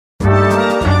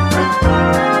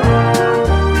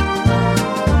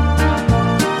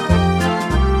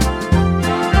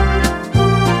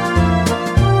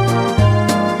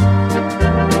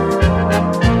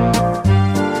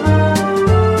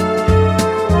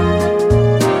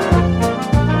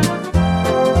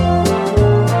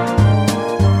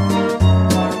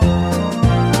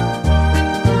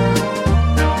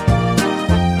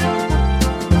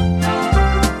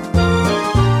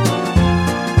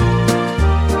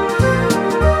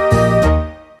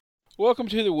Welcome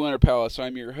to the Winter Palace.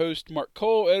 I'm your host, Mark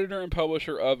Cole, editor and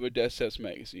publisher of Odessa's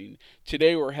Magazine.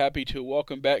 Today we're happy to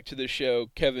welcome back to the show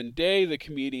Kevin Day, the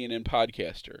comedian and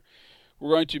podcaster.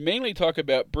 We're going to mainly talk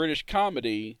about British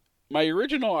comedy. My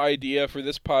original idea for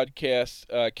this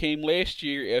podcast came last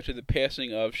year after the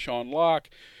passing of Sean Locke,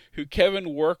 who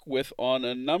Kevin worked with on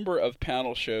a number of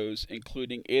panel shows,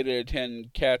 including 8 out of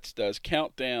 10 Cats Does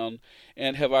Countdown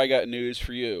and Have I Got News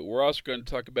for You. We're also going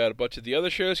to talk about a bunch of the other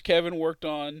shows Kevin worked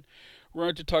on. We're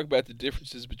going to talk about the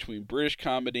differences between British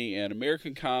comedy and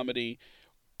American comedy.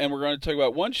 And we're going to talk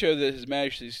about one show that has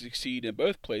managed to succeed in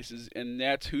both places, and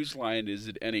that's Whose Line Is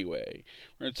It Anyway?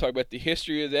 We're going to talk about the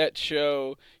history of that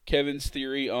show, Kevin's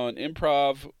theory on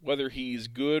improv, whether he's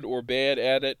good or bad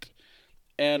at it,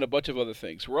 and a bunch of other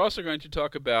things. We're also going to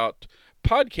talk about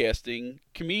podcasting,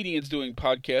 comedians doing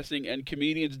podcasting, and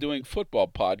comedians doing football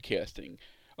podcasting,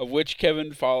 of which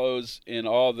Kevin follows in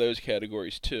all of those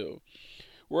categories too.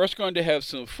 We're also going to have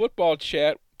some football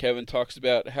chat. Kevin talks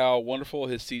about how wonderful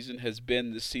his season has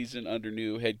been this season under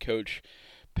new head coach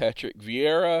Patrick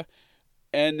Vieira.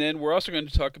 And then we're also going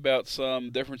to talk about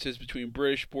some differences between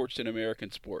British sports and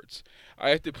American sports.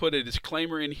 I have to put a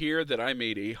disclaimer in here that I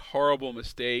made a horrible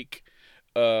mistake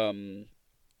in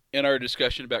our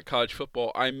discussion about college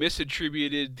football. I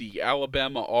misattributed the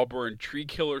Alabama-Auburn tree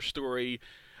killer story.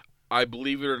 I,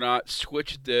 believe it or not,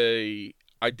 switched the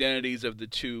identities of the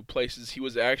two places. He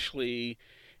was actually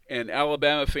an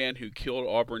Alabama fan who killed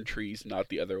Auburn trees, not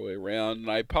the other way around. And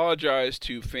I apologize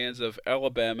to fans of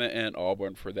Alabama and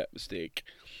Auburn for that mistake.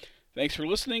 Thanks for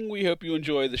listening. We hope you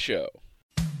enjoy the show.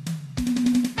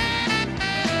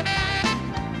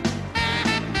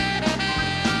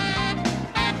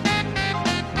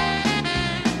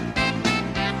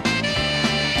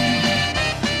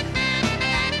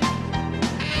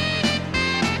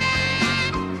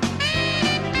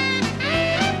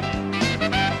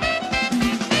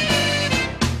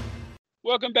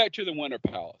 Welcome back to the Winter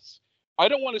Palace. I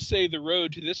don't want to say the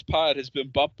road to this pod has been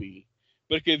bumpy,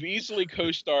 but it could have easily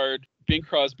co-starred Bing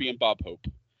Crosby and Bob Hope.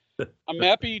 I'm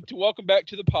happy to welcome back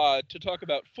to the pod to talk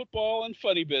about football and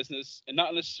funny business, and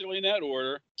not necessarily in that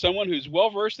order, someone who's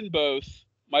well-versed in both,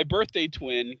 my birthday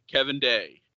twin, Kevin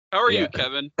Day. How are you,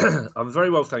 Kevin? I'm very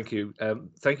well, thank you.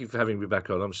 Thank you for having me back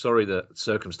on. I'm sorry that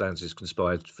circumstances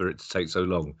conspired for it to take so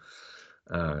long.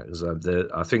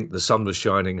 I think the sun was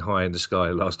shining high in the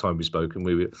sky last time we spoke, and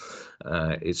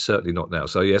it's certainly not now.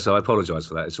 So yes, I apologise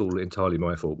for that. It's all entirely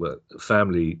my fault, but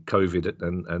family, COVID,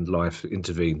 and life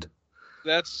intervened.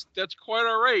 That's quite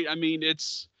all right. I mean,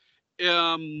 it's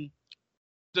the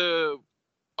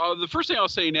first thing I'll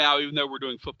say now, even though we're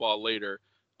doing football later,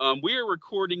 we are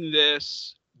recording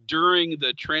this during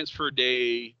the transfer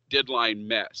day deadline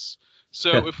mess.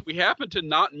 So if we happen to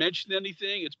not mention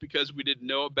anything, it's because we didn't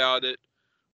know about it,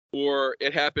 or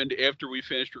it happened after we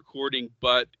finished recording,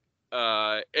 but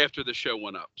after the show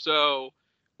went up. So,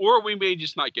 or we may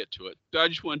just not get to it. I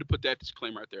just wanted to put that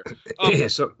disclaimer out there.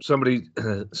 So somebody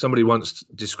once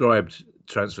described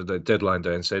transfer deadline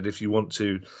day and said, if you want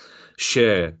to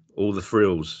share all the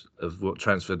thrills of what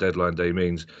transfer deadline day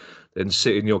means, then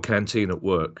sit in your canteen at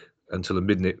work until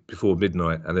before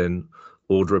midnight, and then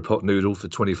order a pot noodle for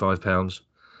 £25.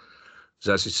 So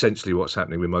that's essentially what's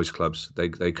happening with most clubs.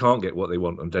 They can't get what they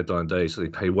want on deadline day, so they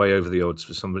pay way over the odds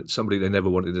for somebody they never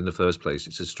wanted in the first place.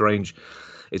 It's a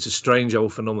strange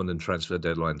old phenomenon, transfer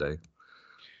deadline day.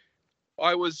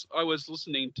 I was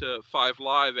listening to Five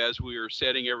Live as we were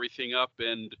setting everything up,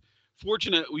 and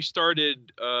fortunately we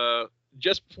started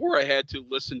just before I had to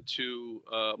listen to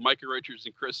Micah Richards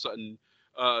and Chris Sutton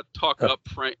talk up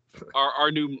Frank,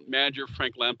 our new manager,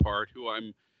 Frank Lampard, who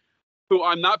I'm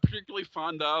not particularly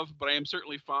fond of, but I am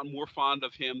certainly more fond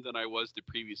of him than I was the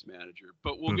previous manager.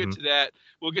 But we'll get to that.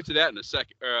 We'll get to that in a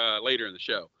second, later in the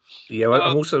show. Yeah, well,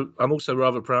 I'm also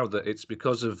rather proud that it's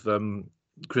because of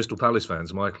Crystal Palace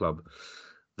fans, my club,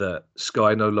 that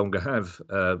Sky no longer have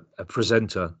a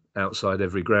presenter outside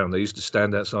every ground. They used to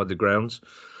stand outside the grounds.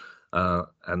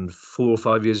 And 4 or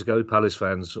 5 years ago, Palace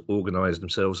fans organised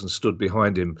themselves and stood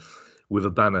behind him with a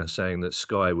banner saying that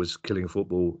Sky was killing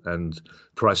football and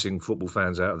pricing football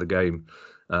fans out of the game,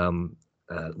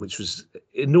 which was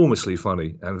enormously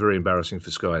funny and very embarrassing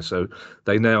for Sky. So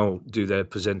they now do their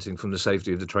presenting from the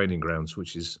safety of the training grounds,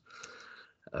 which is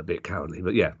a bit cowardly.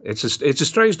 But yeah, it's a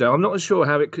strange day. I'm not sure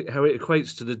how it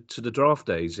equates to the draft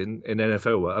days in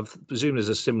NFL. I presume there's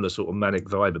a similar sort of manic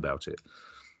vibe about it.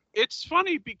 It's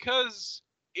funny because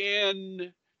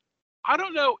in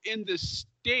the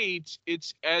States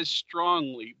it's as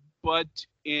strongly, but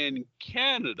in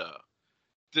Canada,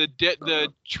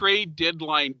 the trade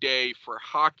deadline day for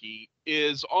hockey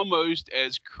is almost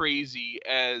as crazy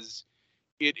as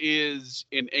it is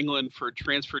in England for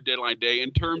transfer deadline day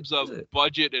in terms of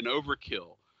budget and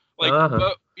overkill. Like,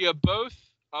 both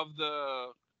of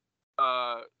the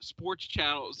sports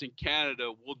channels in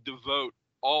Canada will devote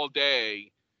all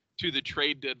day to the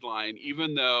trade deadline,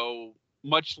 even though,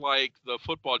 much like the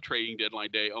football trading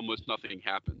deadline day, almost nothing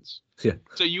happens. Yeah.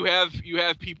 So you have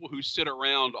people who sit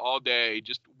around all day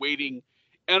just waiting,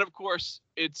 and of course,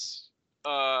 it's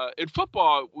in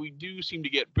football we do seem to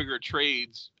get bigger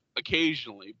trades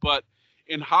occasionally, but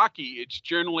in hockey it's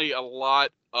generally a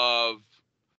lot of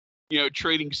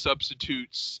trading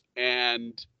substitutes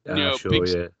and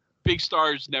big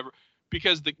stars never,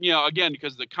 because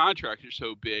because the contracts are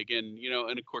so big, and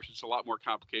and of course it's a lot more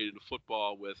complicated in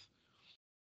football with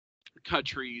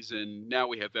countries, and now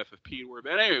we have FFP.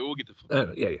 But anyway, we'll get to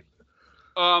football.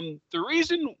 The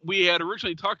reason we had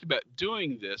originally talked about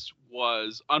doing this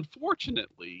was,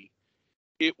 unfortunately,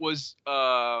 it was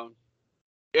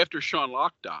after Sean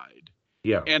Locke died.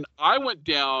 Yeah. And I went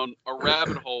down a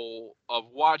rabbit hole of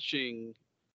watching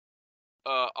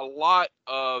a lot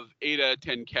of 8 out of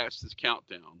 10 Cats This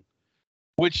Countdown,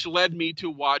 which led me to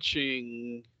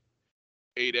watching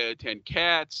 8 out of 10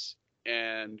 Cats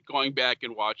and going back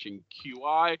and watching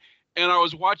QI. And I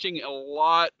was watching a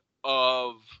lot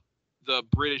of the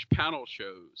British panel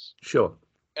shows. Sure.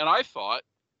 And I thought,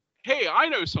 hey, I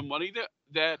know somebody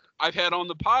that I've had on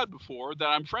the pod before that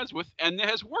I'm friends with and that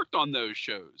has worked on those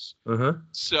shows. Uh-huh.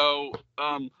 So,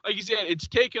 like you said, it's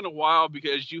taken a while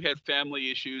because you had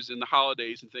family issues and the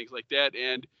holidays and things like that.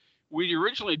 And we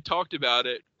originally talked about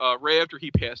it right after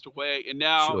he passed away. And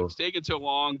now It's taken so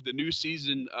long. The new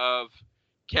season of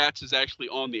Cats is actually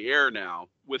on the air now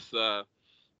with, they're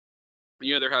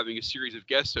having a series of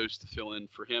guest hosts to fill in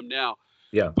for him now.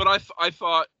 Yeah. But I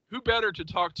thought, who better to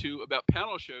talk to about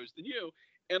panel shows than you?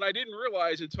 And I didn't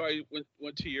realize until I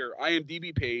went to your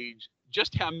IMDb page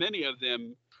just how many of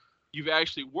them you've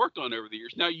actually worked on over the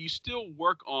years. Now, you still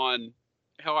work on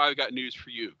How I Got News for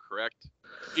You, correct?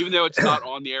 Even though it's not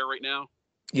on the air right now?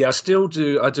 Yeah, I still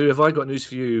do. I do Have I Got News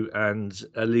for You and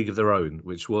A League of Their Own,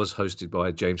 which was hosted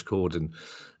by James Corden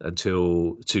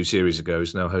until 2 series ago.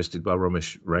 It's now hosted by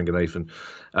Ramesh Ranganathan.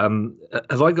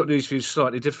 Have I Got News for You is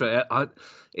slightly different.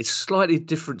 It's slightly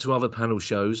different to other panel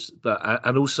shows, but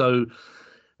and also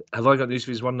Have I Got News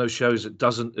for You is one of those shows that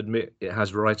doesn't admit it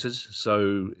has writers.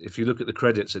 So if you look at the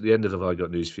credits at the end of Have I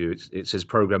Got News for You, it says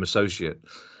program associate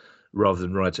rather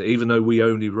than writer, even though we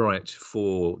only write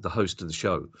for the host of the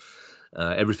show.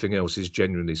 Everything else is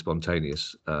genuinely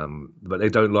spontaneous, but they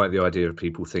don't like the idea of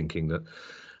people thinking that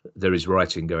there is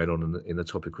writing going on in the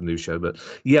topical news show. But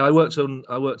yeah, I worked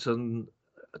on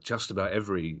just about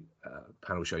every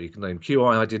panel show you can name.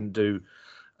 QI I didn't do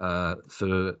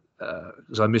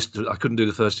because I couldn't do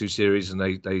the first 2 series, and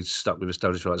they stuck with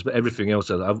established writers. But everything else,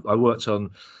 I worked on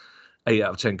 8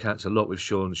 out of 10 Cats a lot with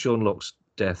Sean. Sean Locke's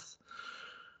death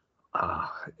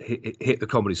hit the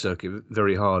comedy circuit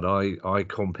very hard. I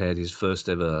compared his first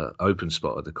ever open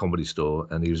spot at the Comedy Store,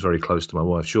 and he was very close to my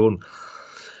wife. Sean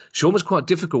was quite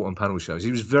difficult on panel shows.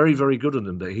 He was very, very good on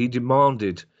them, but he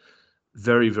demanded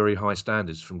very, very high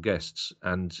standards from guests.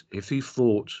 And if he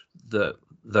thought that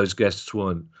those guests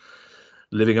weren't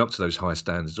living up to those high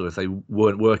standards, or if they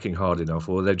weren't working hard enough,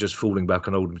 or they're just falling back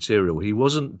on old material, he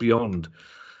wasn't beyond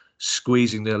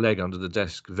squeezing their leg under the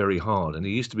desk very hard. And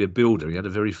he used to be a builder. He had a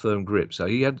very firm grip. So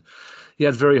he had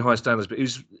very high standards, but he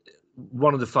was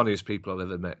one of the funniest people I've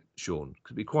ever met, Sean.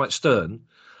 Could be quite stern.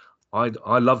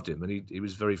 I loved him, and he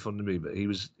was very fond of me, but he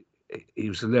was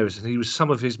hilarious. And he was,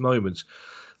 some of his moments,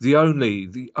 the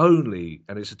only,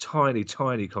 and it's a tiny,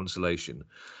 tiny consolation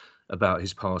about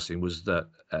his passing was that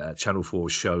Channel 4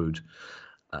 showed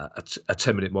a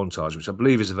 10-minute montage, which I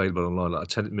believe is available online, like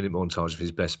a 10-minute montage of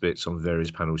his best bits on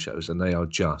various panel shows, and they are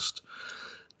just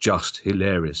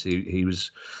hilarious. He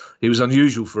was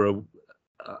unusual for a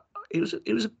he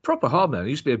was a proper hard man.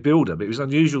 He used to be a builder, but it was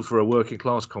unusual for a working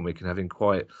class comic and having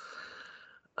quite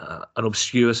an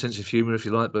obscure sense of humour, if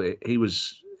you like. But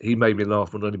he made me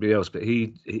laugh more than anybody else. But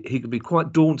he could be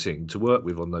quite daunting to work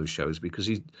with on those shows because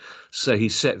he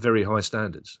set very high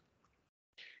standards.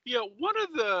 Yeah, one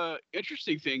of the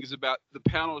interesting things about the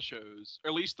panel shows, or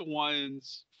at least the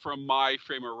ones from my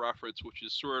frame of reference, which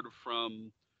is sort of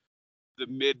from the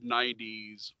mid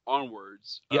 90s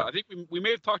onwards. Yeah. I think we may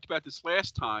have talked about this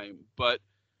last time, but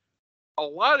a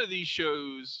lot of these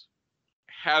shows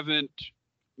haven't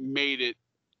made it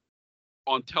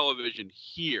on television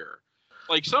here.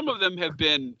 Like, some of them have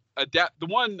been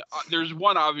there's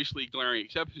one obviously glaring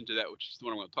exception to that, which is the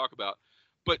one I'm going to talk about.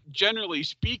 But generally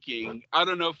speaking, I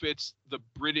don't know if it's the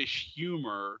British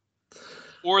humor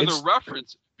or the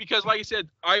reference, because, like I said,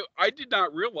 I did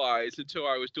not realize until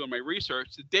I was doing my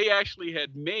research that they actually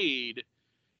had made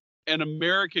an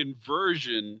American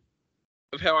version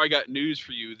of How I Got News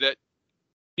for You that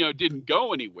didn't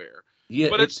go anywhere. Yeah,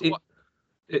 But it's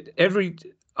every.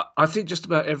 I think just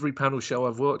about every panel show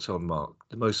I've worked on, Mark,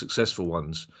 the most successful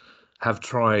ones, have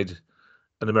tried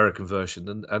an American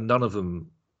version, and none of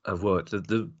them have worked.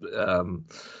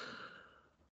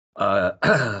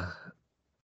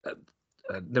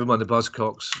 Never mind the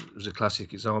Buzzcocks was a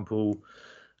classic example.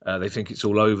 They Think It's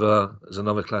All Over is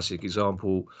another classic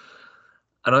example.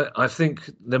 And I think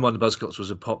Never Mind the Buzzcocks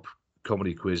was a pop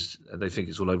comedy quiz, and They Think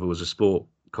It's All Over was a sport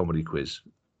comedy quiz.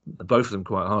 Both of them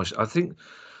quite harsh. I think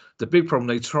the big problem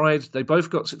they both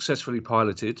got successfully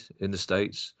piloted in the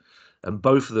States, and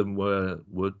both of them were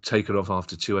taken off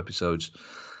after 2 episodes.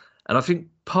 And I think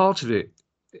part of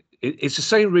it's the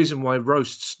same reason why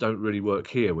roasts don't really work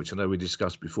here, which I know we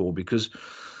discussed before, because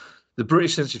the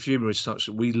British sense of humour is such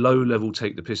that we low level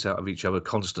take the piss out of each other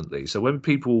constantly. So when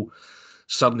people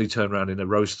suddenly turn around in a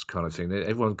roast kind of thing,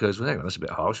 everyone goes, well, hang on, that's a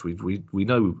bit harsh. We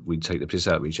know we'd take the piss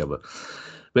out of each other.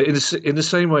 But in the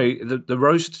same way, the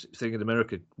roast thing in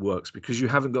America works because you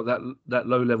haven't got that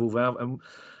low level valve. And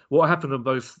what happened on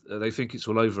both They Think It's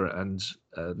All Over and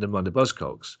Never Mind the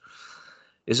Buzzcocks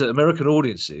is that American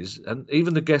audiences and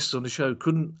even the guests on the show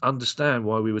couldn't understand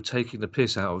why we were taking the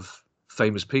piss out of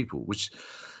famous people, which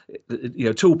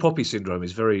tall poppy syndrome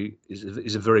is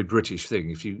a very British thing.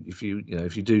 If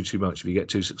you do too much, if you get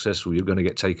too successful, you're going to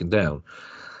get taken down.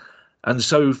 And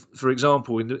so, for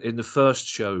example, in the first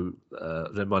show,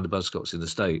 Never Mind the Buzzcocks in the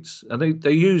States, and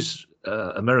they use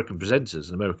American presenters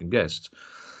and American guests.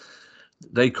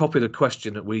 They copied a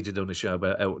question that we did on the show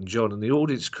about Elton John, and the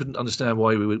audience couldn't understand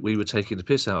why we were taking the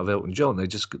piss out of Elton John. They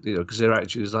just, because their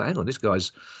attitude is like, hang on, this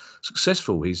guy's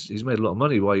successful. He's made a lot of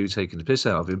money. Why are you taking the piss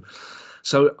out of him?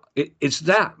 So it's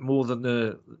that more than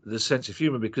the sense of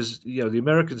humour, because the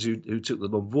Americans who took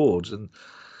them on board, and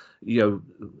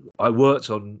I worked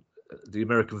on the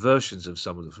American versions of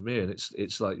some of them for me, and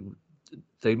it's like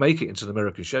they make it into an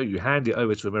American show. You hand it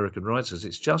over to American writers.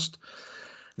 It's just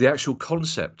the actual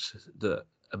concept that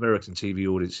American TV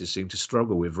audiences seem to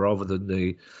struggle with, rather than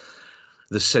the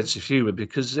sense of humour.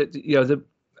 Because and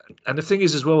the thing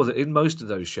is as well that in most of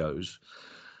those shows,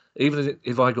 even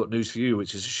if I Got News for You,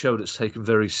 which is a show that's taken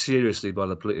very seriously by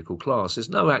the political class, there's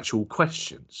no actual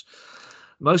questions.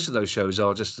 Most of those shows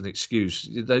are just an excuse.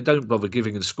 They don't bother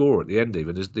giving a score at the end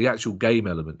even. The actual game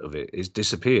element of it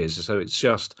disappears. So it's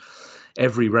just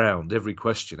every round, every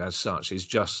question as such is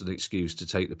just an excuse to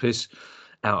take the piss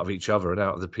out of each other and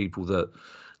out of the people that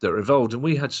are involved. And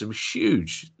we had some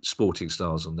huge sporting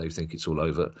stars on They Think It's All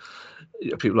Over.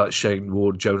 People like Shane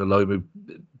Ward, Jonah Lomu,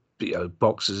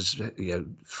 boxers,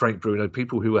 Frank Bruno,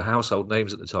 people who were household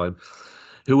names at the time,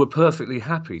 who were perfectly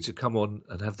happy to come on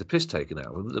and have the piss taken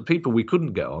out. The people we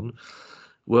couldn't get on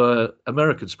were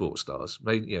American sports stars,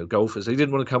 golfers. They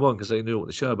didn't want to come on because they knew what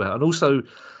the show about. And also,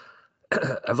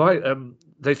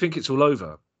 They Think It's All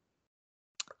Over.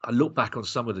 I look back on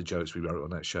some of the jokes we wrote on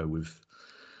that show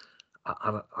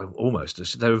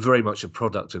they were very much a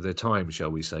product of their time, shall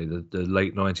we say, the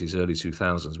late 90s, early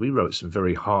 2000s. We wrote some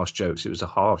very harsh jokes. It was a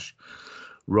harsh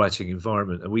writing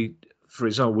environment. And for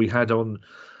example, we had on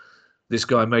this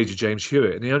guy, Major James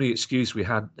Hewitt, and the only excuse we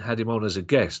had him on as a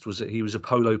guest was that he was a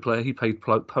polo player. He played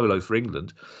polo for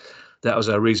England. That was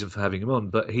our reason for having him on.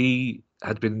 But he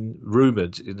had been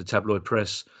rumoured in the tabloid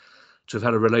press to have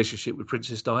had a relationship with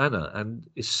Princess Diana. And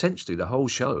essentially the whole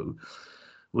show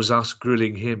was us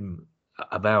grilling him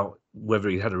about whether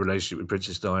he had a relationship with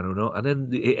Princess Diana or not. And then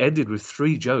it ended with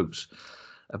 3 jokes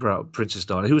about Princess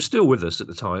Diana, who was still with us at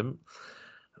the time,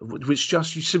 which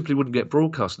just you simply wouldn't get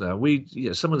broadcast now.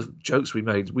 Some of the jokes we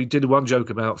made, we did one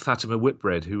joke about Fatima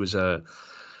Whitbread, who was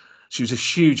she was a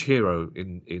huge hero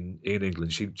in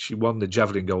England. She won the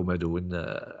javelin gold medal in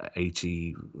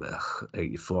 84.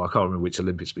 I can't remember which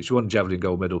Olympics, but she won the javelin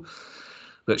gold medal.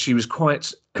 But she was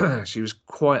quite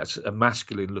a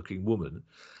masculine looking woman.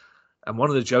 And one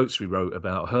of the jokes we wrote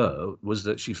about her was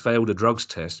that she failed a drugs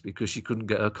test because she couldn't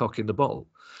get her cock in the bottle,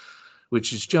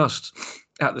 which is just,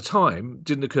 at the time,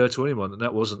 didn't occur to anyone, and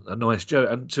that wasn't a nice joke.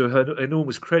 And to her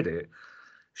enormous credit,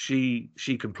 she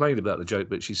complained about the joke,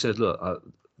 but she said, look,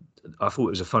 I thought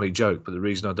it was a funny joke, but the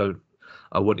reason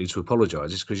I want you to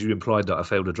apologise is because you implied that I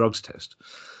failed a drugs test,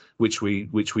 which we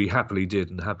happily did,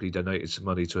 and happily donated some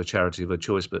money to a charity of her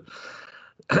choice. But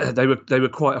they were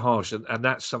quite harsh, and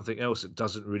that's something else that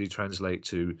doesn't really translate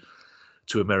to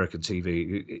American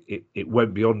TV. It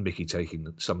went beyond Mickey taking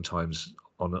sometimes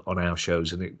on our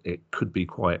shows, and it could be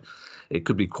quite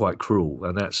cruel.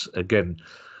 And that's, again,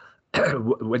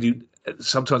 when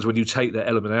sometimes when you take that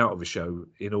element out of a show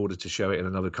in order to show it in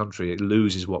another country, it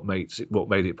loses what made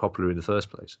it popular in the first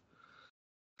place.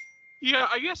 Yeah,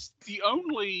 I guess the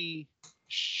only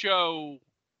show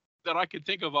that I could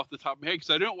think of off the top of my head, because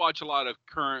I don't watch a lot of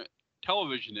current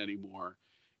television anymore,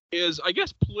 is, I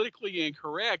guess, Politically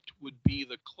Incorrect would be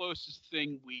the closest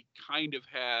thing we kind of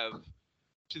have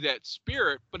to that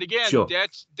spirit. But again, Sure.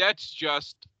 that's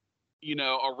just,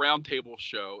 a roundtable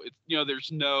show. It's,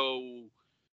 there's no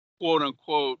quote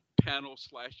unquote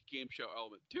panel/game show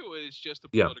element to it. It's just a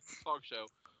political talk show,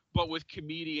 but with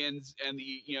comedians and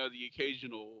the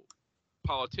occasional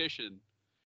politician,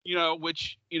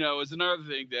 which, is another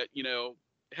thing that,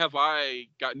 Have I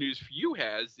Got News for You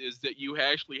is that you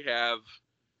actually have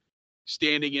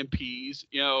standing MPs,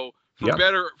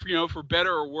 for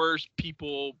better or worse,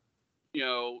 people,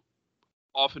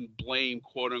 often blame,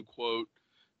 quote unquote,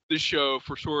 the show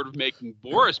for sort of making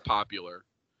Boris popular.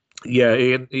 Yeah,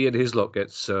 Ian Hislop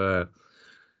gets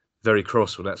very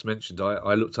cross when that's mentioned.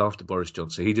 I looked after Boris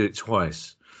Johnson. He did it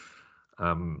twice.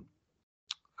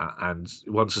 And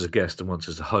once as a guest and once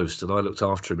as a host. And I looked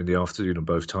after him in the afternoon on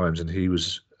both times, and he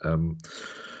was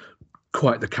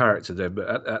quite the character then.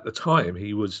 But at the time,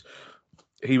 he was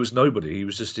nobody. He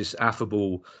was just this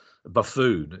affable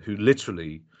buffoon who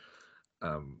literally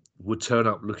would turn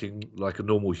up looking like a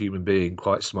normal human being,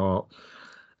 quite smart,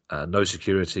 no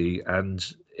security,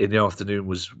 and in the afternoon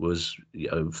was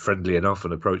friendly enough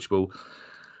and approachable.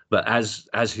 But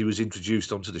as he was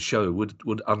introduced onto the show, would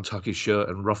untuck his shirt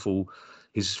and ruffle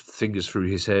his fingers through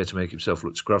his hair to make himself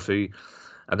look scruffy,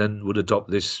 and then would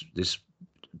adopt this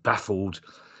baffled,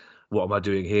 "What am I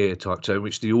doing here?" type tone,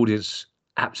 which the audience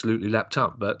absolutely lapped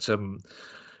up. But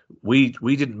we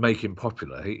didn't make him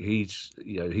popular.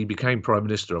 He became prime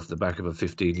minister off the back of a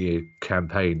 15-year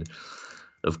campaign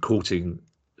of courting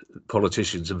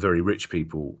politicians and very rich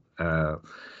people.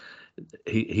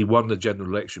 He won the general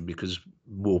election because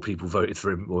more people voted for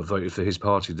him or voted for his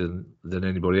party than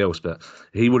anybody else. But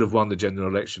he would have won the general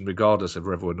election regardless of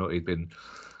whether or not he'd been.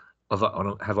 Have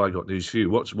I Got News for You?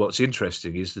 What's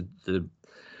interesting is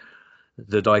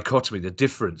the dichotomy, the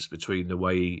difference between the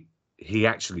way he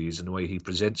actually is and the way he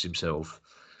presents himself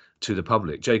to the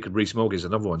public. Jacob Rees-Mogg is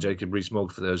another one. Jacob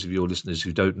Rees-Mogg, for those of your listeners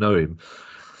who don't know him,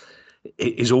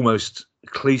 is almost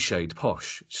cliched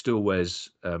posh. Still wears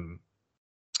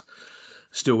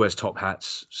top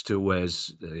hats. Still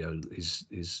wears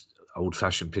his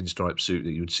old-fashioned pinstripe suit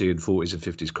that you would see in 40s and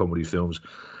 50s comedy films.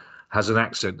 Has an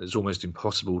accent that's almost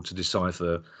impossible to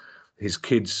decipher. His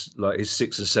kids, like his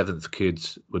 6th and 7th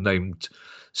kids, were named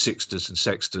Sixtus and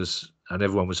Sextus, and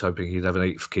everyone was hoping he'd have an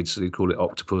 8th kid, so they'd call it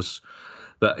Octopus.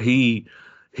 But he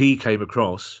came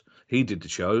across. He did the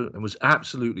show and was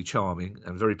absolutely charming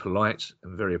and very polite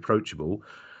and very approachable,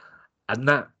 and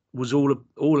that was all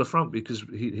a front because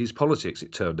his politics.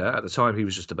 It turned out at the time he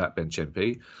was just a backbench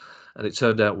MP, and it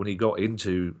turned out when he got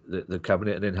into the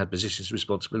cabinet and then had positions of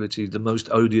responsibility, the most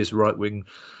odious right-wing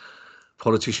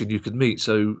politician you could meet.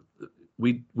 So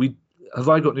we Have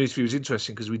I Got News for You is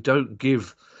interesting because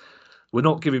we're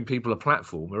not giving people a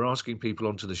platform. We're asking people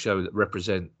onto the show that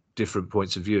represent different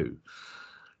points of view.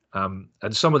 And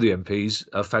some of the MPs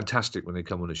are fantastic when they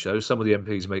come on the show. Some of the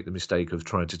MPs make the mistake of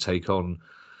trying to take on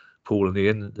Paul and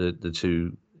Ian, the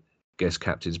two guest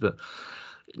captains. But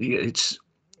it's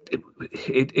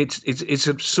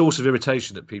a source of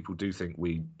irritation that people do think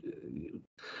we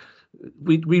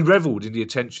revelled in the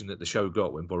attention that the show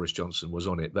got when Boris Johnson was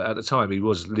on it. But at the time, he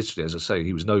was literally, as I say,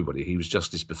 he was nobody. He was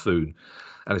just this buffoon.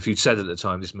 And if you'd said at the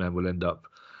time, this man will end up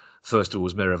first of all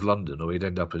as mayor of London, or he'd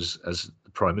end up as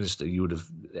the prime minister,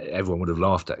 everyone would have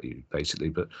laughed at you, basically.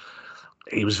 But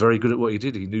he was very good at what he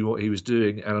did. He knew what he was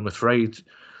doing, and I'm afraid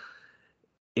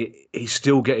he's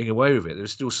still getting away with it.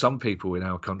 There's still some people in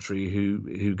our country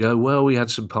who go, well, we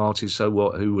had some parties, so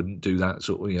what? Who wouldn't do that?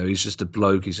 Sort of, he's just a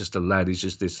bloke, he's just a lad, he's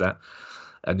just this, that,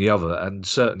 and the other. And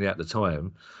certainly at the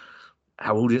time,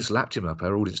 our audience lapped him up.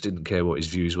 Our audience didn't care what his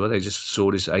views were. They just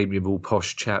saw this amiable,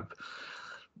 posh chap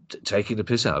taking the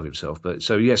piss out of himself. But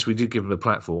so yes, we did give him a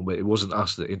platform, but it wasn't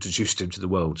us that introduced him to the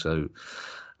world. So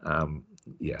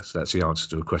yes, that's the answer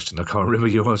to a question I can't remember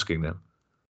you asking now.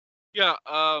 Yeah,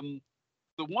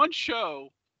 the one show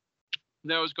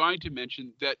that I was going to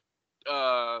mention that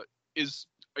is,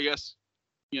 I guess,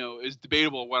 is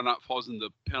debatable whether or not falls in the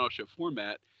panel show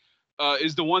format,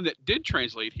 is the one that did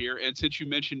translate here. And since you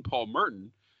mentioned Paul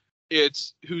Merton,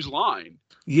 it's Whose Line?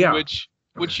 Yeah. Which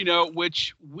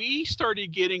we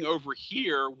started getting over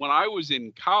here when I was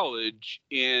in college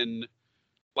in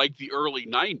like the early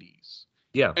 90s.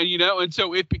 Yeah. And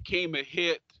so it became a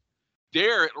hit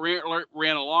there. It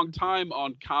ran a long time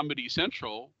on Comedy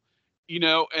Central,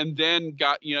 and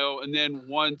then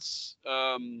once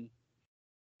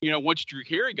Drew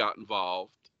Carey got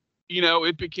involved,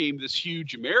 it became this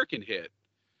huge American hit.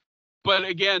 But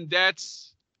again,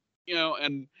 that's,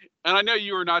 and I know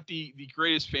you are not the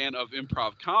greatest fan of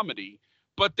improv comedy,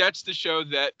 but that's the show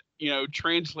that,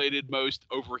 translated most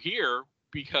over here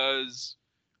because,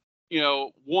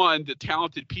 one, the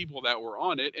talented people that were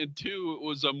on it, and two, it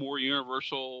was a more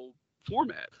universal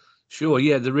format. Sure,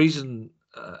 yeah. The reason,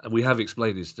 and we have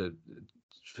explained this, that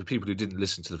for people who didn't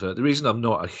listen to the first, the reason I'm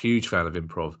not a huge fan of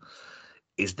improv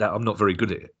is that I'm not very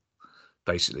good at it.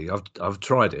 Basically, I've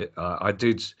tried it. I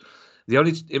did the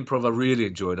only improv I really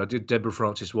enjoyed. I did Deborah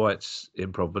Francis White's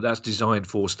improv, but that's designed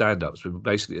for stand-ups.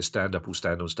 Basically, a stand-up will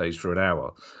stand on stage for an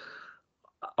hour,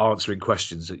 answering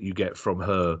questions that you get from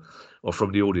her or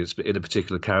from the audience, but in a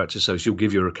particular character. So she'll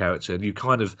give you a character, and you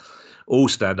kind of all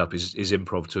stand-up is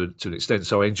improv to an extent.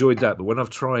 So I enjoyed that. But when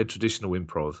I've tried traditional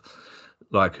improv,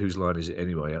 like Whose Line Is It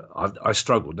Anyway, I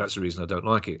struggled. That's the reason I don't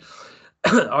like it.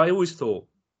 I always thought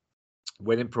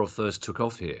when improv first took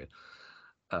off here,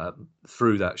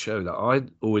 through that show, that I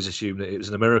always assumed that it was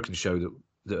an American show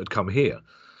that had come here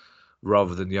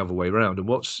rather than the other way around. And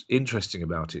what's interesting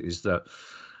about it is that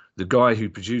the guy who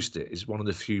produced it is one of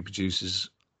the few producers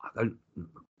I don't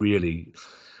really.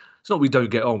 It's not we don't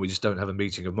get on; we just don't have a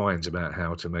meeting of minds about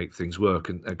how to make things work.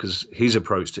 And because his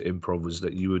approach to improv was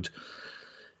that you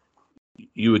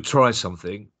would try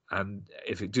something, and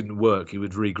if it didn't work, you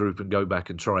would regroup and go back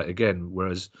and try it again.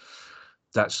 Whereas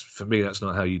for me, that's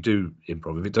not how you do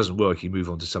improv. If it doesn't work, you move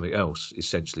on to something else,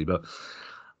 essentially. But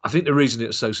I think the reason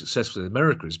it's so successful in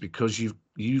America is because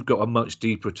you've got a much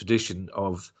deeper tradition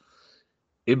of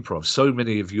improv. So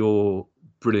many of your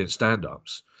brilliant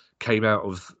stand-ups came out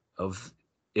of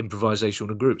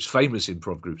improvisational groups, famous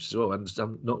improv groups as well, and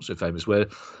some not so famous.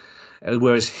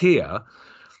 Whereas here,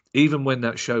 even when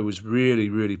that show was really,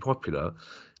 really popular,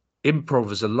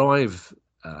 improv as a live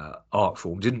art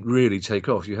form didn't really take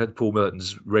off. You had Paul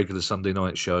Merton's regular Sunday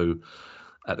night show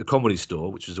at the Comedy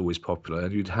Store, which was always popular,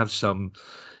 and you'd have some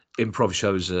improv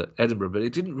shows at Edinburgh, but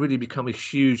it didn't really become a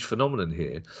huge phenomenon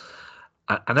here.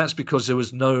 And that's because there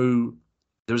was no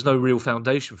real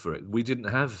foundation for it. We didn't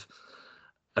have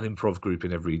an improv group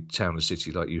in every town and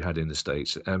city like you had in the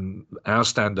States, and our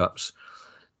stand-ups,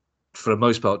 for the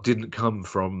most part, didn't come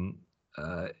from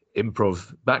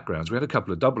improv backgrounds. We had a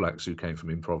couple of double acts who came from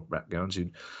improv backgrounds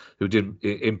who did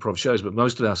improv shows, but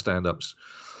most of our stand-ups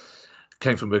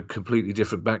came from a completely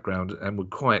different background and were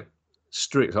quite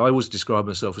strict. I always describe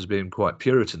myself as being quite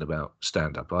Puritan about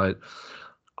stand-up.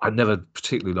 I never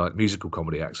particularly liked musical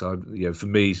comedy acts. For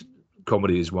me,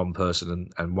 comedy is one person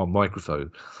and one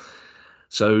microphone.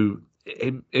 So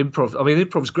improv, I mean,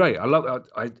 improv's great. I love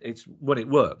it. It's when it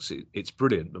works, it's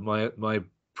brilliant. But my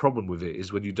problem with it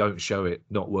is when you don't show it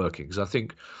not working. Because I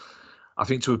think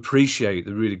to appreciate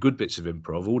the really good bits of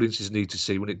improv, audiences need to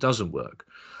see when it doesn't work.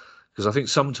 Because I think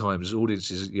sometimes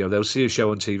audiences, they'll see a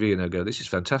show on TV and they'll go, "This is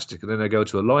fantastic," and then they go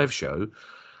to a live show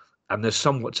and they're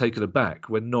somewhat taken aback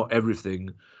when not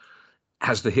everything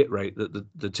has the hit rate that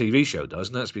the TV show does.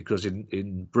 And that's because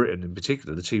in Britain in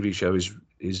particular, the TV show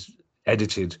is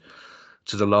edited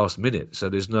to the last minute. So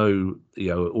there's no,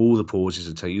 all the pauses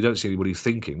and take. You don't see anybody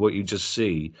thinking. What you just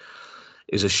see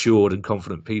is assured and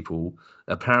confident people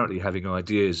apparently having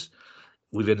ideas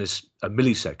within a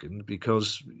millisecond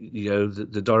because,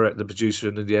 the producer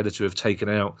and the editor have taken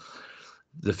out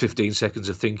the 15 seconds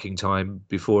of thinking time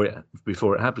before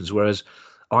it happens. Whereas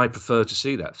I prefer to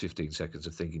see that 15 seconds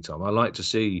of thinking time. I like to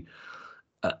see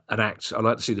an act. I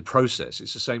like to see the process.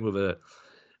 It's the same with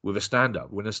a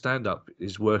stand-up. When a stand-up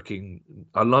is working,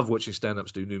 I love watching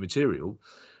stand-ups do new material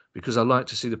because I like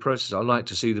to see the process. I like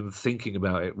to see them thinking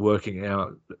about it, working it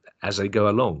out as they go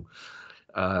along.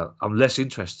 I'm less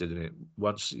interested in it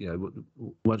once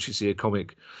you see a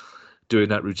comic doing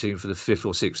that routine for the fifth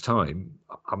or sixth time.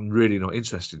 I'm really not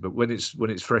interested. But when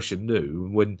it's fresh and new,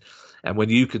 when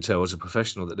you can tell as a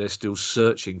professional that they're still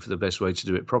searching for the best way to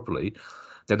do it properly,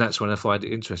 then that's when I find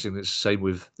it interesting. It's the same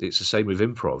with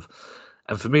improv.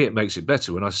 And for me, it makes it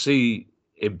better. When I see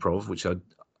improv, which I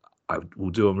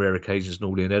will do on rare occasions,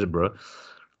 normally in Edinburgh,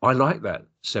 I like that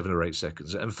 7 or 8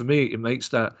 seconds. And for me, it makes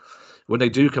that, when they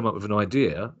do come up with an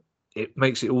idea, it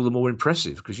makes it all the more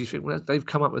impressive because you think, well, they've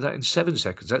come up with that in 7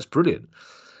 seconds. That's brilliant.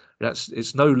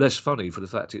 It's no less funny for the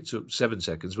fact it took 7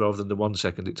 seconds rather than the 1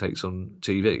 second it takes on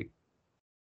TV.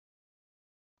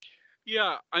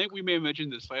 Yeah, I think we may have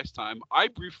mentioned this last time. I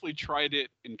briefly tried it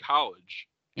in college,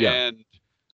 Yeah. and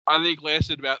I think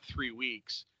lasted about 3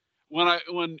 weeks. When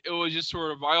it was just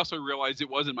sort of, I also realized it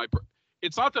wasn't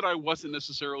it's not that I wasn't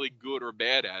necessarily good or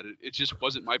bad at it. It just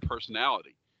wasn't my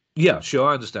personality. Yeah, sure,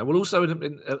 I understand. Well, also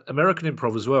in American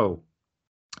improv as well.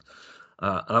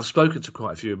 And I've spoken to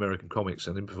quite a few American comics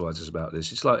and improvisers about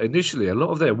this. It's like initially a lot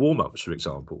of their warm ups, for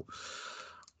example,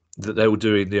 that they will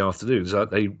do in the afternoons,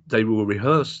 they will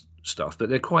rehearse stuff, but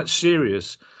they're quite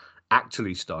serious,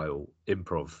 actually style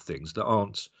improv things that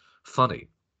aren't funny.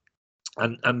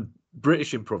 And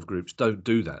British improv groups don't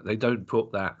do that. They don't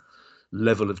put that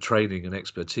level of training and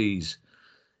expertise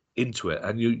into it.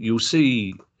 And you'll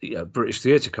see British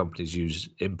theatre companies use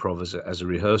improv as a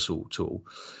rehearsal tool,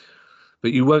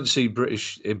 but you won't see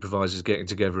British improvisers getting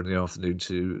together in the afternoon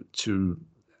to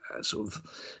sort of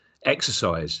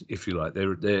exercise, if you like,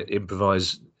 their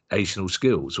improvisational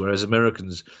skills. Whereas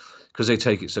Americans, because they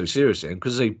take it so seriously and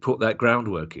because they put that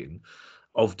groundwork in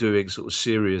of doing sort of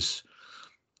serious,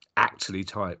 actually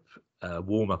type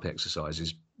warm up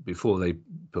exercises before they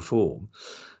perform,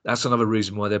 that's another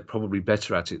reason why they're probably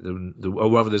better at it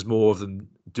or rather, there's more of them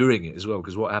doing it as well.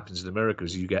 Because what happens in America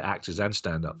is you get actors and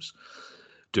stand-ups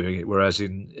doing it, whereas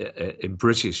in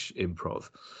British improv,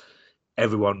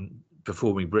 everyone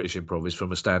performing British improv is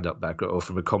from a stand-up background or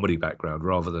from a comedy background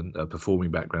rather than a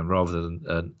performing background, rather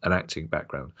than an acting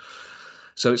background.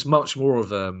 So it's much more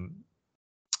of a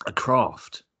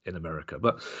craft in America.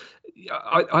 But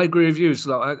I agree with you. It's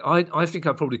like I think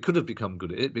I probably could have become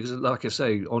good at it because, like I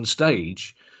say, on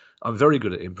stage, I'm very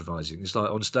good at improvising. It's like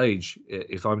on stage,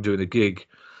 if I'm doing a gig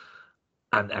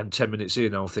and 10 minutes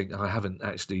in, I'll think I haven't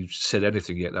actually said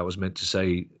anything yet that I was meant to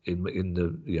say in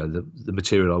the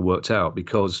material I worked out,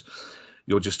 because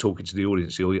you're just talking to the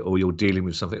audience, or you're dealing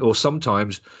with something. Or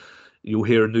sometimes you'll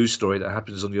hear a news story that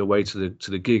happens on your way to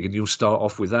the gig, and you'll start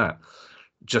off with that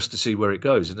just to see where it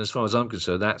goes. And as far as I'm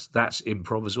concerned, that's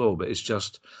improv as well, but it's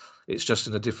just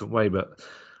in a different way. But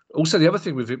also the other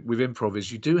thing with improv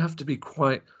is you do have to be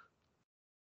quite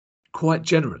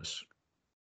generous.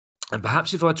 And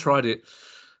perhaps if I tried it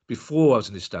before I was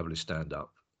an established stand-up,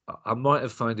 I might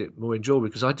have found it more enjoyable,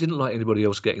 because I didn't like anybody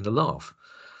else getting the laugh.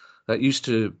 It used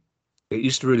to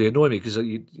really annoy me, because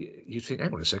you think,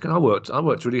 hang on a second, I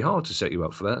worked really hard to set you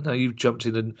up for that. Now you've jumped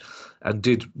in and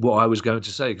did what I was going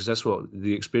to say, because that's what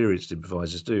the experienced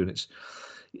improvisers do. And it's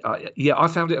I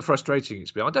found it a frustrating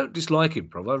experience. I don't dislike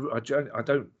improv. I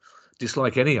don't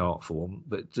dislike any art form,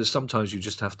 but sometimes you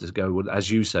just have to go, well, as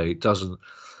you say, it doesn't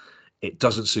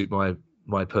suit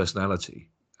my personality,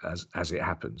 as it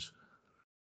happens.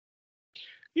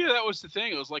 Yeah, that was the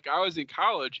thing. It was like I was in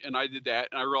college and I did that,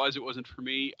 and I realized it wasn't for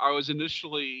me. I was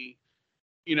initially,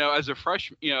 as a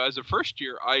first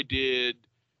year, I did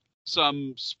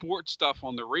some sports stuff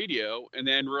on the radio, and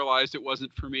then realized it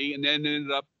wasn't for me, and then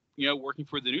ended up, working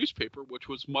for the newspaper, which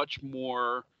was much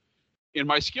more in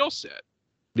my skill set.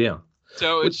 Yeah.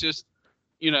 So it's just,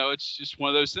 it's just one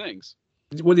of those things.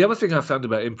 Well, the other thing I found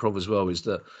about improv as well is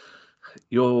that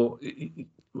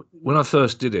when I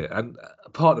first did it, and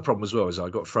part of the problem as well is I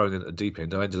got thrown in at the deep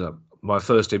end. I ended up, my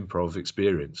first improv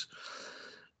experience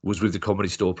was with the Comedy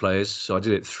Store Players. So I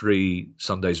did it 3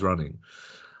 Sundays running,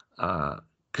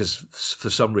 because for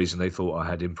some reason they thought I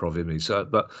had improv in me. So,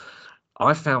 but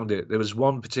I found there was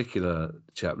one particular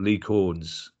chap, Lee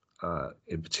Corns,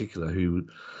 in particular, who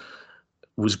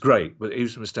was great, but he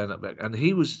was from a stand-up back, and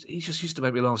he just used to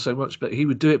make me laugh so much. But he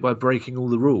would do it by breaking all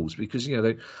the rules, because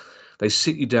they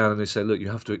sit you down and they say, look, you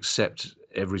have to accept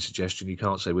every suggestion. You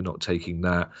can't say we're not taking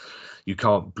that. You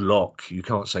can't block. You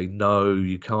can't say no.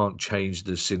 You can't change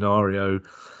the scenario.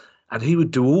 And he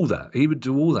would do all that. He would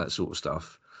do all that sort of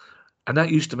stuff. And that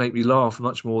used to make me laugh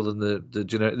much more than the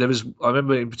generic. I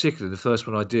remember in particular, the first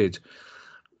one I did,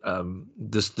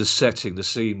 the setting, the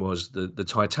scene was the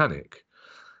Titanic.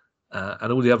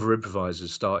 And all the other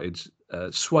improvisers started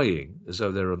swaying as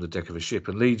though they were on the deck of a ship.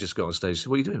 And Lee just got on stage and said,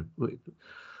 what are you doing?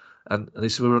 And they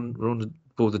said, we're on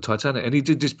board the Titanic. And he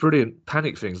did this brilliant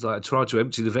panic things, like tried to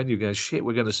empty the venue, going, shit,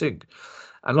 we're going to sink.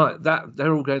 And like that,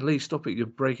 they're all going, Lee, stop it, you're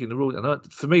breaking the rules.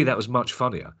 And for me, that was much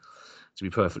funnier, to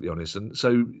be perfectly honest. And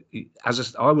so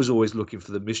I was always looking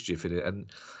for the mischief in it.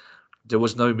 And there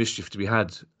was no mischief to be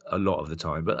had a lot of the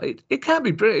time. But it can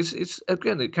be brilliant.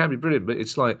 It can be brilliant. But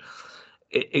it's like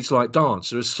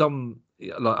dance. There is some,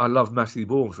 like I love Matthew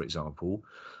Bourne, for example.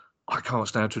 I can't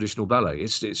stand traditional ballet.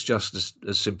 It's just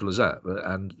as simple as that.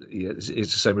 And it's the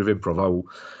same with improv.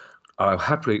 I'll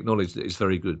happily acknowledge that it's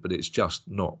very good, but it's just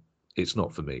not. It's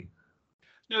not for me.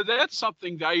 No, that's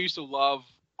something that I used to love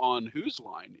on Whose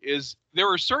Line. Is there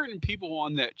were certain people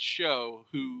on that show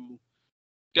who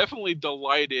definitely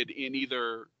delighted in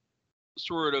either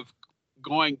sort of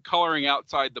coloring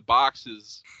outside the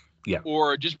boxes,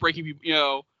 or just breaking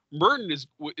people. Merton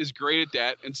is great at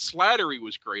that, and Slattery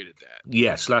was great at that.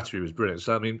 Yeah, Slattery was brilliant.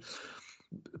 So I mean,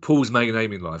 Paul's main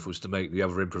aim in life was to make the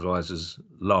other improvisers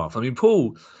laugh. I mean,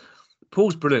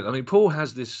 Paul's brilliant. I mean, Paul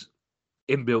has this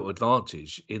inbuilt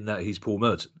advantage in that he's Paul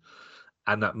Merton,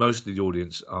 and that most of the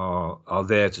audience are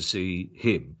there to see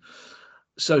him.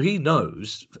 So he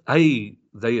knows,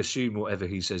 they assume whatever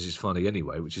he says is funny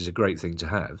anyway, which is a great thing to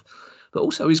have. But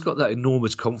also he's got that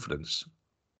enormous confidence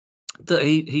that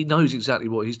he knows exactly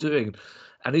what he's doing.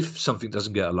 And if something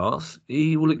doesn't get a laugh,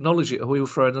 he will acknowledge it, or he'll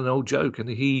throw in an old joke. And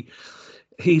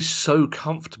he's so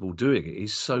comfortable doing it.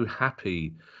 He's so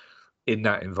happy in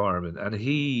that environment, and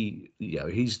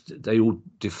they all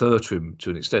defer to him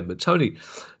to an extent. But Tony,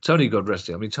 God rest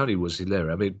him. I mean, Tony was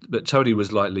hilarious. I mean, but Tony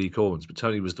was like Lee Corns, but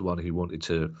Tony was the one who wanted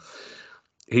to.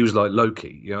 He was like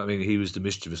Loki, you know what I mean? He was the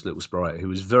mischievous little sprite who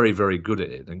was very, very good at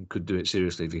it and could do it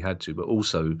seriously if he had to, but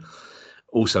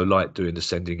also liked doing the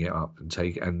sending it up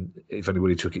and if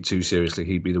anybody took it too seriously,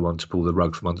 he'd be the one to pull the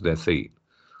rug from under their feet.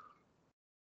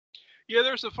 Yeah,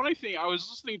 there's a funny thing. I was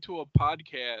listening to a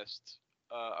podcast,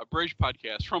 a British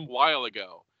podcast from a while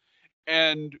ago,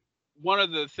 and one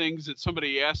of the things that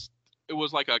somebody asked, it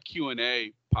was like a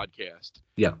Q&A podcast.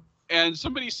 Yeah. And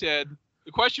somebody said,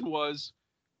 the question was,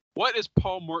 what is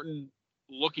Paul Merton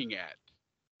looking at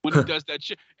when he does that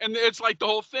shit? And it's like the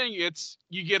whole thing, it's,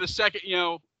 you get a second,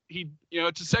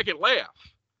 it's a second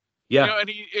laugh. Yeah.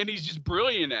 And he's just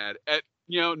brilliant at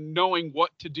knowing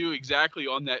what to do exactly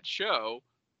on that show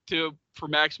for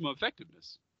maximum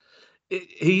effectiveness.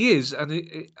 He is,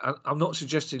 and I'm not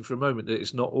suggesting for a moment that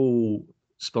it's not all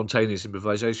spontaneous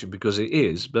improvisation, because it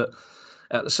is, but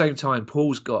at the same time,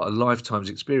 Paul's got a lifetime's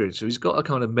experience, so he's got a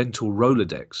kind of mental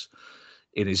Rolodex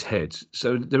in his head.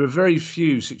 So there are very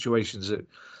few situations that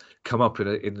come up in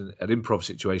an improv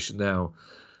situation now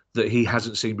that he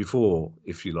hasn't seen before,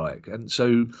 if you like, and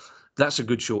so that's a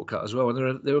good shortcut as well.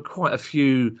 And there are quite a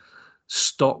few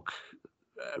stock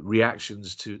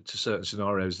reactions to certain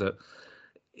scenarios that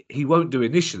he won't do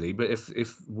initially, but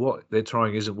if what they're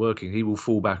trying isn't working, he will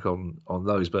fall back on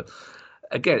those. But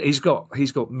again, he's got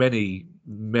many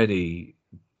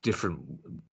different.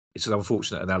 It's an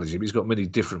unfortunate analogy, but he's got many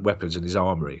different weapons in his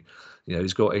armory. You know,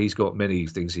 he's got many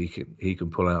things he can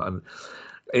pull out, and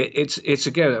it's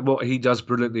again what he does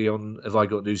brilliantly on Have I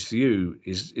Got News for You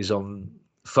is on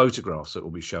photographs that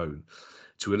will be shown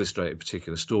to illustrate a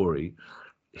particular story.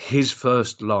 His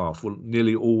first laugh will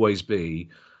nearly always be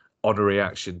on a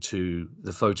reaction to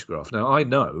the photograph. Now, I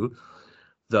know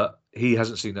that he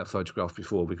hasn't seen that photograph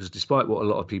before, because despite what a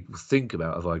lot of people think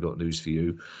about Have I Got News for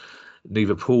You,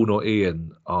 neither Paul nor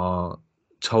Ian are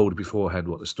told beforehand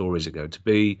what the stories are going to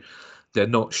be. They're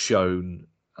not shown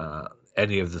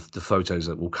any of the photos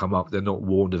that will come up. They're not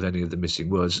warned of any of the missing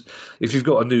words. If you've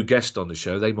got a new guest on the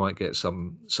show, they might get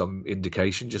some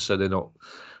indication, just so they're not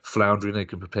floundering. They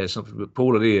can prepare something. But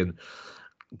Paul and Ian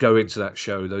go into that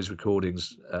show, those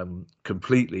recordings,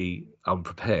 completely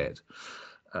unprepared.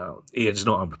 Ian's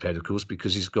not unprepared, of course,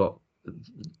 because he's got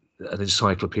an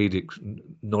encyclopedic,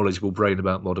 knowledgeable brain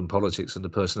about modern politics and the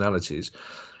personalities.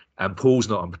 And Paul's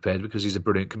not unprepared because he's a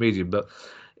brilliant comedian, but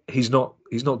he's not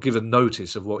given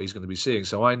notice of what he's going to be seeing.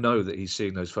 So I know that he's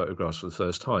seeing those photographs for the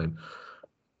first time,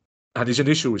 and his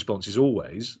initial response is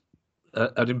always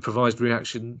an improvised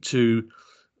reaction to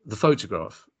the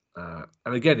photograph.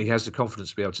 And again, he has the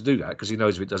confidence to be able to do that, because he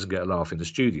knows if it doesn't get a laugh in the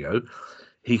studio,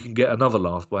 he can get another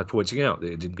laugh by pointing out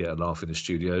that it didn't get a laugh in the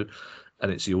studio,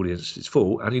 and it's the audience's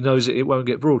fault, and he knows that it won't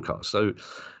get broadcast. So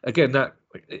again,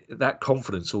 that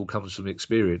confidence all comes from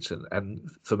experience and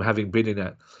from having been in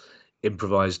that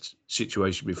improvised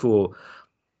situation before.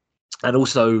 And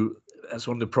also, that's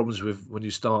one of the problems with when you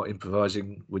start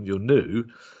improvising when you're new.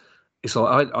 It's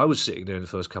like I was sitting there in the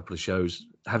first couple of shows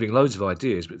having loads of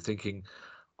ideas, but thinking,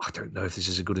 I don't know if this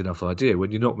is a good enough idea.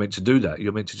 When you're not meant to do that,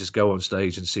 you're meant to just go on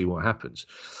stage and see what happens.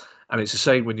 And it's the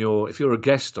same if you're a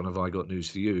guest on Have I Got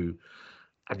News for You,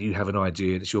 and you have an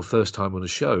idea and it's your first time on a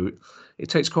show, it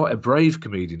takes quite a brave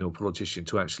comedian or politician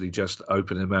to actually just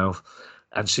open their mouth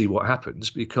and see what happens,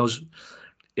 because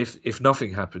if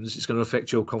nothing happens, it's going to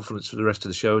affect your confidence for the rest of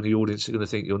the show, and the audience are going to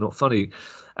think you're not funny.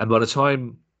 And by the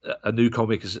time a new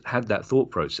comic has had that thought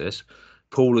process,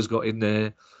 Paul has got in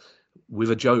there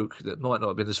with a joke that might not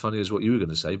have been as funny as what you were going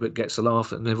to say, but gets a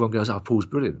laugh, and everyone goes, "Oh, Paul's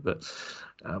brilliant." But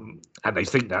and they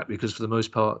think that because for the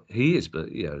most part he is. But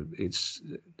it's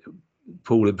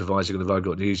Paul improvising on Have I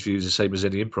Got News for You is the same as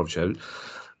any improv show.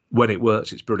 When it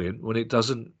works, it's brilliant. When it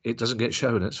doesn't get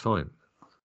shown. That's fine.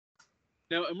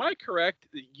 Now, am I correct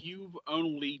that you've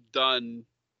only done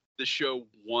the show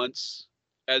once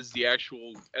as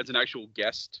an actual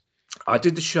guest? I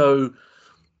did the show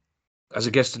as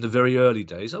a guest in the very early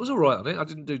days. I was all right on it. I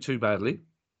didn't do too badly.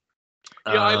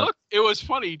 Yeah, I looked. It was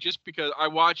funny just because I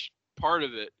watched part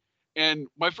of it. And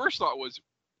my first thought was,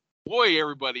 boy,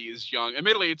 everybody is young.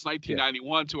 Admittedly, it's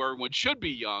 1991, so everyone should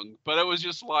be young. But it was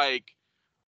just like,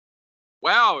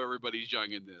 wow, everybody's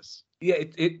young in this. Yeah,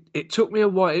 it took me a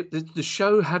while. The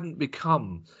show hadn't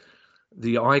become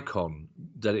the icon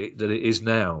that it is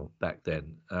now back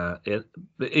then.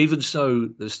 But even so,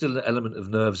 there's still an element of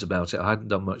nerves about it. I hadn't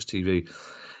done much TV.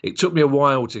 It took me a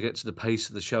while to get to the pace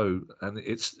of the show, and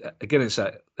it's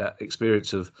that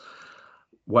experience of,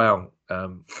 wow.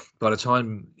 By the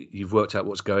time you've worked out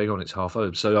what's going on, it's half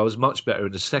over. So I was much better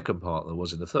in the second part than I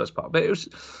was in the first part. But it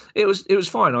was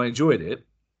fine. I enjoyed it.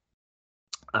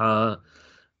 I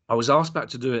was asked back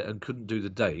to do it and couldn't do the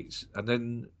dates. And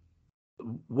then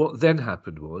what then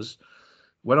happened was,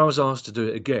 when I was asked to do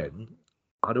it again,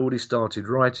 I'd already started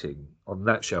writing on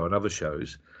that show and other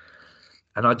shows,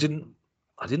 and I didn't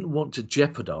want to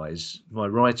jeopardize my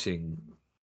writing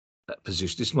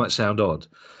position. This might sound odd.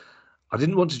 I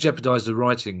didn't want to jeopardize the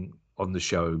writing on the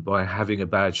show by having a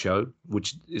bad show,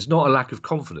 which is not a lack of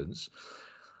confidence.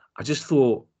 I just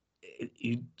thought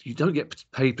you don't get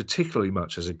paid particularly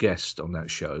much as a guest on that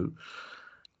show.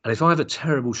 And if I have a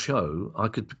terrible show, I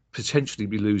could potentially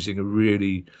be losing a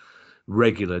really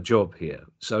regular job here.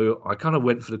 So I kind of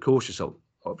went for the cautious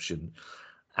option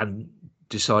and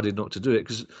decided not to do it,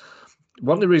 because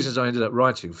one of the reasons I ended up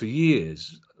writing for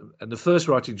years, and the first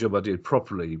writing job I did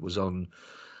properly was on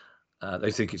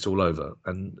They Think It's All Over.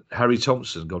 And Harry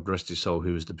Thompson, God rest his soul,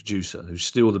 who was the producer, who's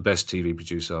still the best TV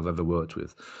producer I've ever worked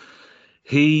with,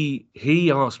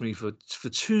 he asked me for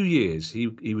 2 years. He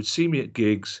would see me at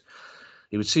gigs,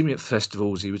 he would see me at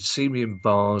festivals, he would see me in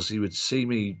bars, he would see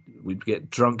me, we'd get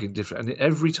drunk in different, and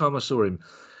every time I saw him,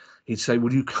 he'd say,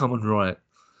 will you come and write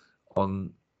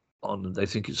on They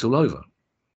Think It's All Over?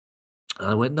 And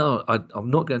I went, no, I'm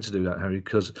not going to do that, Harry,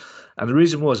 and the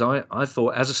reason was I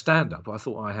thought, as a stand-up, I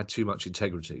thought I had too much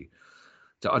integrity.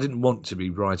 That I didn't want to be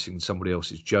writing somebody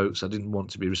else's jokes. I didn't want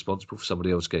to be responsible for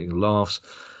somebody else getting laughs.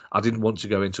 I didn't want to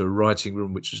go into a writing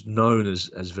room which is known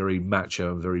as very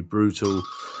macho and very brutal.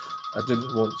 I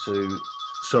didn't want to.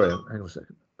 Sorry, hang on a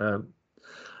second.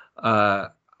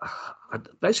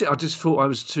 I just thought I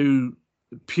was too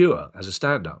pure as a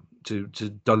stand-up to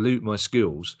dilute my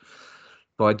skills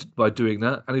by doing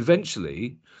that. And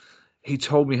eventually, he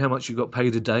told me how much you got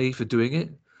paid a day for doing it.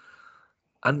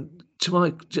 And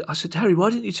I said, Harry,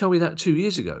 why didn't you tell me that 2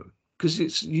 years ago?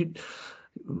 Because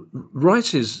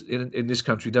writers in this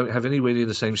country don't have anywhere near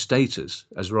the same status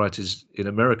as writers in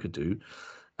America do,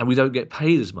 and we don't get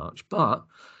paid as much. But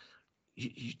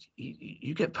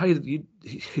you get paid.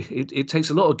 It takes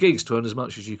a lot of gigs to earn as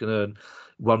much as you can earn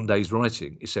one day's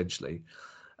writing, essentially.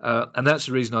 And that's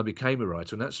the reason I became a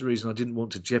writer, and that's the reason I didn't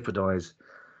want to jeopardize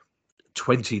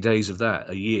 20 days of that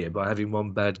a year by having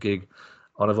one bad gig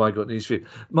on Have I Got News For You.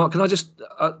 Mark, can I just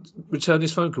return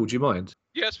this phone call? Do you mind?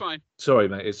 Yeah, it's fine. Sorry,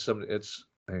 mate. It's hang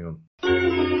on.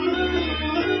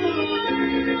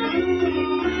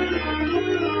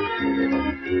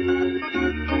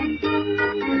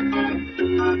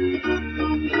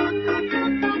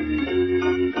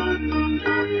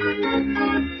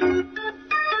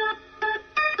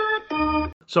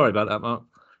 Sorry about that, Mark.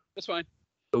 That's fine.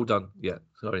 All done. Yeah,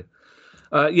 sorry.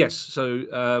 Yes. So,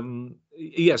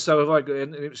 So Have I Got?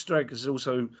 And it was strange because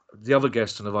also the other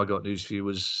guest on Have I Got News For You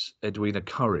was Edwina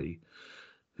Currie,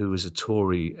 who was a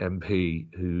Tory MP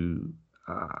who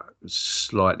was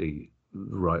slightly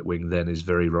right wing then, is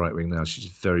very right wing now. She's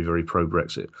very, very pro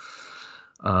Brexit.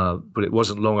 But it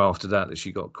wasn't long after that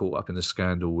she got caught up in a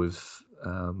scandal with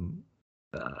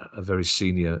a very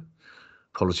senior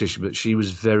politician, but she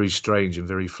was very strange and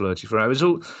very flirty for her.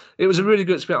 It was a really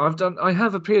good experience. I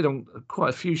have appeared on quite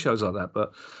a few shows like that,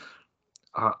 but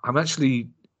I'm actually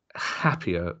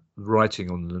happier writing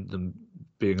on them than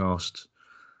being asked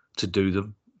to do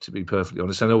them, to be perfectly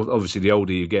honest. And obviously the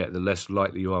older you get, the less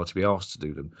likely you are to be asked to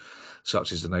do them.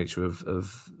 Such is the nature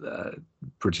of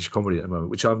British comedy at the moment,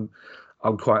 which I'm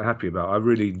quite happy about. I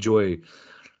really enjoy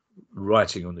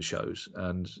writing on the shows,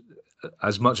 and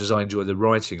as much as I enjoy the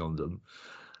writing on them,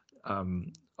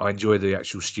 I enjoy the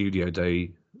actual studio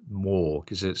day more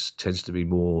because it tends to be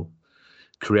more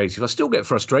creative. I still get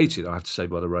frustrated, I have to say,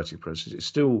 by the writing process. It's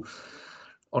still,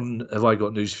 on Have I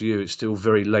Got News For You, it's still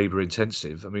very labour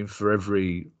intensive. I mean, for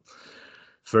every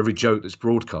joke that's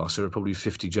broadcast, there are probably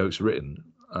 50 jokes written.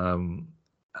 And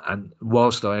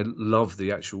whilst I love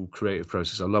the actual creative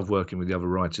process, I love working with the other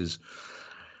writers,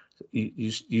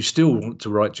 you still want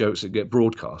to write jokes that get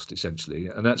broadcast, essentially.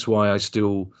 And that's why I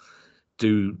still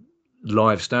do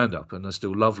live stand-up, and I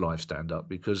still love live stand-up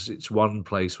because it's one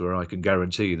place where I can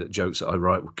guarantee that jokes that I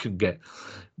write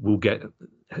will get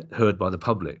heard by the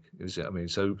public. You see what I mean?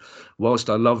 So whilst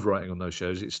I love writing on those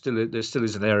shows, there still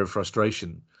is an air of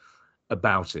frustration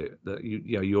about it, that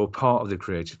you're part of the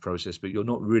creative process, but you're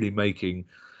not really making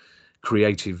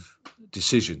creative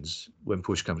decisions when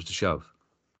push comes to shove.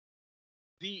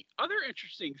 The other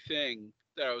interesting thing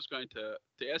that I was going to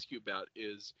ask you about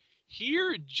is,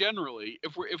 here generally,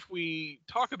 if we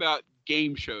talk about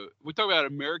game show, we talk about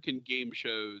American game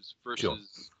shows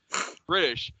versus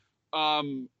British.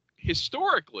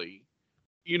 Historically,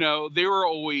 they were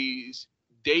always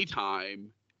daytime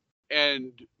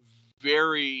and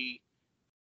very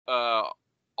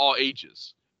all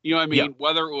ages. You know what I mean? Yeah.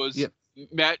 Whether it was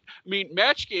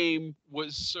Match Game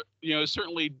was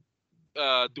certainly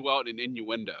dwelt in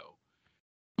innuendo,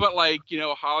 but like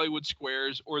Hollywood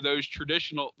Squares or those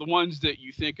traditional, the ones that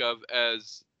you think of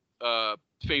as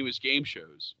famous game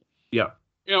shows,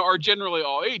 are generally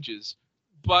all ages.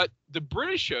 But the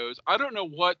British shows, I don't know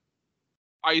what,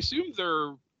 I assume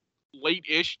they're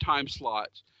late-ish time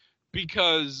slots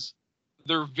because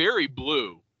they're very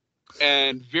blue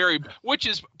and which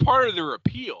is part of their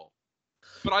appeal.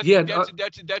 But I think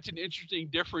that's an interesting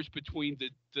difference between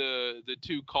the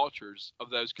two cultures of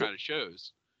those kind of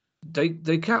shows. They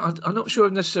can. I'm not sure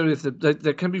necessarily if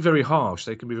they can be very harsh.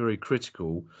 They can be very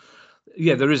critical.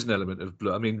 Yeah, there is an element of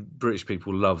blue. I mean, British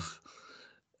people love.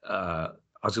 I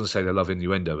was going to say they love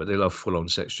innuendo, but they love full-on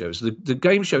sex shows. The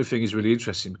game show thing is really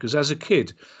interesting because as a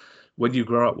kid, when you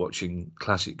grow up watching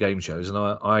classic game shows, and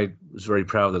I was very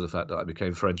proud of the fact that I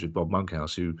became friends with Bob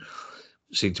Monkhouse, who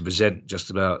seemed to present just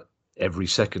about every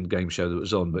second game show that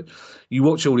was on. But you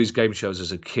watch all these game shows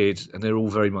as a kid, and they're all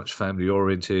very much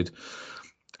family-oriented.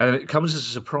 And it comes as a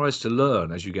surprise to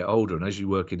learn as you get older and as you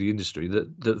work in the industry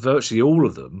that virtually all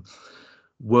of them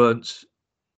weren't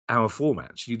our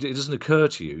formats. It doesn't occur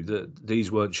to you that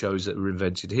these weren't shows that were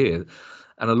invented here.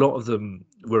 And a lot of them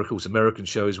were, of course, American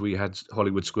shows. We had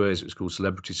Hollywood Squares. It was called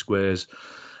Celebrity Squares.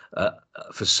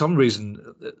 For some reason,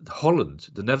 Holland,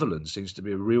 the Netherlands, seems to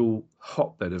be a real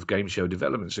hotbed of game show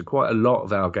development. So quite a lot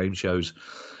of our game shows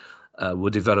were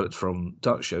developed from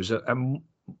Dutch shows. And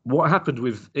what happened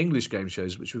with English game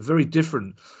shows, which were very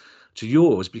different to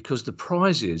yours, because the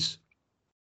prizes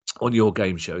on your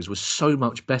game shows were so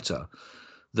much better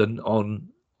than on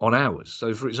ours.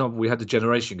 So, for example, we had the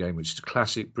Generation Game, which is a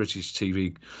classic British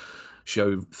TV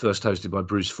show, first hosted by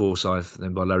Bruce Forsyth,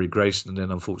 then by Larry Grayson, and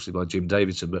then unfortunately by Jim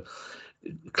Davidson. But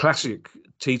classic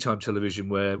tea time television,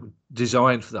 where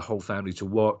designed for the whole family to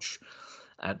watch,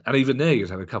 and even there you'd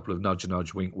have a couple of nudge,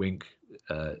 nudge, wink, wink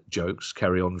jokes,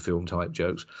 carry on film type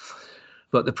jokes.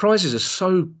 But the prizes are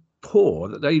so poor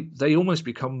that they almost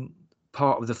become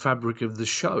part of the fabric of the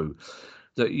show.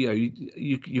 That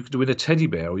you could win a teddy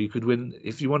bear, or you could win,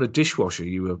 if you won a dishwasher.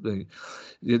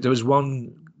 There was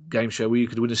one game show where you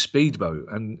could win a speedboat,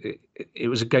 and it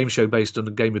was a game show based on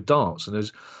a game of darts. And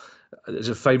there's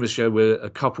a famous show where a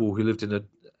couple who lived in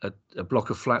a block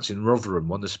of flats in Rotherham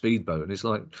won the speedboat, and it's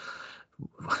like,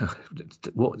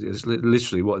 what is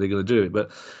literally what are they going to do?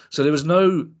 But so there was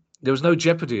no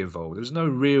jeopardy involved. There was no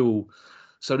real.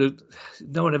 So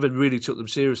no one ever really took them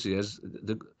seriously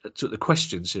took the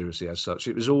question seriously as such.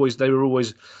 They were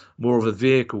always more of a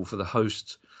vehicle for the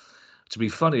host to be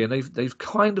funny, and they've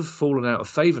kind of fallen out of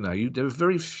favour now. There are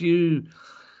very few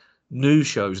new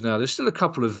shows now. There's still a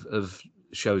couple of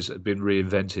shows that have been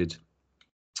reinvented.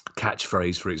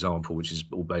 Catchphrase, for example, which is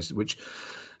all based,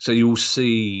 so you will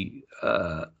see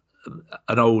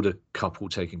an older couple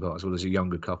taking part as well as a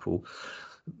younger couple.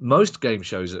 Most game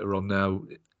shows that are on now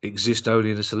exist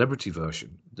only in a celebrity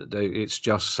version. It's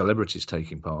just celebrities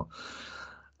taking part,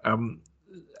 and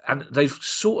they've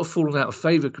sort of fallen out of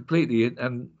favour completely.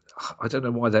 And I don't know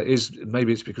why that is.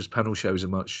 Maybe it's because panel shows are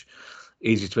much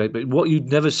easier to make. But what you'd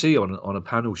never see on a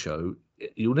panel show,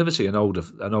 you'll never see an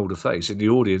older face in the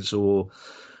audience or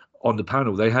on the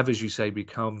panel. They have, as you say,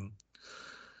 become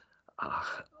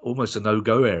almost a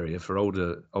no-go area for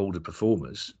older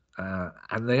performers,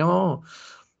 and they are.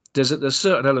 There's a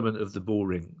certain element of the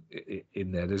boring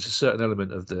in there. There's a certain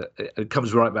element of it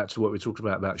comes right back to what we talked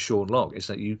about Sean Lock. It's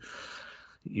that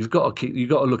you've got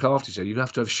to look after yourself. You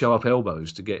have to have sharp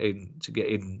elbows to get in, to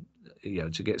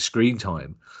get screen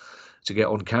time, to get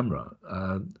on camera.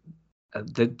 And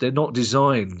they're not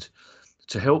designed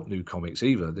to help new comics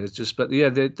either.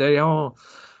 They are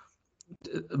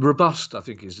robust, I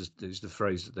think is the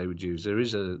phrase that they would use. There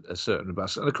is a certain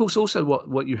robust, and of course also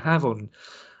what you have on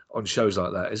shows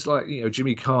like that. It's like,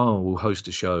 Jimmy Carr will host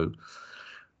a show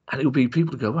and it'll be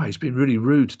people go, wow, he's been really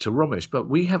rude to Romesh. But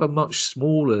we have a much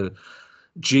smaller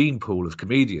gene pool of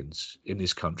comedians in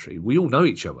this country. We all know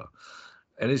each other,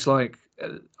 and it's like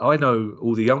I know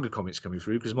all the younger comics coming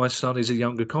through because my son is a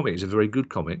younger comic. He's a very good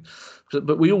comic,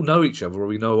 but we all know each other, or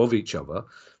we know of each other.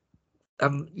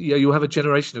 And you'll have a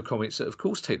generation of comics that, of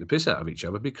course, take the piss out of each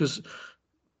other because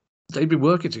they've been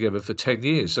working together for 10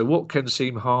 years. So what can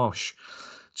seem harsh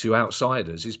to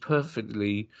outsiders is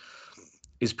perfectly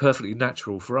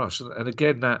natural for us. And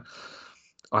again, that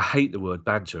I hate the word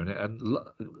banter, and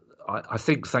I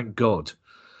think, thank God,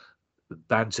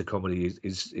 banter comedy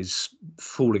is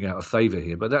falling out of favour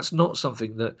here. But that's not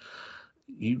something that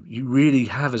you really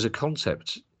have as a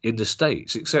concept in the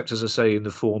States, except, as I say, in the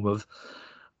form of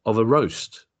a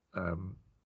roast,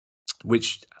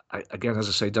 which again, as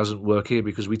I say, doesn't work here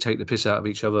because we take the piss out of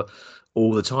each other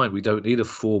all the time. We don't need a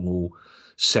formal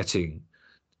setting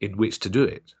in which to do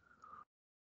it.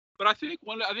 But I think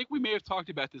we may have talked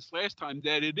about this last time,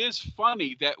 that it is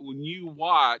funny that when you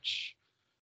watch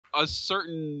a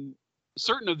certain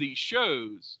of these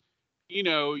shows,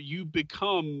 you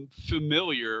become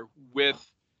familiar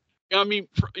with. I mean,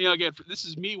 again, this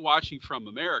is me watching from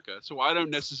America, so I don't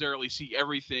necessarily see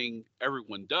everything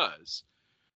everyone does.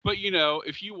 But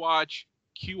if you watch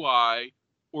QI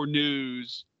or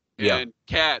News and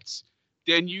Cats,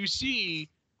 then you see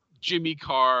Jimmy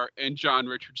Carr and John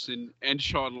Richardson and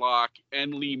Sean Locke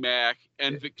and Lee Mack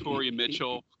and Victoria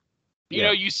Mitchell.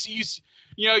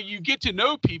 You get to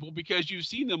know people because you've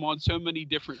seen them on so many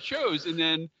different shows, and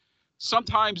then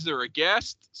sometimes they're a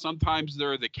guest, sometimes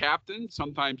they're the captain,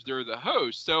 sometimes they're the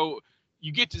host. So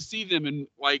you get to see them in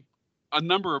like a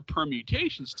number of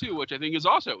permutations too, which I think is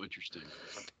also interesting.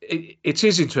 It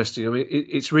is interesting. I mean,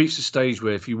 it's reached a stage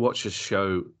where if you watch a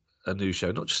new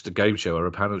show, not just a game show or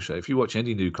a panel show, if you watch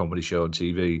any new comedy show on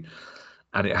TV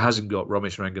and it hasn't got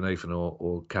Ramesh Ranganathan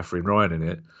or Katherine Ryan in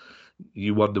it,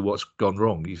 you wonder what's gone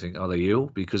wrong. You think, are they ill?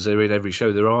 Because they're in every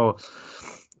show. There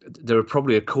are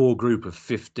probably a core group of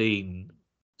 15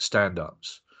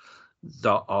 stand-ups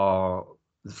that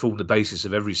form the basis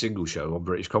of every single show on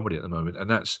British comedy at the moment, and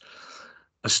that's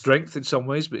a strength in some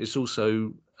ways, but it's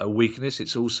also a weakness.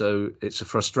 It's a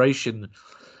frustration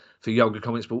for younger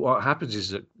comics. But what happens is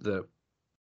that the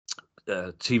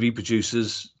TV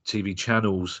producers, TV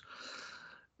channels,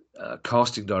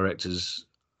 casting directors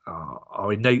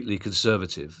are innately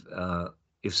conservative.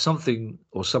 If something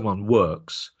or someone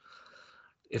works,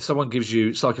 if someone gives you,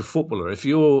 it's like a footballer. If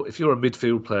you're a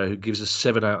midfield player who gives a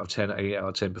 7 out of 10, 8 out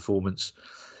of 10 performance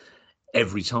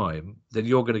every time, then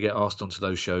you're going to get asked onto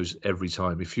those shows every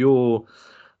time. If you're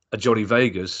a Johnny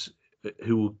Vegas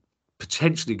who will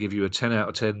potentially give you a 10 out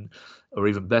of 10 or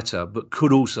even better, but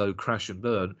could also crash and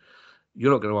burn,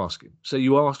 you're not going to ask him. So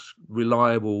you ask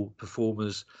reliable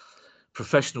performers,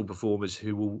 professional performers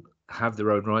who will have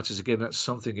their own writers. Again, that's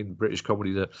something in British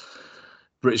comedy that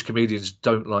British comedians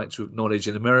don't like to acknowledge.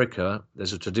 In America,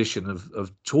 there's a tradition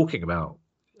of talking about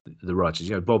the writers.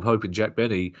 Bob Hope and Jack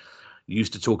Benny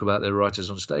used to talk about their writers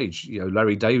on stage.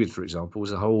 Larry David, for example,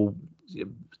 was a whole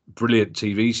brilliant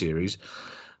TV series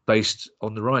based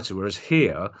on the writer. Whereas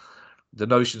here, the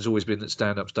notion's always been that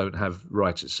stand-ups don't have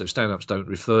writers. So stand-ups don't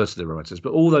refer to the writers.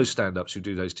 But all those stand-ups who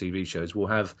do those TV shows will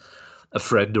have a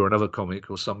friend or another comic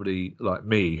or somebody like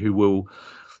me who will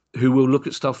look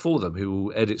at stuff for them, who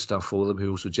will edit stuff for them,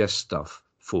 who will suggest stuff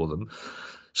for them.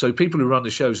 So people who run the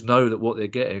shows know that what they're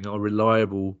getting are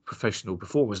reliable professional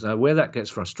performers. Now, where that gets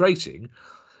frustrating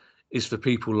is for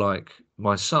people like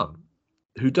my son,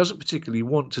 who doesn't particularly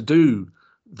want to do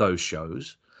those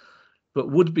shows,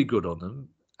 but would be good on them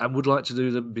and would like to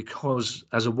do them because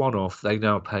as a one-off, they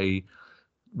now pay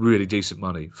really decent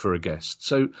money for a guest.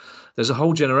 So there's a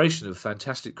whole generation of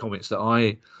fantastic comics that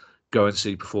I go and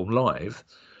see perform live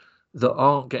that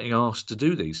aren't getting asked to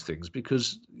do these things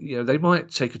because they might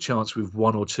take a chance with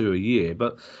one or two a year,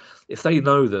 but if they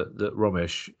know that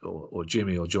Ramesh or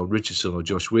Jimmy or John Richardson or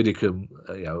Josh Widdicombe,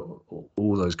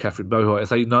 all those Catherine Bohart, if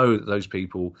they know that those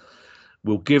people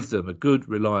will give them a good,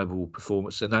 reliable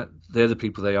performance, and that they're the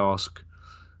people they ask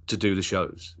to do the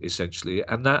shows essentially,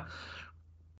 and that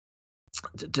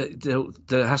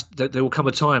there will come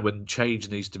a time when change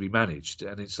needs to be managed,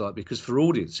 and it's like, because for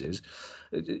audiences,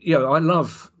 I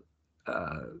love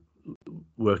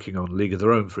working on League of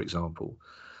Their Own, for example,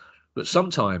 but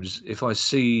sometimes if I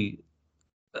see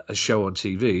a show on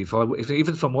TV,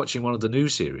 even if I'm watching one of the new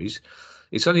series,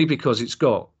 it's only because it's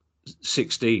got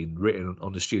 16 written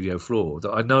on the studio floor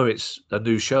that I know it's a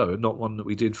new show and not one that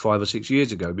we did 5 or 6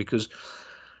 years ago, because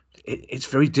it's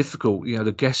very difficult.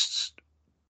 The guests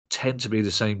tend to be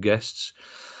the same guests,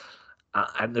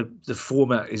 and the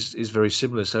format is very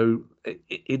similar. So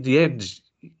in the end,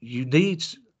 you need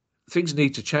things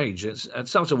need to change. And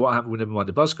sometimes what happened with Never Mind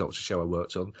the Buzz Culture show I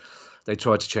worked on, they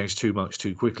tried to change too much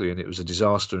too quickly, and it was a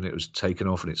disaster, and it was taken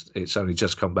off, and it's only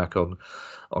just come back on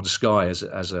Sky as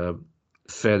a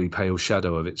fairly pale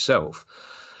shadow of itself.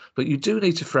 But you do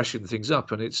need to freshen things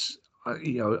up, and it's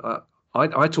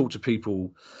I talk to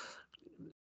people.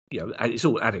 And it's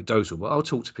all anecdotal, but I'll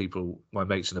talk to people, my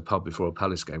mates in a pub before a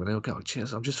Palace game, and they'll go,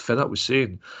 "Cheers, I'm just fed up with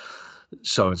seeing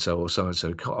so and so or so and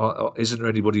so. Isn't there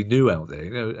anybody new out there?"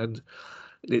 And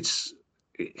it's.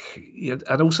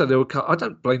 And also I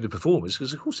don't blame the performers,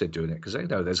 because of course they're doing it because they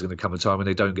know there's going to come a time when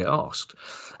they don't get asked.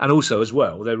 And also as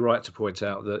well, they're right to point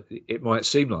out that it might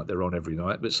seem like they're on every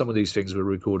night, but some of these things were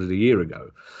recorded a year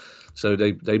ago, so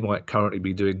they might currently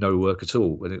be doing no work at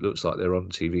all when it looks like they're on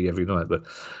TV every night. But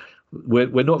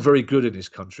we're not very good in this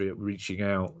country at reaching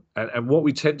out, and what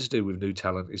we tend to do with new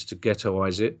talent is to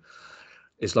ghettoize it.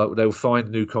 It's like they'll find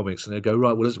new comics and they'll go,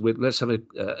 right, well, let's have a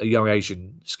young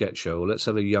Asian sketch show, or let's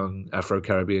have a young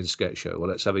Afro-Caribbean sketch show, or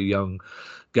let's have a young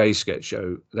gay sketch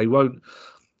show. They won't,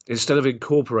 instead of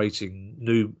incorporating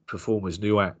new performers,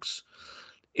 new acts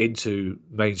into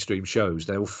mainstream shows,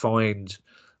 they'll find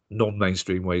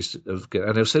non-mainstream ways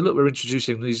and they'll say, look, we're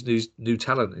introducing these new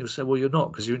talent. And you'll say, well, you're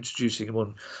not, because you're introducing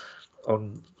them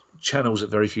on channels that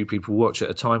very few people watch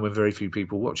at a time when very few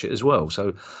people watch it as well.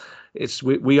 So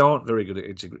we aren't very good at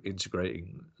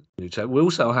integrating new talent. We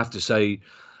also have to say,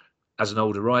 as an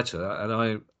older writer,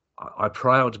 and I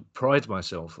pride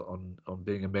myself on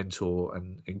being a mentor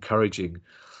and encouraging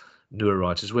newer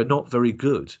writers. We're not very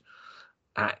good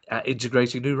at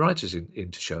integrating new writers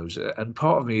into shows, and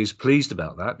part of me is pleased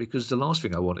about that, because the last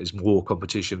thing I want is more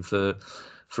competition for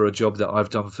a job that I've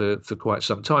done for quite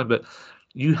some time. But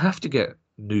you have to get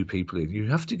new people in. You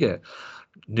have to get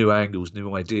new angles,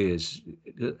 new ideas,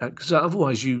 because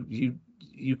otherwise you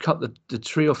cut the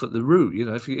tree off at the root.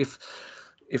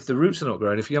 If the roots are not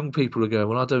growing, if young people are going,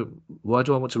 well, why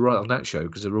do I want to write on that show?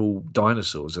 Because they're all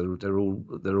dinosaurs. They're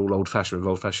all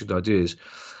old-fashioned ideas.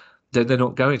 Then they're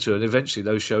not going to, and eventually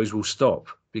those shows will stop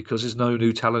because there's no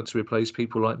new talent to replace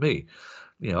people like me.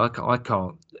 I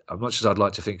can't. As much as I'd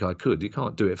like to think I could, you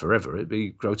can't do it forever. It'd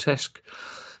be grotesque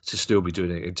to still be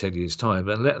doing it in 10 years' time.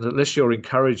 And unless you're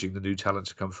encouraging the new talent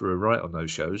to come through and write on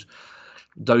those shows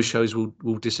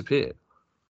will disappear.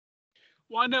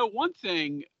 Well, I know one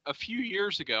thing a few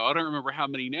years ago, I don't remember how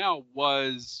many now,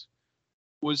 is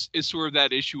sort of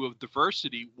that issue of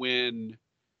diversity, when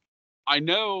I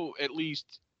know at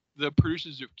least the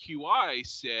producers of QI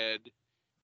said,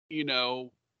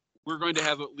 we're going to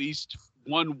have at least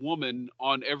one woman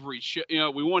on every show.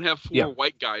 We won't have four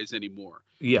white guys anymore.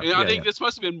 Yeah, and I think this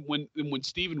must have been when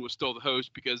Steven was still the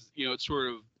host, because it's sort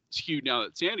of skewed now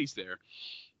that Sandy's there.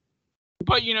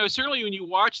 But certainly when you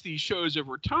watch these shows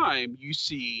over time, you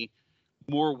see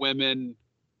more women,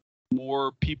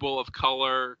 more people of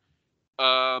color.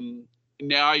 Now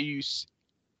I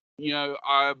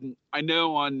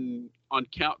know on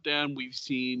Countdown we've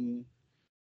seen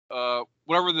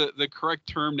whatever the correct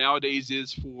term nowadays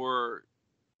is for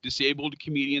disabled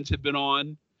comedians have been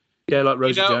on. Yeah, like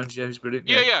Rosie Jones, who's brilliant.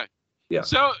 Yeah.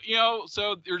 So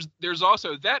so there's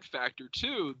also that factor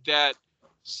too that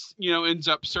ends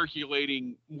up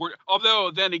circulating more.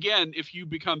 Although then again, if you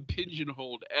become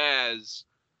pigeonholed as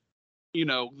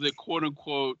the quote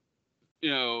unquote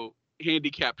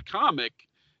handicapped comic,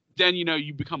 then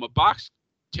you become a box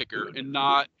ticker and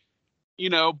not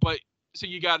but so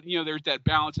you got there's that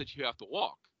balance that you have to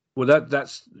walk. Well,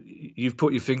 that's you've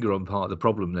put your finger on part of the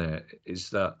problem. There is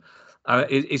that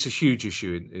it's a huge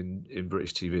issue in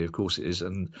British TV. Of course it is,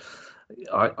 and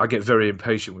I get very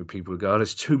impatient with people who go,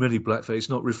 there's too many blackface,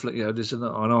 not reflect. There's an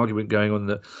argument going on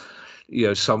that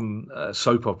some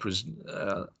soap operas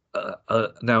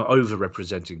are now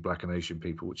over-representing Black and Asian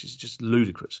people, which is just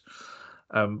ludicrous.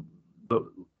 But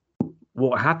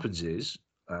what happens is,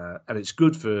 and it's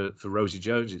good for Rosie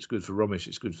Jones, it's good for Romesh,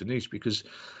 it's good for Niche, because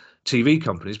TV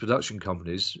companies, production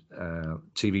companies,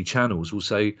 TV channels will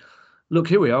say, look,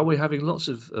 here we are, we're having lots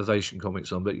of Asian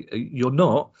comics on, but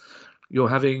you're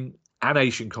having an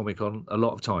Asian comic on a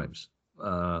lot of times.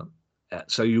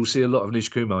 So you'll see a lot of Nish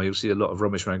Kumar, you'll see a lot of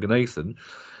Romesh Ranganathan.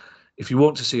 If you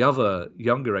want to see other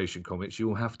younger Asian comics,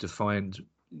 you'll need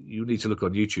to look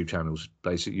on YouTube channels,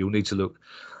 basically. You'll need to look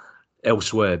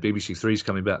elsewhere. BBC Three's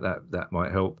coming back, that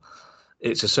might help.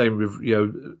 It's the same with,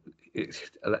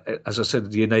 as I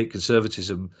said, the innate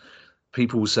conservatism.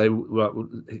 People will say, well,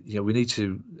 we need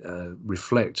to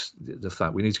reflect the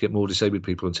fact we need to get more disabled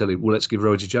people on telly. Well, let's give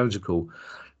Rosie Jones a call.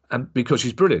 And because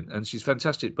she's brilliant and she's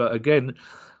fantastic. But again,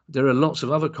 there are lots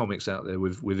of other comics out there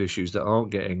with issues that aren't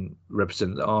getting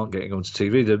represented, that aren't getting onto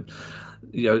TV.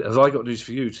 Have I got news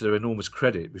for you? To their enormous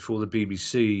credit, before the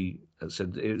BBC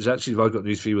said, it was actually Have I Got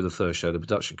News for You with the first show. The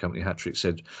production company Hattrick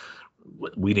said,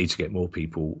 we need to get more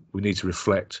people. We need to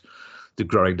reflect the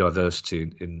growing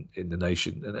diversity in the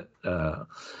nation, and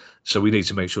so we need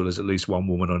to make sure there's at least one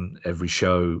woman on every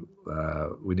show.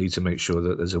 We need to make sure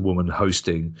that there's a woman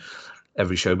hosting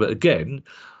every show. But again,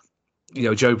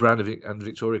 Jo Brand and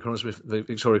Victoria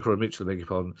Coren Mitchell, beg your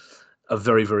pardon, are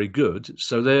very, very good.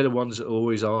 So they're the ones that are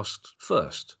always asked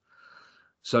first.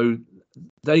 So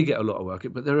they get a lot of work.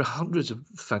 But there are hundreds of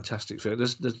fantastic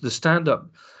films. The stand-up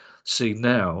scene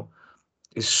now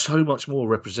is so much more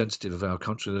representative of our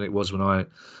country than it was when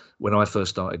I first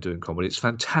started doing comedy. It's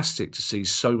fantastic to see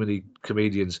so many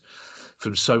comedians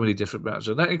from so many different backgrounds,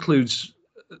 and that includes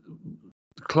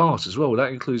class as well.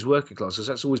 That includes working class, because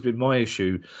that's always been my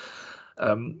issue.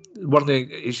 One of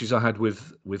the issues I had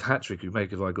with Hattrick, who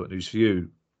make Have I Got News for You,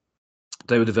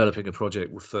 they were developing a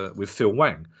project with Phil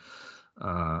Wang.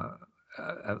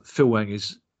 Phil Wang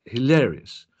is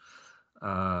hilarious,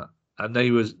 and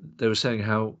they were saying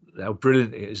how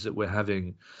brilliant it is that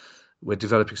we're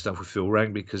developing stuff with Phil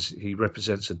Wang, because he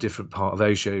represents a different part of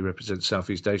Asia. He represents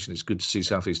Southeast Asia. It's good to see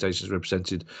Southeast Asians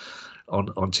represented on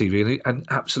TV, and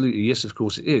absolutely, yes, of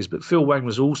course it is. But Phil Wang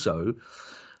was also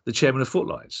the chairman of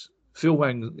Footlights. Phil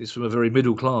Wang is from a very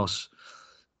middle class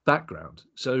background,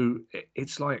 so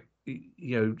it's like,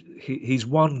 he's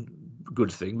one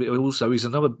good thing, but also he's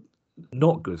another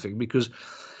not good thing, because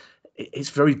it's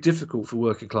very difficult for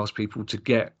working class people to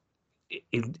get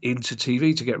into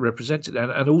TV, to get represented,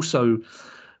 and also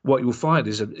what you'll find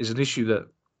is an issue that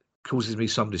causes me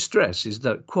some distress, is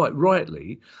that quite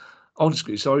rightly, on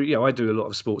screen. So I do a lot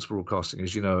of sports broadcasting,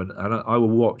 as you know, and I will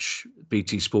watch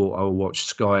BT Sport, I will watch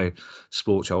Sky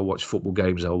Sports, I will watch football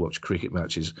games, I will watch cricket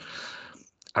matches,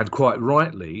 and quite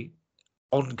rightly,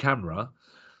 on camera,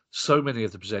 so many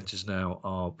of the presenters now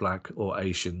are black or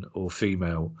Asian or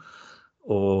female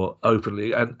or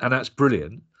openly, and that's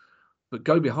brilliant. But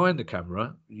go behind the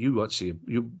camera, you'll see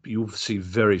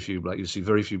very few black. You'll see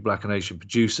very few black and Asian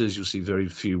producers. You'll see very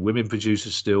few women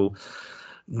producers still.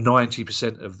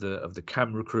 90% of the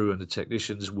camera crew and the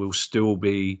technicians will still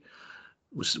be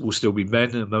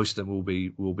men, and most of them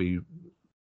will be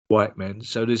white men.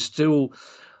 So there's still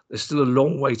a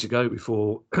long way to go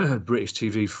before British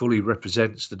TV fully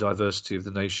represents the diversity of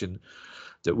the nation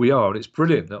that we are. And it's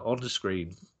brilliant that on the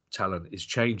screen talent is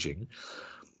changing,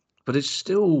 but it's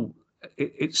still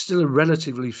a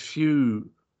relatively few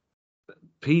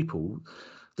people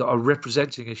that are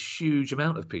representing a huge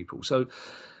amount of people. So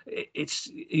it's,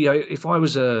 if I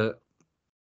was a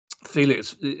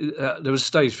Felix, there was a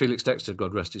stage, Felix Dexter,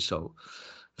 God rest his soul,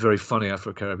 very funny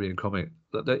Afro-Caribbean comic,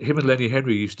 that him and Lenny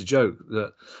Henry used to joke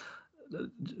that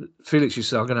Felix used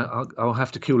to say, I'll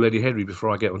have to kill Lenny Henry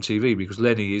before I get on TV, because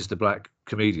Lenny is the black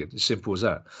comedian. As simple as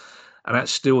that. And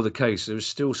that's still the case. There's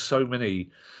still so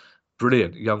many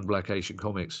brilliant young black Asian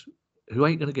comics who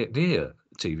ain't going to get near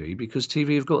TV, because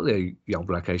TV have got their young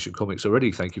black Asian comics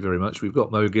already. Thank you very much. We've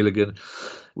got Mo Gilligan,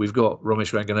 we've got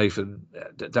Ramesh Ranganathan.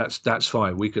 That's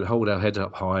fine. We can hold our head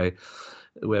up high.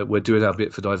 We're doing our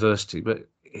bit for diversity, but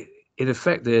in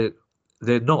effect, they're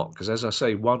not, because, as I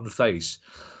say, one face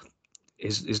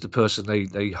is the person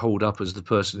they hold up as the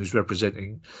person who's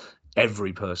representing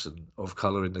every person of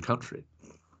color in the country.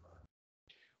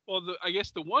 Well, I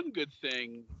guess the one good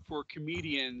thing for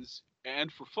comedians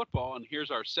and for football, and here's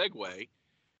our segue,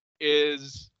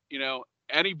 is,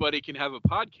 anybody can have a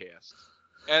podcast,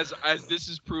 as this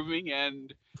is proving,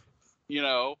 and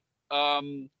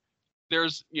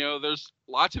there's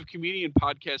lots of comedian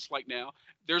podcasts like now.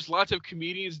 There's lots of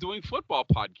comedians doing football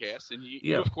podcasts, and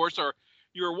you of course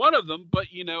you're one of them. But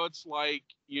it's like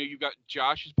you've got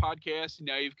Josh's podcast, and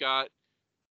now you've got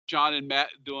John and Matt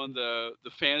doing the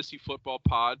fantasy football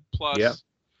pod. Plus,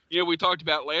 we talked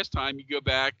about last time. You go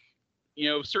back,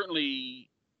 certainly,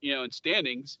 in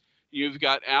standings, you've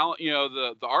got Alan,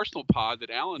 the Arsenal pod that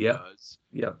Alan does.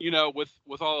 Yeah.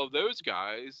 With all of those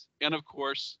guys, and of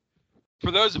course,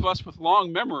 for those of us with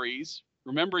long memories,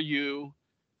 remember you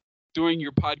doing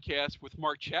your podcast with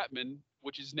Mark Chapman,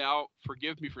 which is now,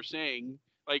 forgive me for saying,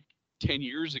 like 10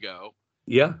 years ago.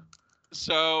 Yeah.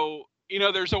 So,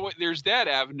 there's that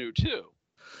avenue too,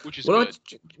 which is good.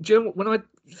 Jim, when I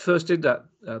first did that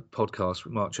podcast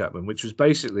with Mark Chapman, which was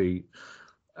basically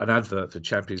an advert for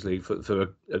Champions League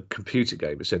for a computer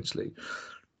game, essentially,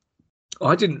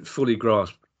 I didn't fully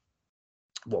grasp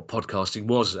what podcasting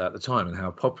was at the time and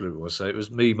how popular it was. So it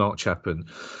was me, Mark Chapman,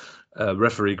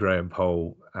 referee Graham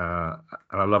Poll, and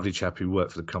a lovely chap who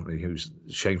worked for the company, who's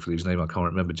shamefully, whose name I can't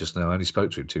remember just now. I only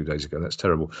spoke to him 2 days ago. That's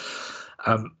terrible.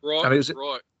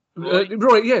 Right. Roy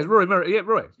Merritt. Yeah,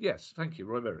 Roy. Yes, thank you,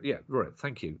 Roy Merritt. Yeah, Roy.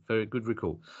 Thank you. Very good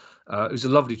recall. He was a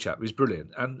lovely chap. He was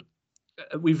brilliant, and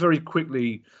we very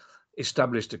quickly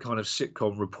established a kind of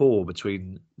sitcom rapport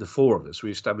between the four of us.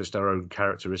 We established our own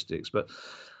characteristics, but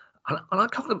and I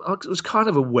was kind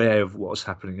of aware of what was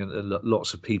happening, and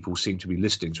lots of people seemed to be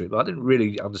listening to it, but I didn't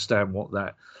really understand what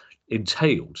that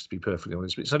entailed, to be perfectly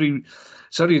honest. But it's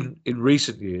only in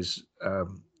recent years,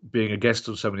 being a guest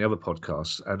on so many other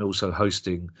podcasts and also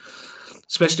hosting,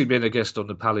 especially being a guest on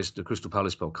the Crystal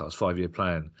Palace podcast, 5 Year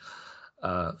Plan,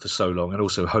 for so long, and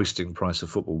also hosting Price of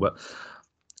Football. But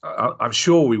I'm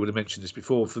sure we would have mentioned this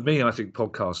before. For me, I think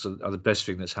podcasts are the best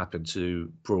thing that's happened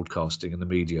to broadcasting and the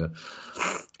media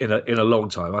in a long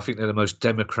time. I think they're the most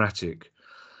democratic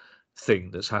thing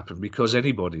that's happened, because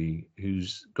anybody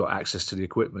who's got access to the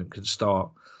equipment can start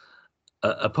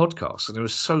a podcast. And there are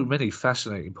so many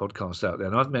fascinating podcasts out there,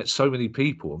 and I've met so many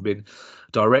people and been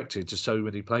directed to so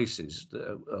many places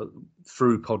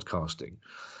through podcasting.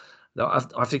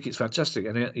 I think it's fantastic,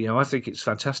 and I think it's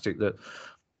fantastic that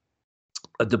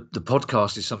the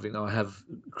podcast is something that I have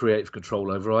creative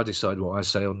control over. I decide what I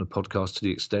say on the podcast to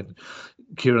the extent.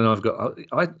 Kieran and I've got.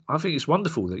 I think it's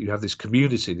wonderful that you have this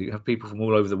community, that you have people from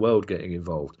all over the world getting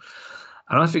involved,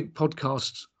 and I think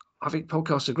podcasts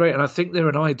are great, and I think they're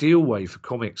an ideal way for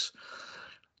comics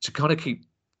to kind of keep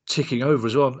ticking over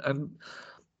as well. And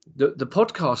the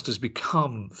podcast has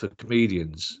become, for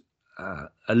comedians,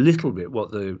 a little bit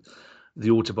what the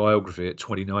autobiography at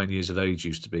 29 years of age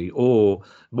used to be, or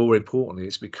more importantly,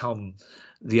 it's become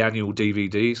the annual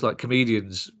DVD. It's like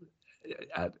comedians,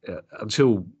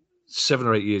 until 7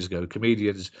 or 8 years ago,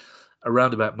 comedians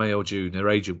around about May or June, their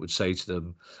agent would say to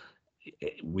them,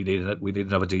 we need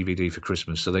another DVD for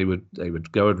Christmas. So they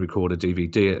would go and record a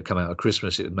DVD. It'd come out at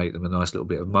Christmas. It would make them a nice little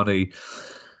bit of money.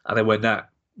 And then when that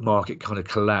market kind of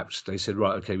collapsed, they said,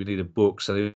 right, okay, we need a book.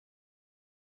 So they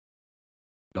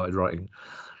started writing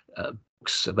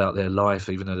books about their life,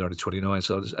 even though they're only 29.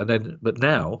 So, but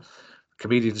now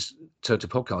comedians turn to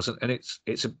podcasts, and it's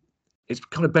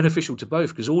kind of beneficial to both,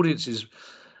 because audiences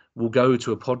will go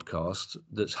to a podcast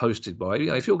that's hosted by,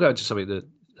 if you're going to something that's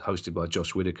hosted by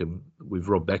Josh Widdicombe with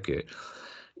Rob Beckett,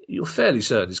 you're fairly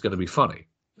certain it's going to be funny,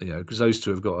 because those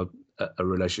two have got a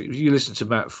relationship. If you listen to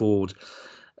Matt Ford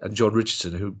and John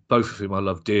Richardson, who both of whom I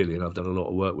love dearly and I've done a lot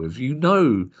of work with,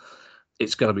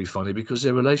 it's going to be funny, because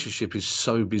their relationship is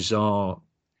so bizarre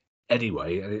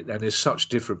anyway, and they're such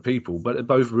different people, but they're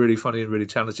both really funny and really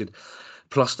talented.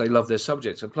 Plus, they love their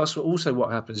subjects, and plus, also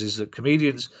what happens is that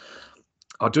comedians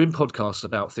are doing podcasts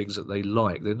about things that they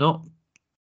like. They're not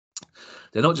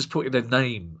just putting their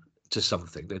name to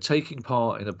something. They're taking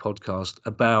part in a podcast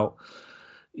about,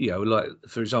 like,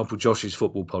 for example, Josh's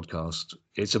football podcast.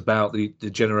 It's about the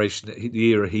generation, the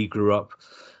era he grew up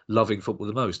loving football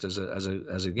the most as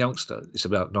a youngster. It's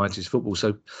about 90s football.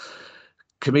 So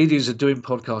comedians are doing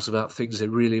podcasts about things they're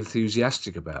really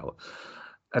enthusiastic about,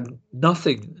 and I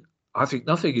think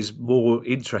nothing is more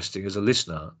interesting as a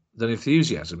listener than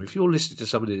enthusiasm. If you're listening to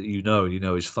somebody that you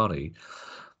know is funny,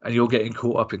 and you're getting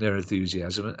caught up in their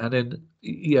enthusiasm, and then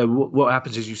what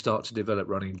happens is you start to develop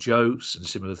running jokes, and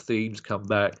similar themes come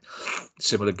back,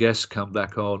 similar guests come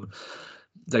back on.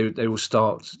 They will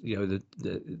start,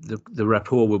 the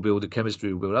rapport will build, the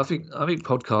chemistry will build. I think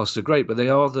podcasts are great, but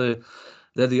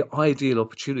they're the ideal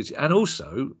opportunity. And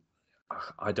also,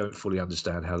 I don't fully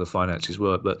understand how the finances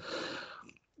work, but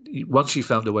once you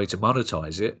found a way to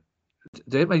monetize it,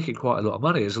 they're making quite a lot of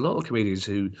money. There's a lot of comedians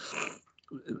who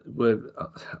were,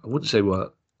 I wouldn't say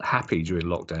were happy during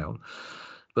lockdown,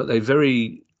 but they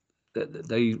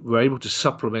were able to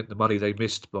supplement the money they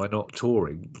missed by not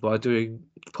touring by doing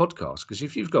podcasts. Because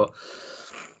if you've got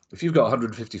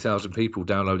 150,000 people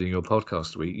downloading your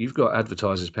podcast a week, you've got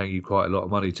advertisers paying you quite a lot of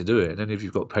money to do it. And then if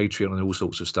you've got Patreon and all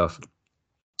sorts of stuff,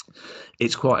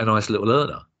 it's quite a nice little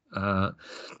earner.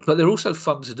 But they're also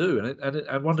fun to do.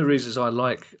 And one of the reasons I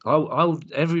like,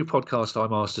 every podcast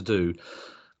I'm asked to do,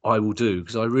 I will do,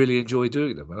 because I really enjoy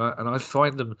doing them. And I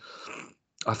find them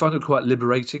quite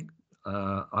liberating.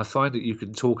 I find that you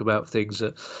can talk about things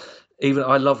that, even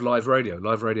I love live radio.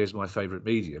 Live radio is my favorite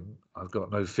medium. I've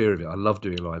got no fear of it. I love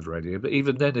doing live radio. But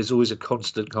even then, there's always a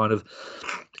constant kind of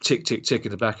tick, tick, tick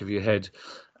in the back of your head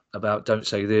about, don't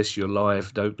say this, you're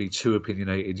live. Don't be too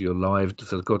opinionated, you're live.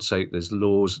 For God's sake, there's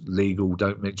laws, legal,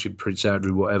 don't mention Prince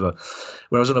Andrew, whatever.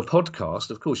 Whereas on a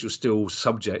podcast, of course, you're still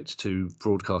subject to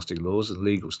broadcasting laws and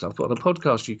legal stuff. But on a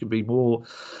podcast, you can be more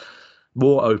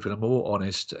open and more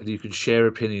honest, and you can share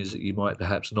opinions that you might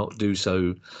perhaps not do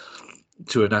so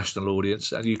to a national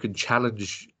audience, and you can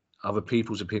challenge other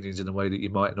people's opinions in a way that you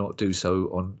might not do so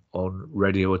on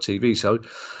radio or TV. So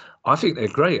I think they're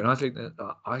great, and I think that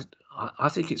I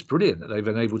think it's brilliant that they've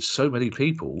enabled so many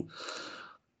people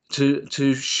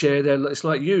to share their. It's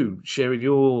like you sharing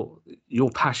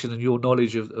your passion and your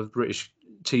knowledge of British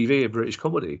TV and British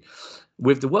comedy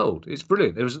with the world. It's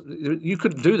brilliant. You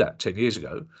couldn't do that 10 years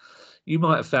ago. You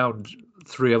might have found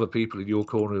three other people in your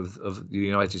corner of the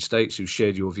United States who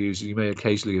shared your views, and you may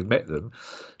occasionally have met them.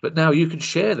 But now you can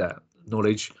share that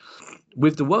knowledge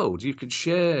with the world. You can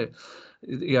share.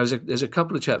 There's a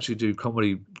couple of chaps who do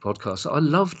comedy podcasts. I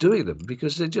love doing them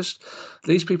because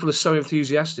these people are so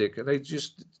enthusiastic, and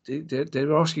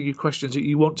they're asking you questions that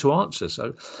you want to answer.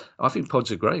 So I think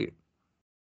pods are great.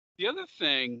 The other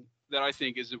thing that I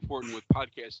think is important with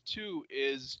podcasts too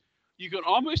is you can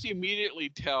almost immediately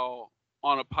tell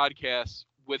on a podcast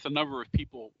with a number of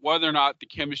people whether or not the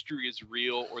chemistry is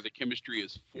real or the chemistry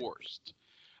is forced.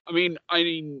 I mean,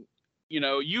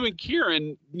 you and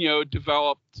Kieran,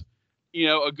 developed,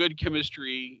 a good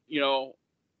chemistry,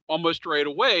 almost right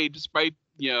away, despite,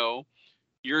 you're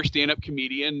a stand-up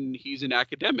comedian, he's an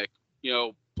academic,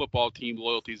 football team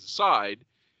loyalties aside,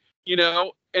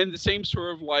 and the same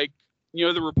sort of like,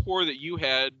 the rapport that you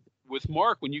had with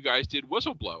Mark when you guys did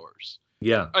Whistleblowers.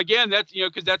 Yeah. Again, that's,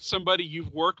 because that's somebody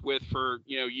you've worked with for,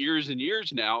 years and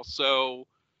years now. So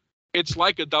it's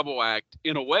like a double act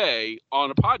in a way on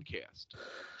a podcast.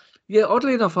 Yeah,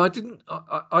 oddly enough,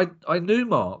 I knew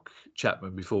Mark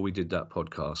Chapman before we did that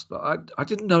podcast, but I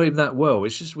didn't know him that well.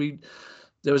 It's just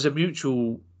there was a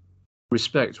mutual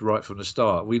respect right from the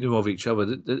start. We knew of each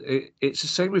other. It's the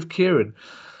same with Kieran.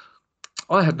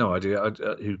 I had no idea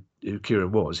who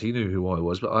Kieran was. He knew who I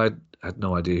was, but I had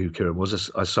no idea who Kieran was.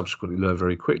 I subsequently learned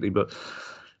very quickly. But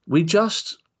we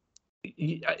just,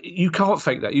 you can't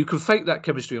fake that. You can fake that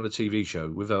chemistry on a TV show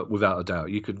without a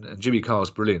doubt. You can, and Jimmy Carr's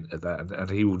brilliant at that, and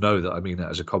he will know that I mean that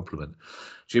as a compliment.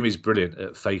 Jimmy's brilliant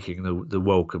at faking the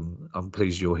welcome, I'm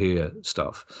pleased you're here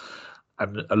stuff.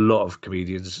 And a lot of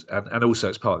comedians, and also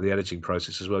it's part of the editing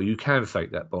process as well. You can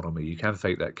fake that bonhomie. You can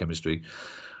fake that chemistry.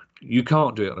 You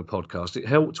can't do it on a podcast. It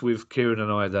helped with Kieran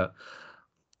and I that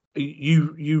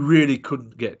you really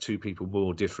couldn't get two people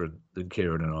more different than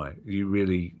Kieran and I. You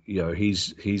really,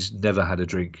 he's never had a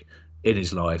drink in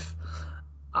his life.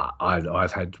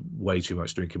 I've had way too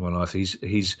much drink in my life.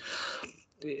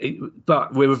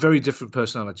 But we're very different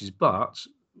personalities. But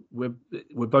we're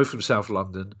both from South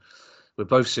London. We're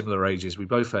both similar ages. We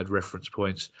both had reference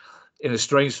points. In a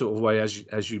strange sort of way,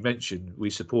 as you mentioned,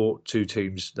 we support two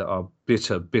teams that are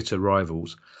bitter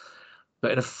rivals.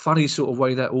 But in a funny sort of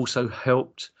way, that also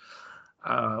helped.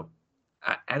 And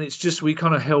it's just we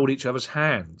kind of held each other's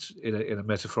hands in a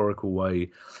metaphorical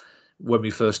way when we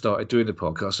first started doing the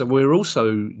podcast. And we're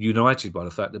also united by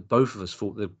the fact that both of us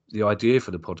thought the idea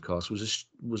for the podcast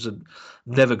was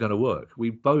never going to work. We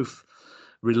both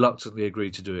reluctantly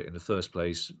agreed to do it in the first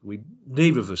place.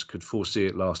 Neither of us could foresee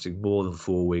it lasting more than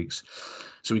 4 weeks.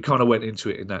 So we kind of went into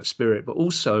it in that spirit. But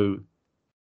also,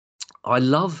 I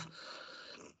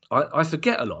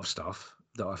forget a lot of stuff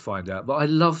that I find out, but I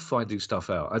love finding stuff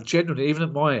out. And genuinely, even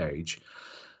at my age,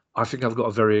 I think I've got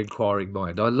a very inquiring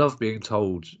mind. I love being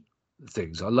told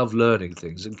things. I love learning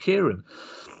things. And Kieran,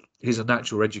 he's a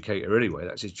natural educator anyway.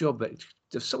 That's his job. But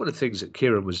some of the things that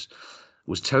Kieran was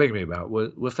telling me about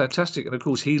were fantastic. And of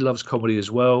course, he loves comedy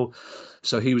as well.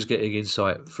 So he was getting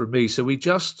insight from me. So we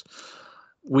just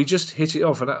hit it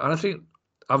off. And I think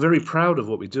I'm very proud of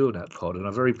what we do on that pod. And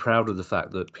I'm very proud of the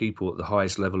fact that people at the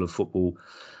highest level of football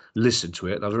listen to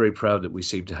it. And I'm very proud that we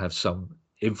seem to have some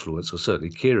influence, or certainly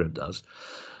Kieran does.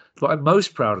 But I'm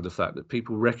most proud of the fact that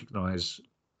people recognise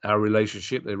our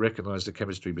relationship. They recognise the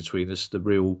chemistry between us, the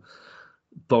real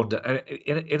bond. And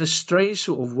in a strange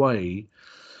sort of way,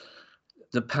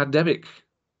 the pandemic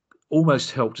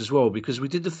almost helped as well, because we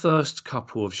did the first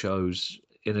couple of shows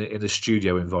in a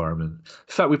studio environment.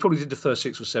 In fact, we probably did the first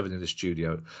 6 or 7 in the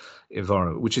studio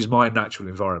environment, which is my natural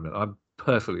environment. I'm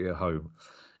perfectly at home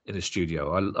in a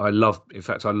studio. I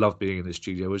love being in the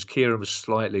studio. Whereas Kieran was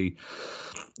slightly,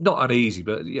 not uneasy,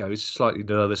 but he's slightly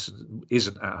nervous and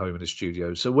isn't at home in a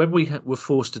studio. So when we were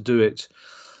forced to do it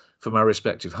from our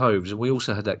respective homes, and we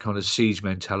also had that kind of siege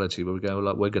mentality where we go,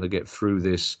 like, we're going to get through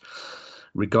this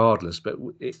regardless. But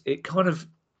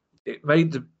it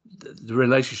made the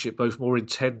relationship both more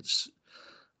intense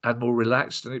and more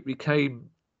relaxed, and it became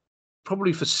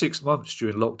probably for 6 months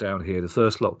during lockdown here, the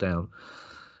first lockdown.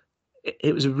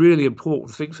 It was a really important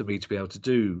thing for me to be able to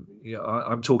do.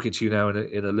 I'm talking to you now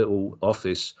in a little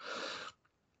office,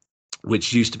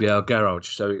 which used to be our garage.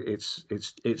 So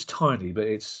it's tiny, but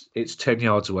it's 10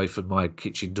 yards away from my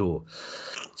kitchen door.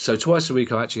 So twice a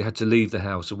week I actually had to leave the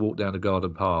house and walk down the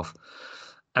garden path,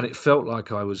 and it felt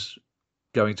like I was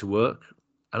going to work.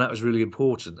 and that was really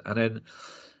important. And then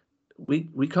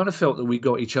we kind of felt that we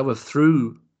got each other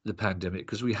through the pandemic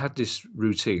because we had this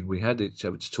routine, we had each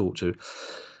other to talk to,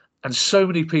 and so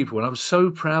many people, and I'm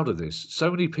so proud of this, so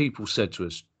many people said to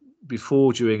us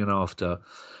before, during, and after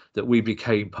that we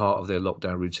became part of their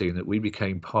lockdown routine, that we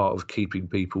became part of keeping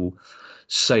people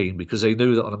sane, because they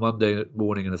knew that on a Monday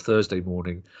morning and a Thursday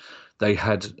morning they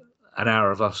had an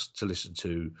hour of us to listen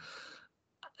to.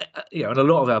 And a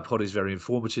lot of our pod is very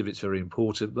informative, it's very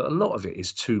important, but a lot of it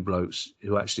is two blokes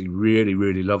who actually really,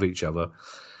 really love each other,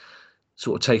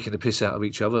 sort of taking the piss out of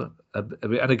each other.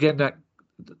 And again,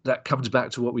 that comes back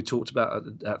to what we talked about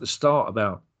at the start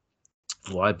about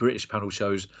why British panel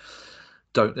shows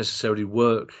don't necessarily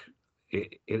work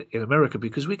in America,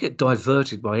 because we get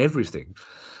diverted by everything.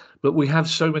 But we have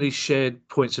so many shared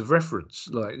points of reference,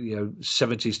 like,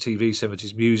 70s TV,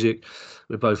 70s music.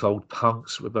 We're both old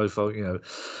punks. We're both, we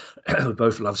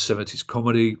both love 70s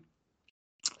comedy.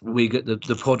 We get the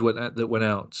pod that went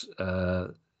out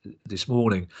this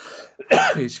morning.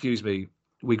 Excuse me.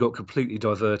 We got completely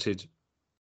diverted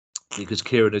because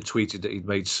Kieran had tweeted that he'd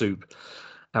made soup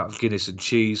out of Guinness and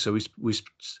cheese. So we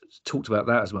talked about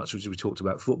that as much as we talked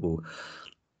about football.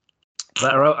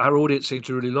 But our audience seem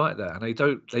to really like that, and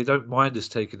they don't mind us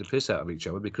taking the piss out of each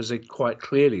other, because they quite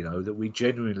clearly know that we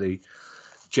genuinely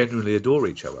adore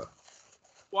each other.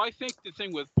 Well, I think the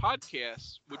thing with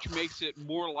podcasts, which makes it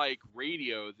more like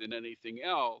radio than anything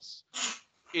else,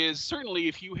 is certainly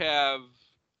if you have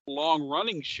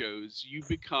long-running shows, you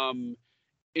become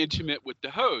intimate with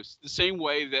the host. The same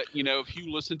way that, if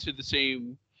you listen to the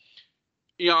same,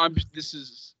 I'm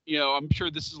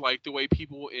sure this is like the way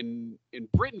people in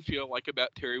Britain feel like about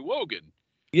Terry Wogan,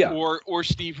 Yeah, or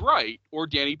Steve Wright, or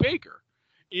Danny Baker.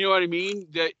 You know what I mean?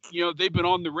 That, they've been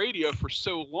on the radio for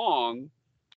so long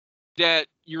that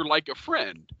you're like a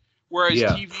friend. Whereas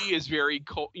TV is very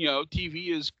cold, TV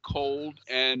is cold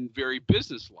and very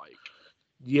businesslike.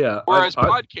 Yeah. Whereas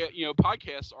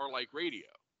podcasts are like radio.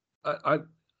 I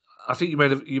think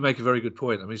you make a very good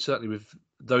point. I mean, certainly with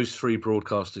those three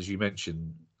broadcasters you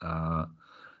mentioned,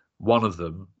 one of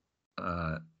them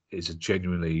is a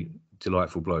genuinely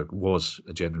delightful bloke. Was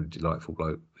a genuinely delightful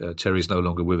bloke. Terry's no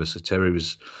longer with us. So Terry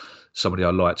was somebody I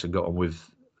liked and got on with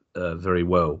very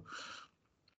well.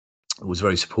 Was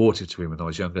very supportive to him when I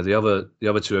was younger. The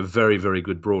other two are very, very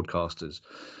good broadcasters,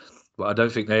 but I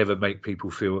don't think they ever make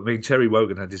people feel. I mean, Terry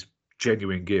Wogan had this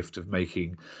genuine gift of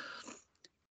making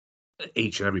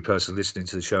each and every person listening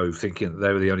to the show thinking that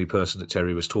they were the only person that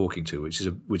Terry was talking to,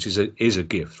 which is a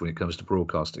gift when it comes to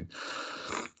broadcasting.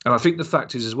 And I think the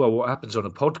fact is as well, what happens on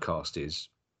a podcast is,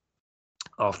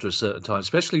 after a certain time,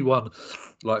 especially one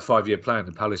like 5 Year Plan,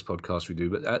 the Palace podcast we do,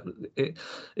 but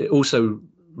it also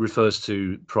refers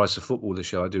to Price of Football, the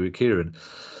show I do with Kieran,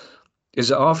 is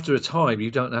that after a time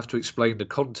you don't have to explain the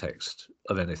context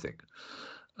of anything.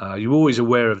 You're always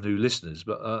aware of new listeners,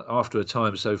 but after a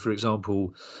time, so for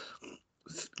example,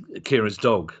 Kieran's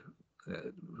dog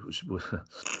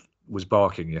was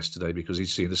barking yesterday because he'd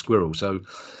seen a squirrel. So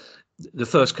the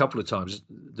first couple of times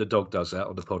the dog does that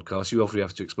on the podcast, you obviously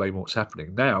have to explain what's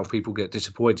happening. Now people get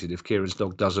disappointed if Kieran's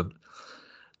dog doesn't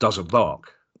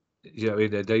bark.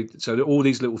 So all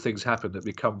these little things happen that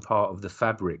become part of the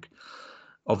fabric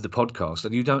of the podcast,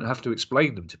 and you don't have to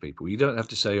explain them to people. You don't have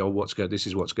to say, "Oh, this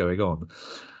is what's going on."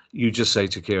 You just say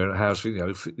to Kieran, "How's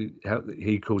how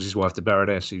he calls his wife the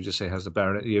Baroness?" You just say, "How's the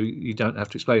Baroness?" You don't have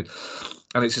to explain.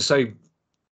 And it's the same.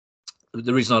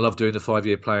 The reason I love doing the 5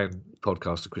 Year Plan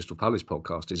podcast, the Crystal Palace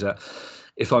podcast, is that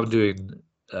if I'm doing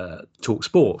Talk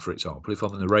Sport, for example, if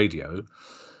I'm on the radio,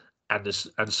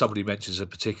 and somebody mentions a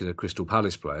particular Crystal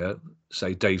Palace player,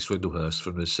 say Dave Swindlehurst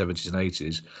from the 70s and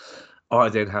 80s, I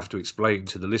then have to explain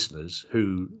to the listeners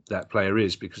who that player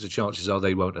is, because the chances are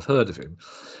they won't have heard of him.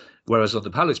 Whereas on the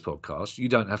Palace podcast, you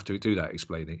don't have to do that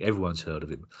explaining. Everyone's heard of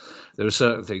him. There are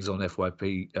certain things on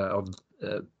FYP, on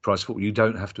Price Football, you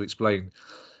don't have to explain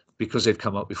because they've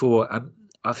come up before. And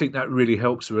I think that really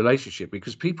helps the relationship,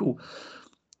 because people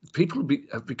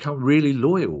have become really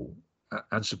loyal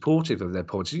and supportive of their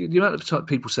pods. The amount of time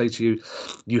people say to you,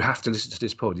 "You have to listen to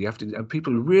this pod. You have to," and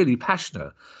people are really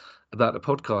passionate about the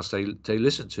podcast they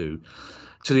listen to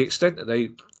the extent that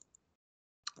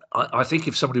I think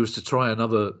if somebody was to try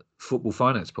another football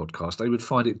finance podcast, they would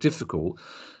find it difficult,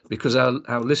 because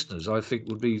our listeners, I think,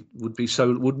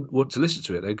 wouldn't want to listen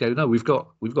to it. They'd go, "No, we've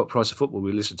got Price of Football.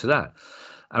 We listen to that,"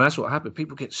 and that's what happened.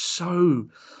 People get so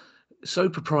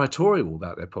proprietorial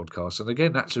about their podcasts, and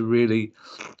again, that's a really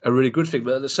good thing.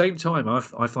 But at the same time,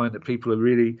 I find that people are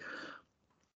really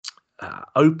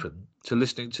open to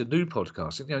listening to new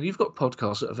podcasts. And, you've got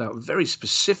podcasts that are about very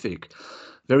specific,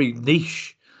 very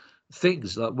niche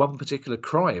things. Like one particular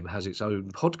crime has its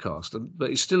own podcast,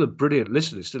 but it's still a brilliant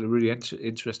listen. It's still a really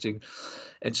interesting,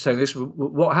 entertaining listen.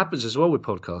 What happens as well with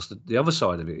podcasts, the other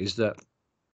side of it is that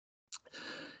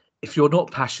if you're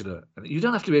not passionate, and you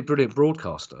don't have to be a brilliant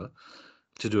broadcaster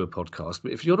to do a podcast,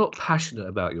 but if you're not passionate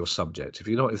about your subject, if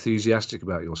you're not enthusiastic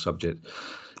about your subject,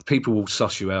 people will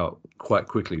suss you out quite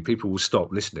quickly. People will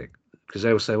stop listening because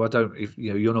they will say, "Well, if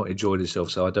you're not enjoying yourself,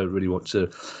 so I don't really want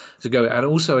to go." And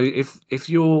also, if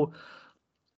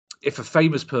a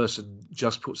famous person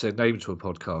just puts their name to a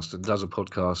podcast and does a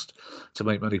podcast to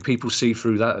make money, people see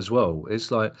through that as well.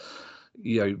 It's like,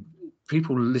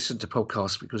 people listen to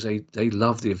podcasts because they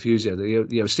love the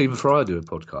enthusiasm. Stephen Fry do a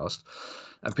podcast,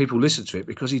 and people listen to it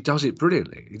because he does it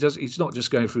brilliantly. He's not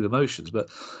just going through the motions. But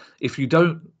if you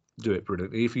don't do it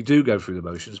brilliantly, if you do go through the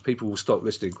motions, people will stop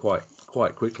listening quite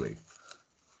quickly.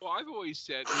 Well, I've always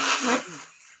said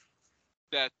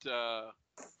that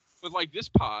with like this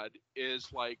pod is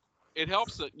like it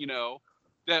helps that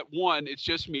that one, it's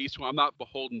just me, so I'm not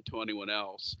beholden to anyone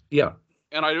else. Yeah.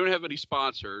 And I don't have any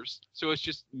sponsors, so it's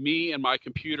just me and my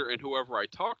computer and whoever I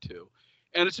talk to.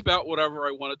 And it's about whatever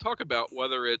I want to talk about,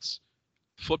 whether it's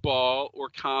football or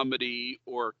comedy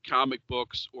or comic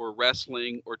books or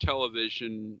wrestling or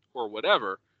television or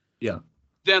whatever. Yeah.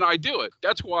 Then I do it.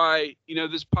 That's why,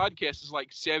 this podcast is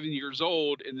like 7 years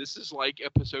old, and this is like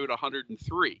episode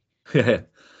 103. Yeah.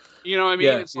 You know what I mean?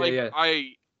 Yeah, it's like yeah.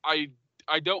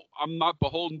 I'm not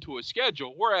beholden to a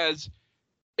schedule. Whereas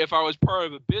if I was part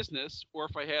of a business or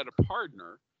if I had a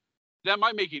partner, that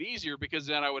might make it easier because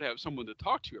then I would have someone to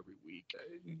talk to every week.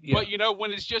 Yeah. But,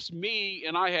 when it's just me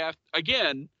and I have,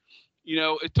 again,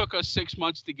 it took us 6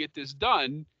 months to get this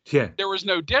done. Yeah. There was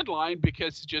no deadline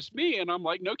because it's just me. And I'm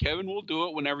like, no, Kevin, we'll do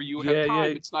it whenever you have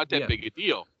time. Yeah. It's not that big a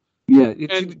deal. Yeah.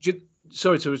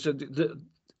 Sorry to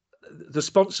the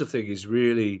sponsor thing is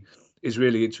really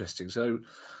interesting. So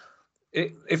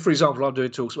if, for example, I'm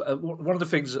doing talks, one of the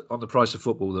things on the price of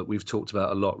football that we've talked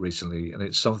about a lot recently, and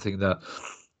it's something that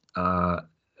our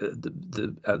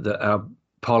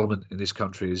Parliament in this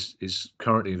country is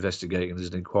currently investigating. There's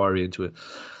an inquiry into it.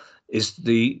 Is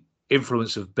the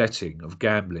influence of betting, of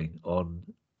gambling on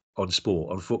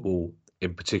sport, on football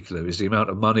in particular? Is the amount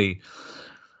of money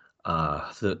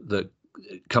that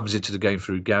comes into the game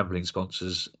through gambling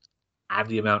sponsors, and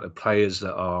the amount of players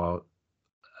that are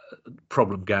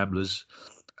problem gamblers.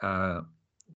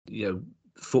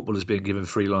 Footballers being given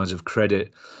free lines of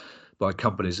credit by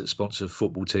companies that sponsor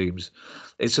football teams.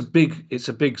 It's a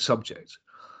big subject.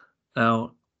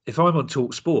 Now, if I'm on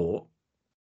Talk Sport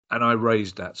and I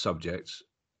raise that subject,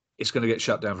 it's going to get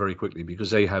shut down very quickly because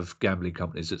they have gambling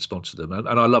companies that sponsor them. And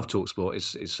I love Talk Sport.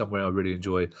 It's somewhere I really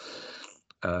enjoy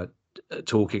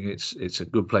talking. It's a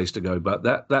good place to go. But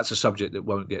that's a subject that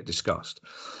won't get discussed.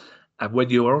 And when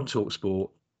you are on Talk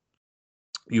Sport,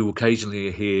 you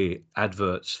occasionally hear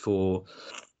adverts for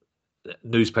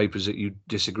newspapers that you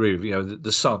disagree with.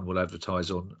 The Sun will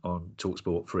advertise on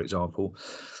TalkSport, for example,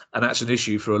 and that's an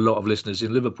issue for a lot of listeners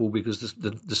in Liverpool because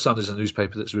the Sun is a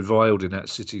newspaper that's reviled in that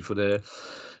city for their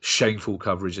shameful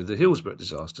coverage of the Hillsborough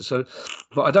disaster. So,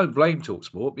 but I don't blame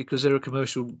TalkSport because they're a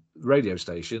commercial radio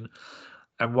station,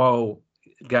 and while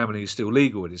gambling is still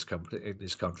legal in this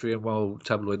country, and while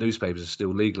tabloid newspapers are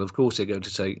still legal, of course they're going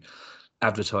to take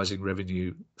advertising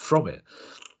revenue from it.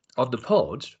 On the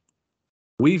pod,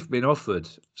 we've been offered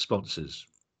sponsors.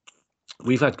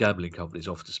 We've had gambling companies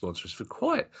offer to sponsor us for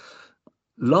quite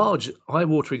large,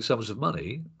 eye-watering sums of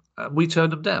money, and we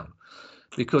turned them down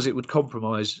because it would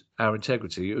compromise our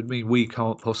integrity. It would mean we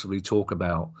can't possibly talk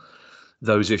about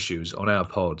those issues on our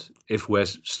pod if we're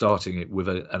starting it with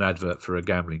an advert for a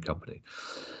gambling company.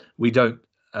 We don't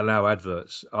allow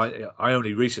adverts. I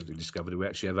only recently discovered that we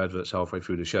actually have adverts halfway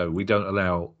through the show. We don't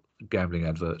allow gambling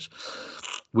adverts.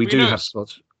 We do have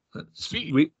spots.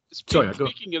 Speaking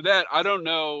of that, I don't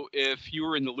know if you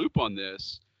were in the loop on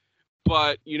this,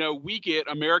 but we get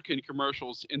American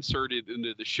commercials inserted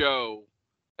into the show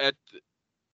at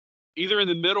either in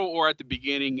the middle or at the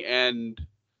beginning,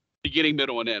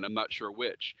 middle, and end. I'm not sure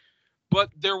which. But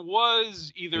there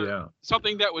was either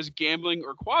something that was gambling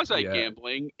or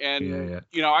quasi-gambling. And,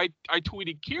 I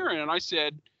tweeted Kieran and I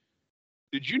said,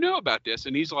 did you know about this?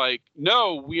 And he's like,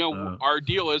 no, our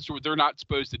deal is they're not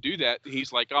supposed to do that. And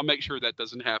he's like, I'll make sure that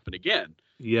doesn't happen again.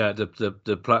 Yeah,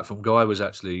 the platform guy was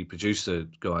actually producer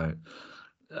guy.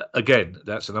 Again,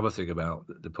 that's another thing about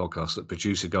the podcast, that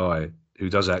producer guy, who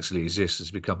does actually exist,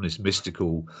 has become this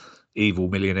mystical, evil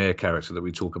millionaire character that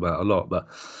we talk about a lot. But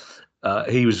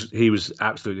he was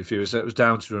absolutely furious. It was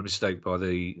down to a mistake by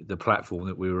the platform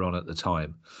that we were on at the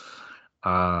time,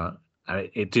 and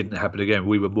it didn't happen again.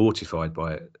 We were mortified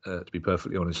by it, to be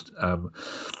perfectly honest.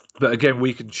 But again,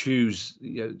 we can choose.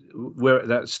 We're at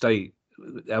that state.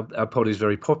 Our pod is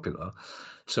very popular,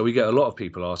 so we get a lot of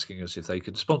people asking us if they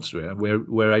can sponsor it, and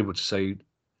we're able to say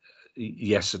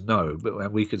yes and no.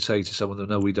 And we can say to someone,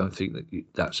 no, we don't think that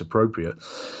that's appropriate.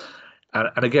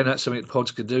 And again, that's something that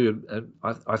pods can do. And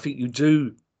I think you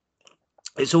do.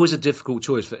 It's always a difficult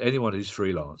choice for anyone who's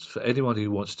freelance, for anyone who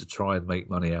wants to try and make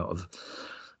money out of,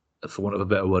 for want of a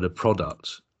better word, a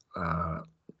product.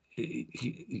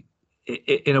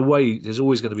 In a way, there's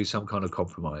always going to be some kind of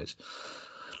compromise.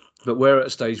 But we're at a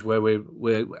stage where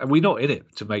we're not in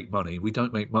it to make money. We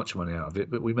don't make much money out of it,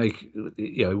 but we make,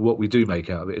 what we do make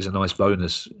out of it is a nice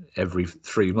bonus every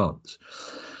 3 months.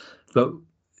 But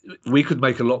we could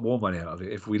make a lot more money out of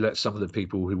it if we let some of the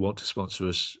people who want to sponsor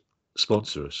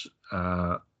us.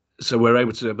 So we're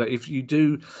able to. But if you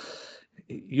do,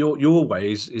 your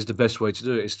way is the best way to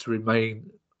do it. Is to remain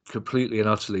completely and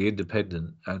utterly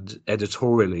independent and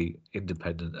editorially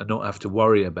independent, and not have to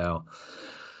worry about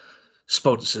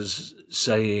sponsors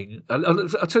saying. I'll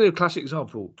tell you a classic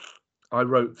example. I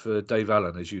wrote for Dave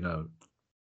Allen, as you know,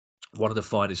 one of the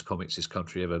finest comics this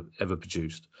country ever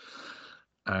produced.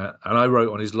 And I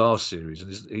wrote on his last series,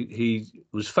 and he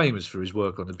was famous for his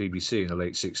work on the BBC in the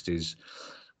late 60s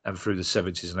and through the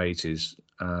 70s and 80s.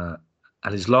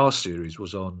 And his last series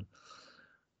was on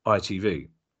ITV.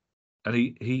 And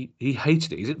he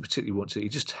hated it. He didn't particularly want to. He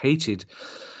just hated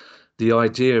the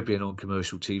idea of being on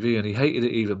commercial TV. And he hated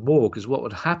it even more because what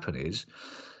would happen is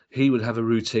he would have a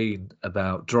routine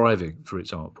about driving, for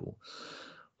example,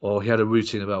 or he had a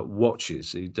routine about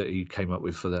watches that he came up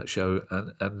with for that show.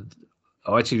 And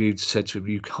ITV said to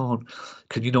him,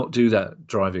 can you not do that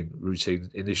driving routine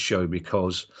in this show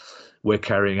because we're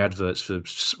carrying adverts for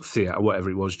theatre, whatever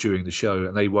it was, during the show,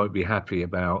 and they won't be happy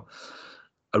about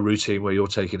a routine where you're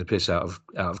taking the piss out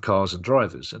of cars and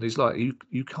drivers. And he's like,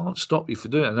 you can't stop me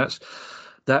from doing it. And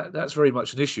that's very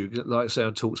much an issue. Like I say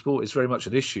on TalkSport, it's very much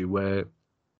an issue where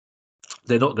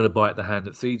they're not going to bite the hand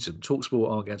that feeds them.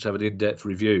 TalkSport aren't going to have an in-depth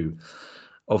review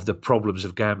of the problems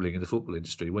of gambling in the football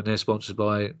industry when they're sponsored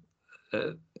by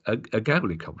a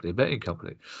gambling company, a betting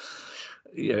company.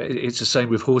 It's the same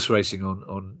with horse racing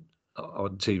on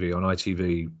TV, on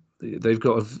ITV. They've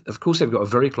got a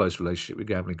very close relationship with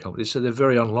gambling companies, so they're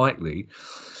very unlikely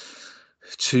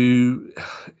to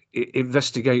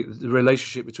investigate the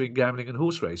relationship between gambling and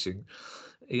horse racing.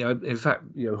 In fact,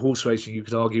 horse racing, you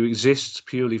could argue, exists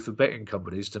purely for betting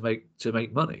companies to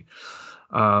make money.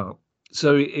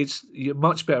 So you're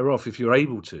much better off if you're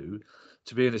able to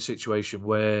be in a situation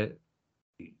where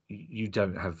you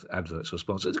don't have adverts or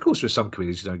sponsors. Of course, there's some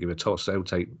comedians who don't give a toss.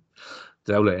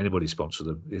 They'll let anybody sponsor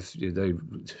them if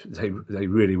they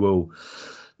really will.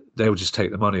 They'll just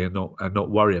take the money and not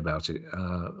worry about it.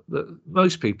 But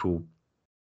most people,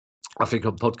 I think,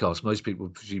 on podcasts, most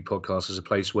people view podcasts as a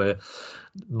place where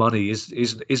money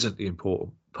isn't the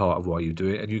important part of why you do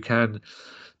it, and you can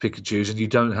pick and choose, and you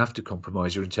don't have to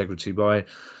compromise your integrity by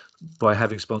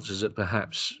having sponsors that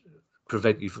perhaps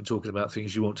prevent you from talking about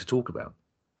things you want to talk about.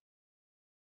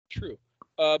 True.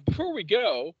 Before we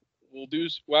go,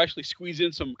 we'll actually squeeze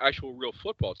in some actual real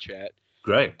football chat.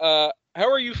 Great. How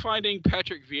are you finding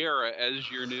Patrick Vieira as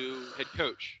your new head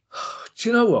coach? Do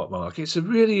you know what, Mark? It's a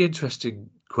really interesting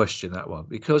question, that one,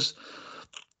 because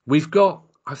we've got,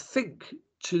 I think,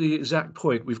 to the exact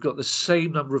point, we've got the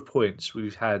same number of points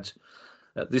we've had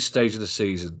at this stage of the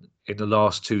season in the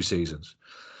last 2 seasons.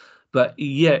 But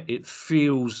yet it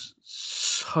feels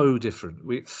so different.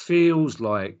 It feels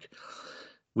like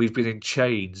we've been in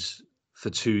chains for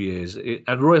 2 years.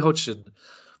 And Roy Hodgson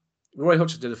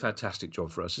did a fantastic job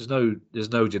for us. There's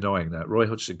no denying that. Roy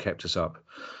Hodgson kept us up.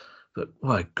 But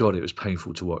my God, it was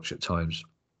painful to watch at times.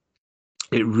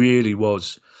 It really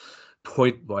was,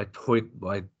 point by point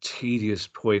by tedious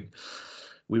point.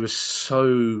 We were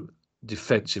so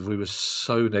defensive. We were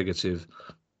so negative.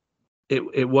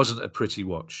 It wasn't a pretty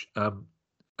watch. And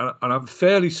I'm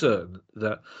fairly certain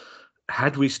that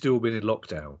had we still been in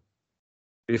lockdown,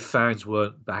 if fans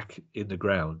weren't back in the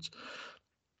grounds,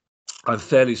 I'm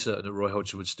fairly certain that Roy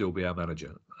Hodgson would still be our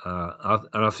manager. And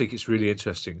I think it's really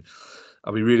interesting.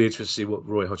 I'll be really interested to see what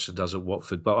Roy Hodgson does at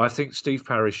Watford. But I think Steve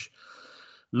Parish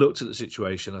looked at the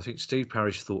situation. I think Steve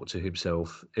Parish thought to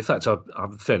himself, in fact,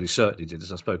 I'm fairly certain he did,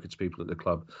 as I've spoken to people at the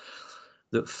club,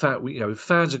 that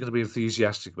fans are going to be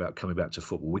enthusiastic about coming back to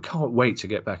football. We can't wait to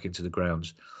get back into the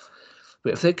grounds.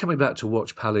 But if they're coming back to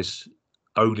watch Palace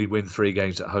only win 3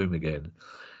 games at home again,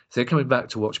 if they're coming back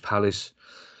to watch Palace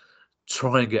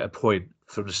try and get a point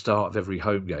from the start of every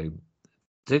home game,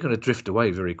 they're going to drift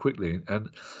away very quickly. And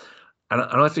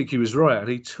I think he was right. And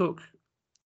he took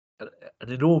an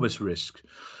enormous risk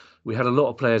We had a lot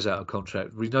of players out of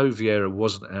contract. We know Vieira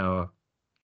wasn't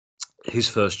his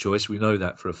first choice. We know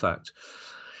that for a fact.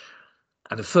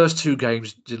 And the first two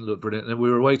games didn't look brilliant. And then we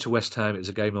were away to West Ham. It was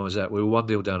a game I was at. We were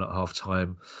 1-0 down at half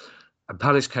time. And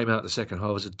Palace came out the second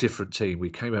half as a different team. We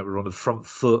came out, we were on the front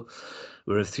foot.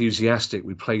 We were enthusiastic.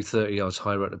 We played 30 yards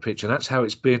higher up the pitch. And that's how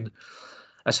it's been.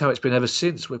 That's how it's been ever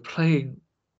since. We're playing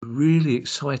really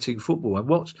exciting football. And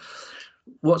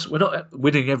we're not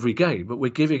winning every game, but we're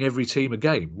giving every team a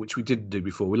game, which we didn't do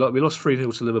before. We lost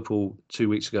 3-0 to Liverpool 2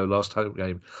 weeks ago, last home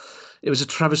game. It was a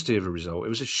travesty of a result. It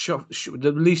was a shock.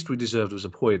 The least we deserved was a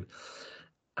point.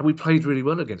 And we played really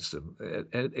well against them.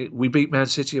 We beat Man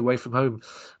City away from home,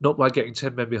 not by getting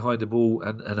 10 men behind the ball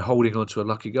and holding on to a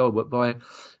lucky goal, but by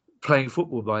playing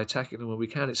football, by attacking them when we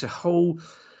can. It's a whole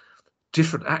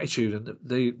different attitude. And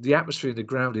the atmosphere in the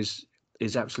ground is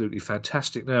absolutely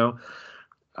fantastic now.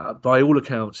 By all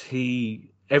accounts,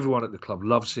 everyone at the club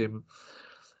loves him.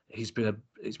 He's been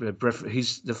a breath.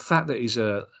 The fact that he's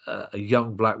a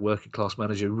young black working class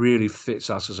manager really fits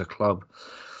us as a club.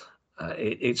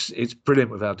 It's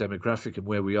brilliant with our demographic and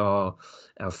where we are,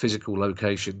 our physical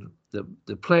location.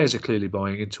 The players are clearly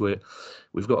buying into it.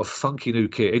 We've got a funky new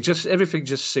kit. Everything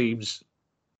just seems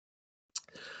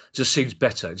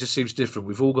better. It just seems different.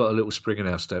 We've all got a little spring in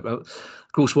our step. Of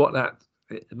course,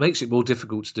 it makes it more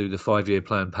difficult to do the 5-year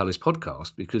plan Palace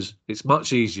podcast, because it's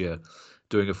much easier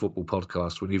doing a football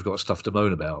podcast when you've got stuff to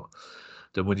moan about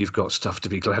than when you've got stuff to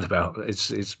be glad about.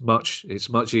 It's much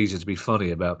easier to be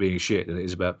funny about being shit than it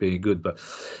is about being good. But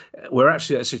we're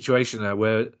actually at a situation now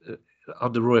where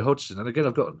under Roy Hodgson, and again,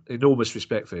 I've got enormous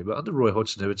respect for him, but under Roy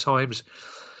Hodgson, there were times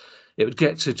it would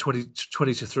get to 20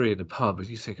 to 3 in the pub, and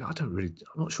you think, I'm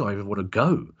not sure I even want to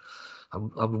go.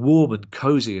 I'm warm and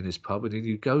cozy in this pub, and then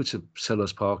you go to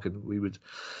Selhurst Park, and we would,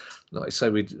 like I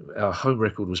say, our home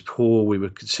record was poor. We were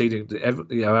conceding.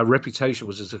 Our reputation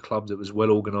was as a club that was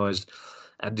well organised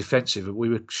and defensive, and we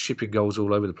were shipping goals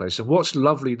all over the place. And what's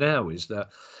lovely now is that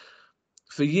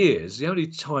for years, the only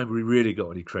time we really got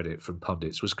any credit from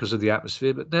pundits was because of the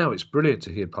atmosphere. But now it's brilliant to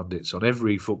hear pundits on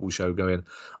every football show going,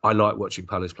 I like watching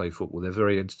Palace play football. They're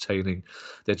very entertaining.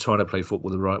 They're trying to play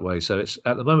football the right way. So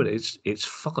at the moment, it's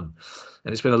fun.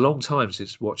 And it's been a long time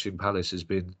since watching Palace has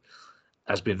been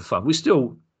fun.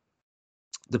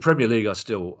 The Premier League I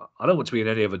don't want to be in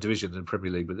any other division than the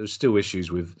Premier League, but there's still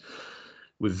issues with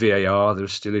VAR.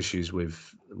 There's still issues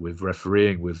with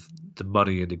refereeing, with the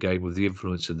money in the game, with the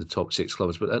influence of the top 6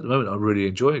 clubs. But at the moment, I'm really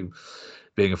enjoying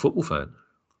being a football fan.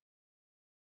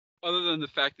 Other than the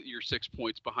fact that you're 6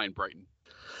 points behind Brighton.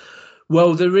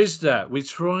 Well, there is that. We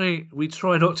try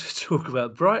not to talk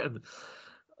about Brighton.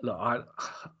 Look,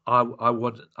 I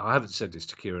haven't said this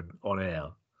to Kieran on air.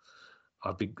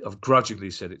 I've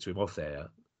grudgingly said it to him off air.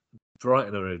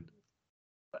 Brighton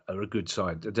are a good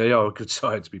side. They are a good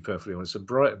side, to be perfectly honest. And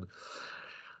Brighton,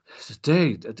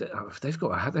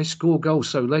 they score goals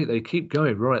so late. They keep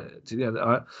going right.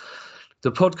 The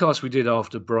podcast we did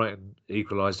after Brighton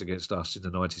equalised against us in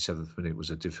the 97th minute was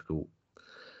a difficult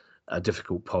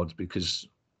pod, because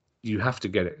you have to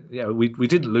get it. Yeah, we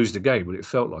didn't lose the game, but it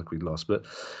felt like we'd lost. But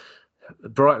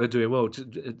Brighton are doing well.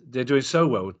 They're doing so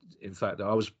well, in fact, that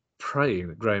I was praying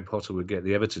that Graham Potter would get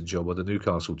the Everton job or the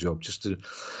Newcastle job just to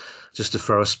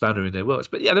throw a spanner in their works.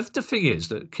 But yeah, the thing is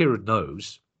that Kieran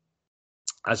knows,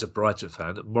 as a Brighton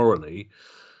fan, that morally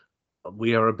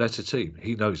we are a better team.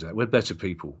 He knows that. We're better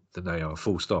people than they are,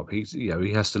 full stop. He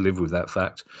has to live with that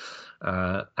fact.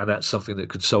 And that's something that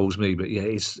consoles me. But yeah,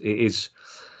 it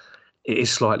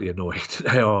is slightly annoying.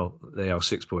 They are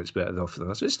 6 points better than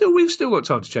us. We've still got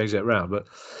time to change that round, but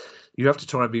you have to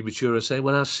try and be mature and say,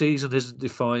 well, our season isn't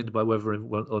defined by whether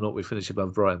or not we finish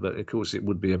above Brighton. But of course, it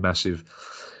would be a massive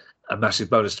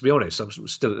bonus. To be honest, I'm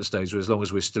still at the stage where, as long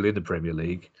as we're still in the Premier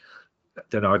League,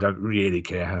 then I don't really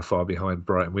care how far behind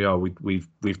Brighton we are. We've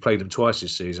played them twice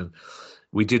this season.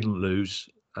 We didn't lose,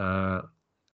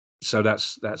 so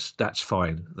that's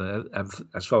fine. And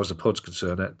as far as the pod's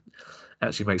concerned, that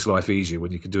actually makes life easier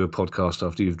when you can do a podcast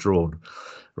after you've drawn,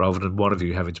 rather than one of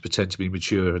you having to pretend to be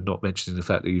mature and not mentioning the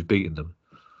fact that you've beaten them.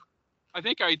 I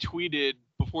think I tweeted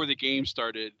before the game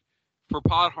started, for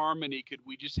pod harmony, could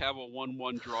we just have a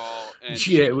 1-1 draw and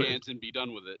shake hands and be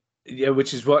done with it? Yeah,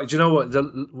 which is what, do you know what?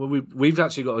 We've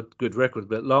actually got a good record,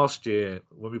 but last year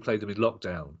when we played them in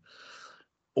lockdown,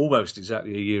 almost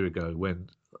exactly a year ago, when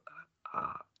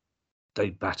they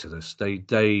battered us,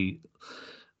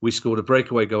 we scored a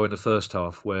breakaway goal in the first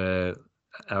half where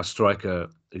our striker,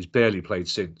 who's barely played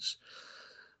since,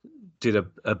 did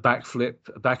a backflip,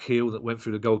 a back heel that went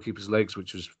through the goalkeeper's legs,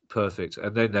 which was perfect.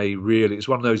 And then it's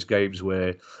one of those games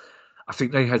where I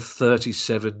think they had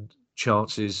 37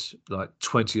 chances, like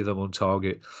 20 of them on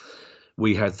target.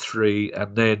 We had 3,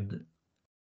 and then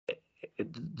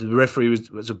the referee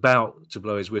was about to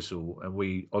blow his whistle, and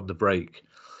we, on the break,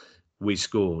 we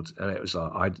scored, and it was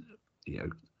like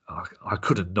I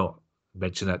couldn't not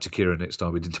mention that to Kieran next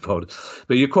time we did the pod.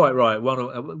 But you're quite right.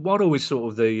 One always sort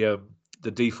of the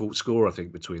default score, I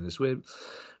think, between us.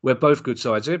 We're both good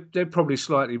sides. They're probably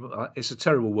slightly. It's a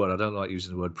terrible word. I don't like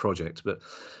using the word project, but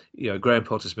Graham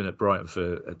Potter's been at Brighton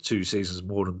for 2 seasons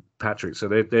more than Patrick, so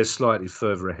they're slightly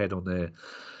further ahead on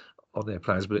their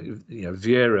plans. But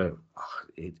Vieira,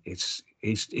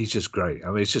 he's just great. I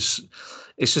mean, it's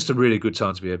just a really good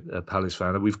time to be a Palace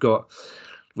fan, and we've got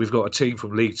a team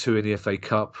from League Two in the FA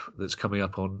Cup that's coming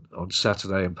up on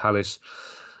Saturday, and Palace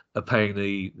are paying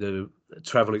the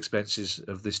travel expenses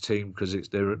of this team because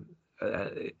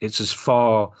it's as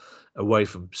far away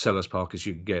from Selhurst Park as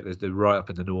you can get. They're right up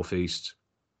in the northeast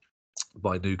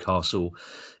by Newcastle.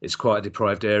 It's quite a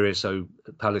deprived area, so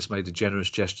Palace made a generous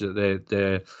gesture.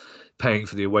 They're paying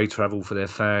for the away travel for their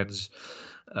fans.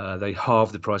 They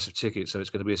halved the price of tickets, so it's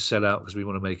going to be a sellout because we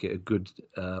want to make it a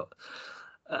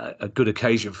good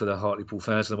occasion for the Hartlepool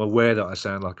fans. And I'm aware that I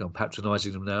sound like I'm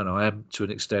patronising them now, and I am to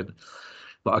an extent,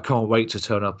 but I can't wait to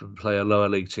turn up and play a lower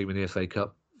league team in the FA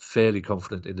Cup. Fairly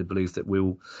confident in the belief that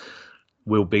we'll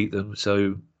beat them.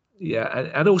 So yeah,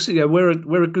 and also we're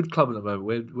a good club at the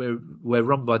moment. We're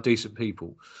run by decent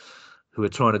people who are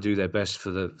trying to do their best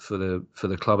for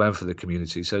the club and for the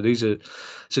community. So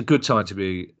it's a good time to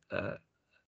be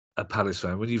a Palace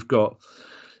fan when you've got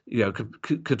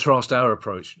contrast our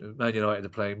approach. Man United are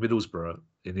playing Middlesbrough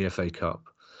in the FA Cup,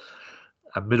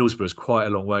 and Middlesbrough is quite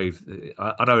a long way.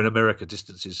 I know in America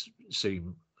distances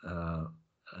seem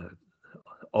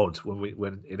odd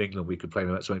when in England we could play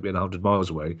them at something being 100 miles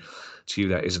away. To you,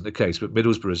 that isn't the case. But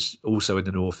Middlesbrough is also in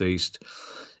the northeast.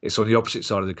 It's on the opposite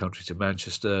side of the country to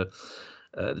Manchester.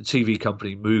 The TV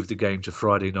company moved the game to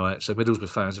Friday night, so Middlesbrough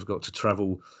fans have got to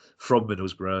travel from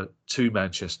Middlesbrough to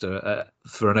Manchester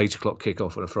for an 8 o'clock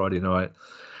kickoff on a Friday night.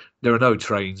 There are no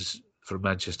trains from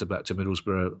Manchester back to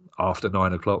Middlesbrough after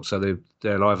 9 o'clock, so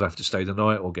they'll either have to stay the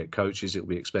night or get coaches. It'll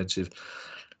be expensive.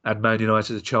 And Man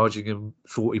United are charging them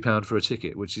 £40 for a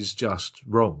ticket, which is just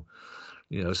wrong.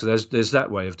 So there's that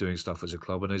way of doing stuff as a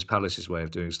club, and there's Palace's way of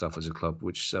doing stuff as a club,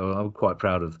 so I'm quite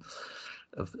proud of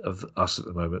us at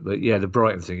the moment. But yeah, the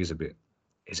Brighton thing is a bit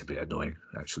annoying,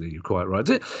 actually. You're quite right.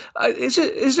 Is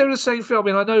there the same thing? I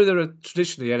mean, I know there are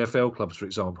traditionally NFL clubs, for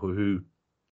example, who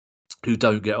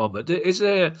don't get on, but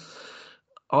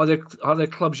are there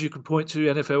clubs you can point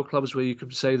to, NFL clubs, where you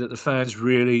can say that the fans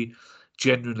really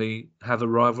genuinely have a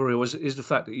rivalry, or is the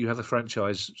fact that you have a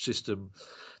franchise system,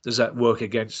 does that work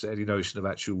against any notion of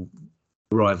actual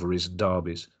rivalries and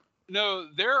derbies? No,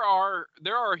 there are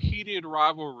heated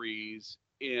rivalries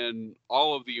in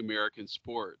all of the American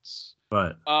sports.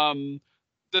 Right.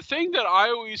 The thing that I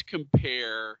always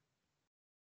compare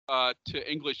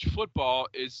to English football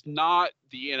is not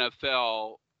the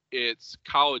NFL; it's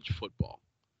college football.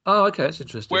 Oh, okay, that's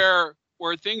interesting.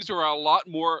 Where things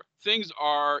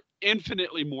are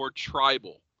infinitely more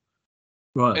tribal,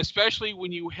 right? Especially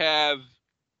when you have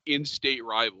in-state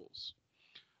rivals.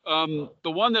 The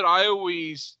one that I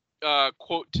always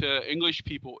quote to English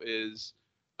people is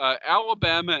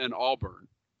Alabama and Auburn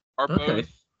are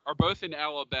both in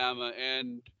Alabama,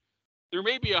 and there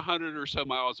may be 100 or so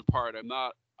miles apart. I'm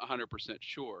not 100%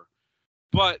 sure,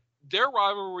 but their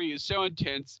rivalry is so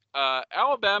intense.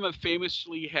 Alabama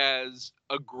famously has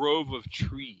a grove of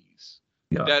trees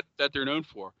that they're known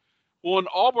for. Well, an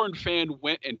Auburn fan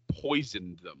went and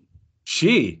poisoned them.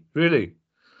 Really?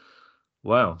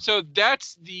 Wow. So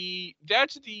that's the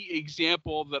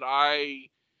example that I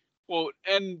quote.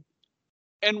 And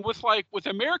with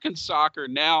American soccer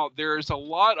now, there's a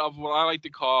lot of what I like to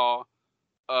call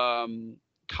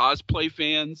cosplay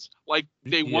fans. Like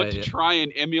they want to try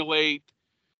and emulate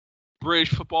British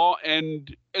football,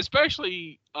 and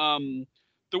especially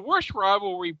the worst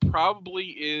rivalry probably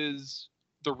is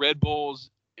the Red Bulls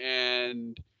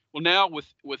and now with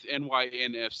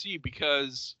NYNFC,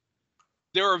 because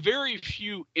there are very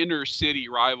few inner city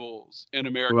rivals in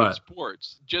American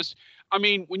sports.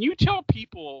 When you tell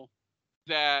people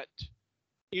that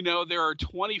there are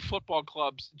 20 football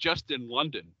clubs just in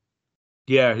London,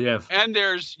 and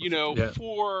there's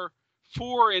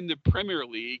four in the Premier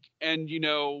League, and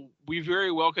we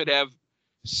very well could have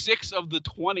 6 of the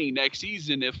 20 next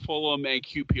season if Fulham and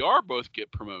QPR both get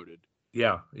promoted.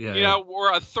 Where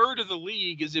a third of the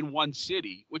league is in one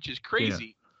city, which is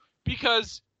crazy,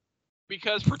 because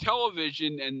for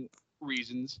television and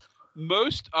reasons,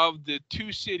 most of the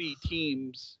 2-city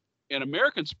teams in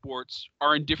American sports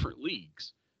are in different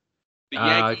leagues. The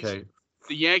Yankees, Okay.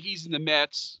 the Yankees and the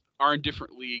Mets are in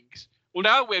different leagues. Well,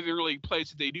 now we haven't really played,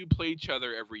 so they do play each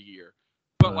other every year.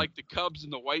 But Right. like the Cubs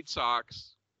and the White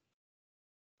Sox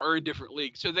are in different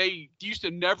leagues, so they used to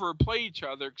never play each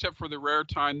other except for the rare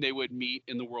time they would meet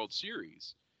in the World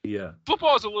Series. Yeah.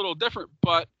 Football is a little different,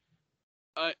 but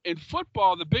in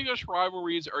football, the biggest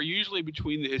rivalries are usually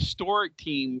between the historic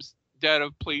teams that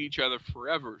have played each other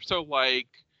forever. So like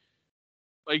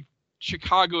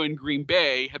Chicago and Green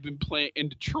Bay have been playing in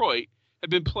Detroit have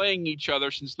been playing each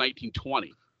other since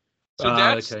 1920. So Okay.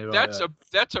 Right. Right.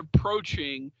 that's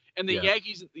approaching, and Yeah.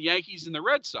 The Yankees and the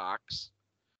Red Sox,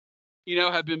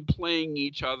 have been playing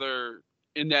each other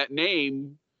in that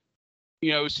name,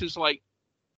 since like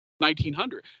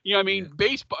 1900. Yeah.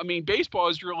 Baseball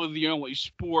is really the only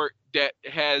sport that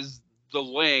has the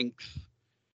length,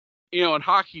 and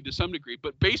hockey to some degree,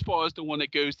 but baseball is the one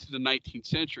that goes to the 19th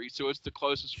century, so it's the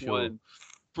closest Sure. one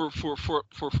for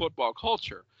football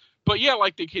culture. But yeah,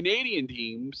 like the Canadian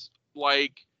teams,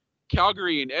 like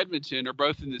Calgary and Edmonton are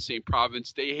both in the same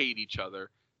province. They hate each other.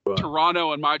 Right.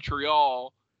 Toronto and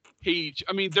Montreal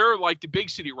they're like the big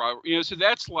city rival, so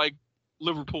that's like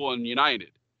Liverpool and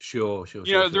United. Sure. Sure.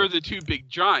 They're the two big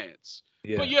giants.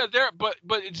 But Yeah. yeah, but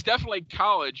it's definitely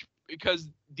college because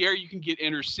there you can get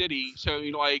inner city. So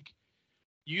like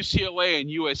UCLA and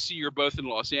USC are both in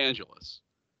Los Angeles.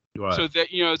 Right. So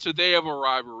they have a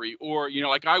rivalry. Or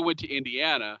like I went to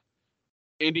Indiana.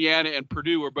 Indiana and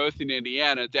Purdue are both in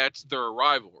Indiana. That's their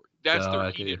rivalry. That's their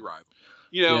Okay. heated rivalry.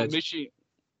 Yeah. Michigan.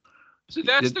 So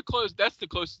There, that's the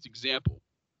closest example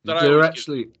that I there are always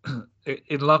give. actually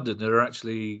in London. There are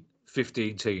actually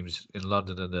 15 teams in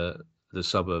London and the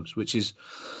suburbs, which is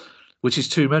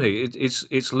too many.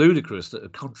 It's ludicrous that a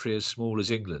country as small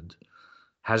as England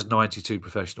has 92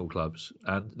 professional clubs,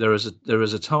 and there is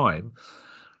a time,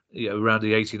 around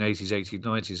the 1880s,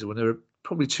 1890s, when there were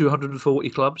probably 240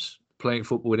 clubs playing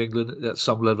football in England at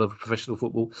some level of professional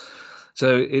football.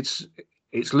 So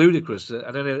it's ludicrous.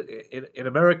 And then in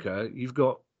America, you've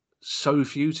got so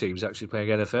few teams actually playing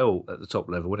NFL at the top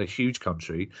level in a huge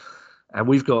country, and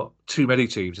we've got too many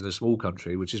teams in a small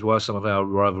country, which is why some of our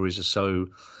rivalries uh,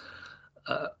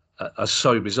 are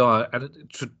so bizarre. And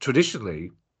traditionally,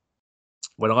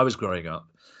 when I was growing up,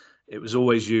 it was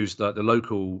always used like the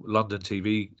local London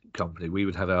TV company. We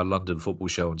would have our London football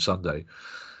show on Sunday,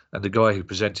 and the guy who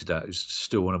presented that is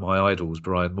still one of my idols,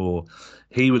 Brian Moore.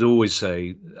 He would always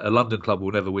say a London club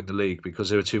will never win the league because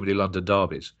there are too many London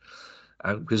derbies,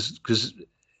 and because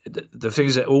the thing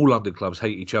is that all London clubs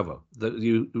hate each other.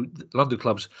 London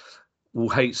clubs will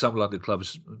hate some London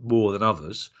clubs more than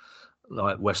others.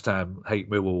 Like West Ham hate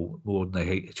Millwall more than they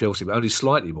hate Chelsea, but only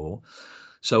slightly more.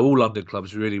 So all London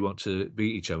clubs really want to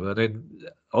beat each other. And then,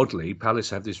 oddly, Palace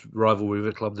have this rivalry with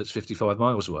a club that's 55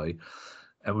 miles away,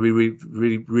 and we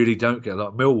really don't get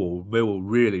like Millwall. Millwall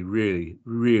really, really,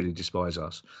 really despise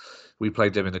us. We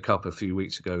played them in the cup a few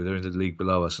weeks ago. They're in the league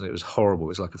below us, and it was horrible. It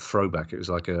was like a throwback. It was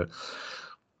like a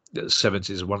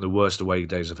 70s, one of the worst away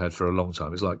days I've had for a long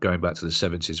time. It's like going back to the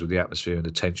 70s with the atmosphere and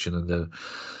the tension and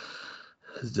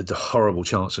the horrible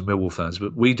chants of Millwall fans.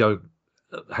 But we don't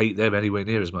hate them anywhere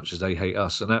near as much as they hate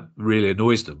us, and that really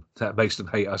annoys them. That makes them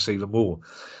hate us even more,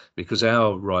 because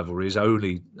our rivalry is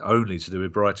only to do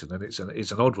with Brighton, and it's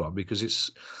an odd one because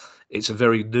it's a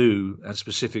very new and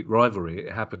specific rivalry.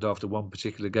 It happened after one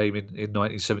particular game in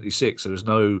 1976. There was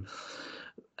no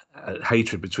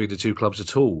hatred between the two clubs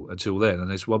at all until then, and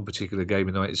this one particular game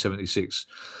in 1976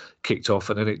 kicked off,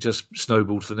 and then it just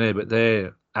snowballed from there. But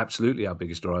they're absolutely our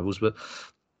biggest rivals. But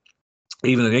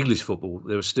even in English football,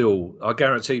 there are still, I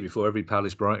guarantee, before every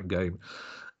Palace Brighton game,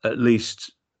 at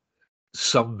least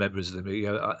some members of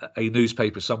a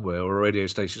newspaper somewhere or a radio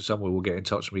station somewhere will get in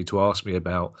touch with me to ask me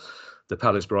about the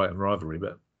Palace Brighton rivalry.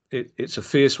 But it's a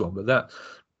fierce one. But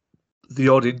the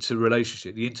odd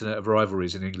interrelationship, the internet of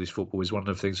rivalries in English football is one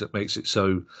of the things that makes it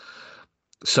so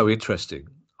interesting,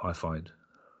 I find.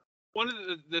 One of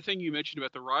the thing you mentioned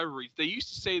about the rivalries, they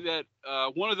used to say that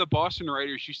one of the Boston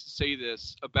writers used to say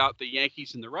this about the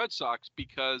Yankees and the Red Sox,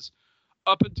 because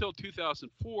up until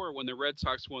 2004, when the Red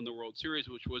Sox won the World Series,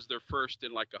 which was their first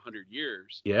in like 100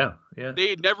 years, Yeah.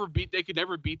 they could never beat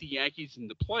the Yankees in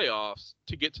the playoffs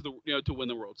to get to to win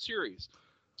the World Series.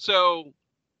 So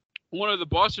one of the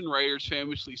Boston writers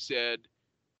famously said,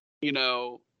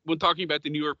 when talking about the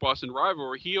New York-Boston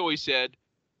rivalry, he always said,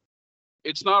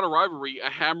 "It's not a rivalry. A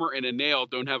hammer and a nail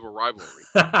don't have a rivalry."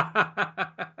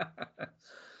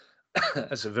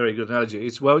 That's a very good analogy.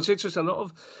 It's interesting.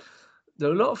 There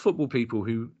are a lot of football people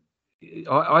who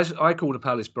I call the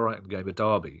Palace Brighton game a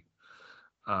derby,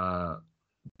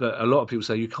 but a lot of people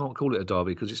say you can't call it a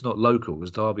derby because it's not local,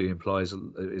 because derby implies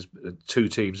is two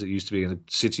teams that used to be in the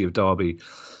city of Derby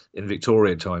in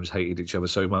Victorian times hated each other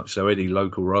so much, so any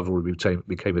local rivalry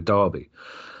became a derby.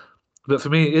 But for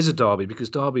me, it is a derby because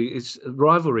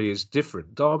rivalry is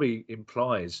different. Derby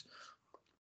implies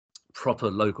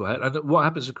proper local, and what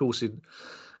happens, of course, in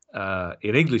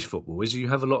English football is you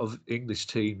have a lot of English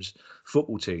teams,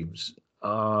 football teams,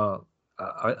 are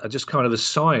just kind of a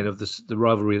sign of the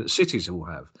rivalry that cities all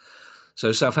have.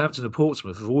 So Southampton and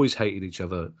Portsmouth have always hated each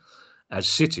other as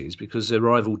cities because they're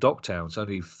rival dock towns,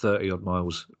 only 30 odd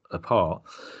miles apart.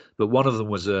 But one of them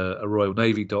was a Royal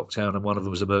Navy dock town and one of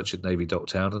them was a Merchant Navy dock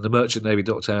town. And the Merchant Navy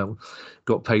dock town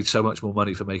got paid so much more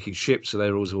money for making ships, so they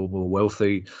were also all more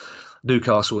wealthy.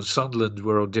 Newcastle and Sunderland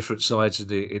were on different sides in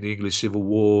the English Civil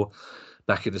War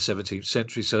back in the 17th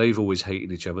century, so they've always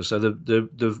hated each other. So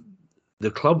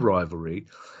the club rivalry,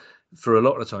 for a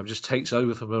lot of the time, just takes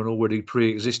over from an already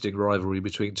pre-existing rivalry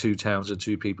between two towns and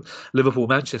two people. Liverpool,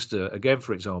 Manchester, again,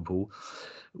 for example,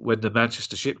 when the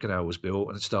Manchester Ship Canal was built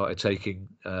and started taking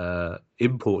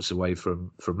imports away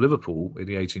from Liverpool in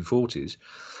the 1840s,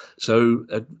 so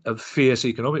a fierce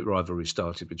economic rivalry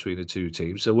started between the two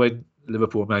teams. So when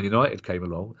Liverpool and Man United came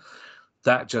along,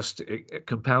 that just it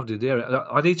compounded the area.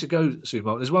 I need to go soon,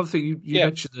 Mark. There's one thing you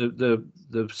mentioned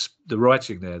the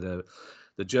writing there, the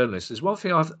journalists. There's one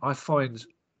thing I find.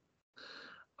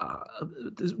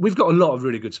 We've got a lot of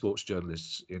really good sports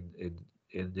journalists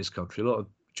in this country. A lot of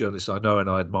journalists I know and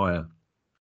I admire,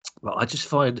 but I just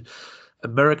find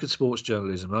American sports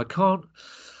journalism. And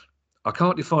I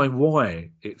can't define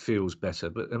why it feels better,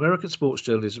 but American sports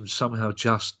journalism somehow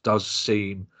just does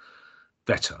seem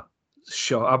better.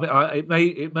 Sure, I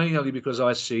mean, it may only because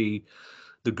I see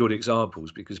the good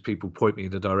examples, because people point me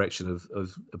in the direction of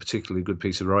a particularly good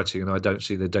piece of writing, and I don't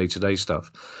see the day-to-day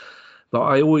stuff. But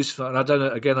I always find, I don't know.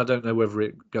 Again, I don't know whether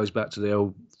it goes back to the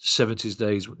old 70s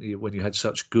days when you had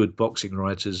such good boxing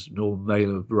writers, Norm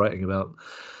Mailer writing about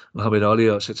Muhammad Ali,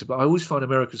 etc. But I always find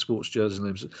American sports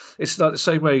journalism, it's like the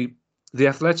same way The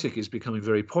Athletic is becoming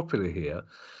very popular here,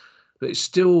 but it's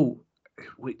still,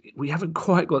 we haven't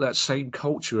quite got that same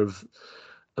culture of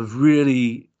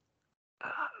really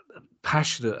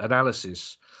passionate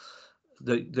analysis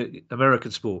that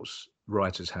American sports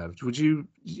writers have.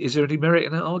 Is there any merit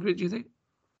in that argument, do you think?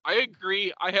 I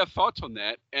agree. I have thoughts on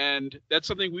that, and that's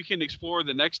something we can explore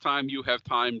the next time you have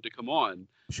time to come on.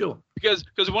 Sure. Because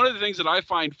one of the things that I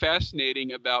find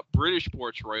fascinating about British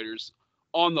sports writers,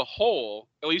 on the whole,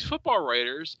 at least football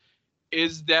writers,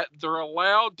 is that they're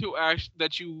allowed to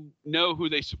that you know who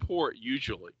they support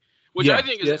usually, which I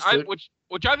think is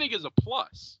which I think is a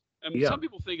plus. And some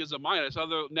people think is a minus.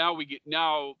 Although now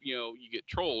you get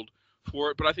trolled for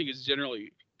it, but I think it's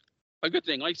generally a good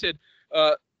thing. Like I said,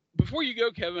 before you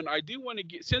go, Kevin, I do want to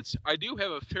get, since I do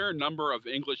have a fair number of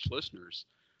English listeners.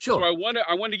 Sure. So I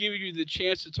want to give you the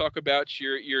chance to talk about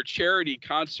your charity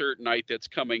concert night that's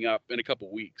coming up in a couple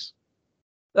of weeks.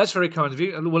 That's very kind of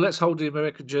you. Well, let's hold the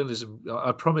American journalism.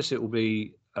 I promise it will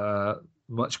be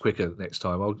much quicker next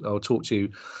time. I'll talk to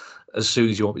you as soon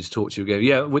as you want me to talk to you again.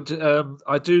 Yeah,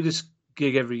 I do this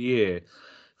gig every year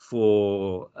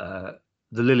for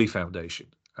the Lilly Foundation.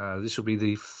 This will be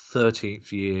the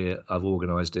 13th year I've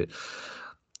organised it.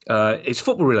 It's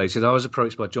football related. I was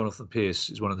approached by Jonathan Pearce,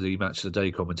 who's one of the Match of the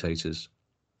Day commentators,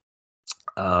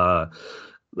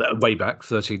 way back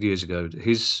 13 years ago.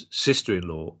 His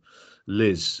sister-in-law,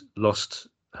 Liz, lost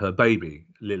her baby,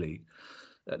 Lily,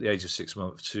 at the age of 6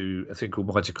 months to a thing called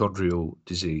mitochondrial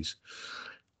disease.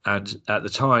 And at the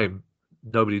time,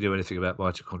 nobody knew anything about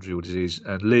mitochondrial disease.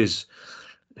 And Liz,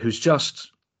 who's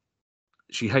just,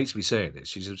 she hates me saying this,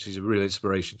 she's a real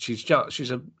inspiration. She's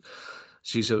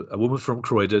a woman from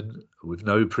Croydon with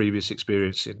no previous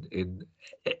experience in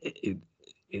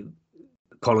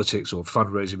politics or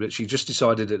fundraising, but she just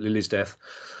decided that Lily's death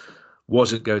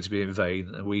wasn't going to be in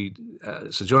vain.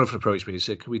 And so Jonathan approached me and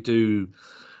said, we're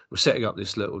setting up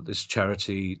this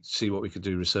charity, see what we could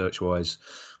do research-wise.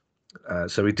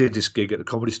 So we did this gig at the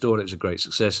Comedy Store, and it was a great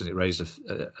success, and it raised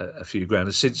a few grand.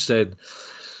 And since then,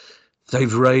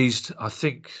 they've raised, I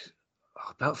think,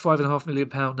 about £5.5 million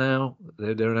now.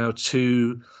 There are now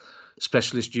 2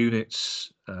 specialist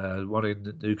units, one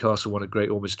in Newcastle, one at Great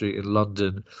Ormond Street in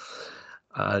London,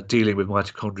 dealing with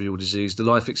mitochondrial disease. The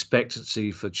life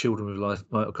expectancy for children with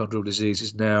mitochondrial disease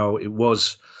it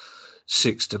was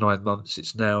 6 to 9 months.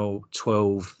 It's now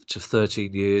 12 to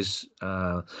 13 years.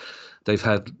 They've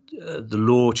had the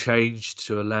law changed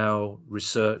to allow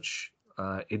research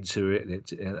into it.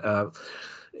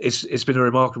 It's been a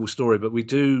remarkable story, but we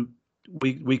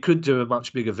could do a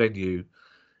much bigger venue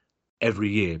every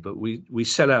year, but we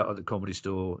sell out at the Comedy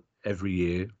Store every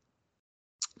year.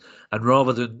 And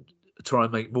rather than try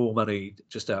and make more money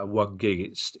just out of one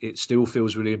gig, it still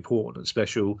feels really important and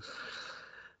special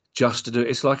just to do it.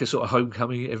 It's like a sort of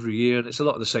homecoming every year, and it's a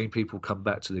lot of the same people come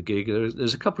back to the gig.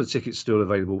 There's a couple of tickets still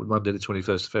available. Monday the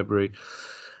 21st of February.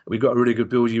 We've got a really good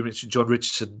bill. You mentioned John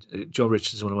Richardson. John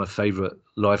Richardson's one of my favourite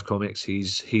live comics.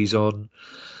 He's on.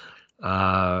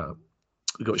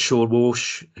 We've got Sean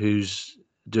Walsh who's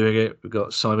doing it. We've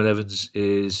got Simon Evans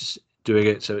is doing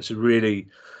it. So it's a really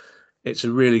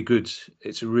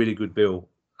good bill.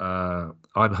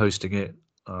 I'm hosting it.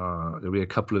 There'll be a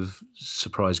couple of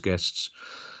surprise guests,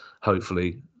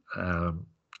 hopefully.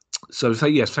 So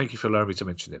yes, thank you for allowing me to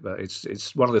mention it. But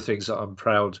it's one of the things that I'm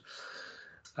proud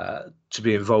to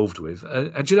be involved with.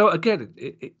 And you know, again,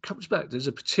 it comes back. There's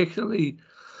a particularly,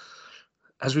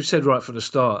 as we've said right from the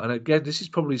start, and again, this is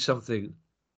probably something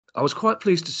I was quite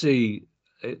pleased to see.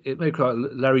 It made quite.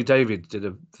 Larry David did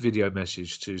a video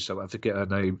message to someone, I forget her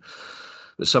name,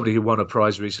 but somebody who won a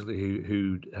prize recently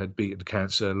who had beaten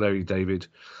cancer. Larry David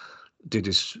did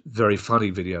this very funny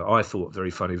video, I thought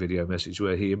very funny video message,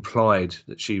 where he implied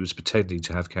that she was pretending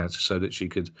to have cancer so that she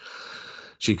could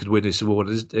win this award.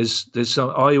 There's some.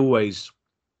 I always,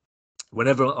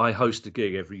 whenever I host a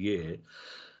gig every year,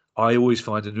 I always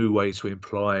find a new way to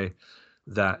imply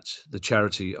that the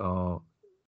charity are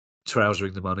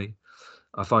trousering the money.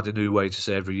 I find a new way to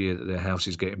say every year that their house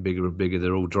is getting bigger and bigger.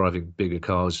 They're all driving bigger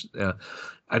cars.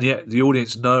 And yet the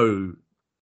audience know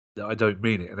that I don't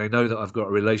mean it. And they know that I've got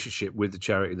a relationship with the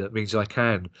charity that means I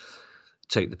can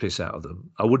take the piss out of them.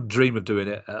 I wouldn't dream of doing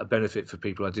it at a benefit for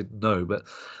people I didn't know. But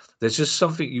there's just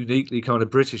something uniquely kind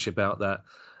of British about that.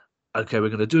 Okay, we're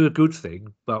going to do a good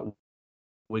thing, but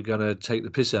we're going to take the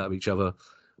piss out of each other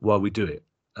while we do it.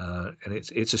 And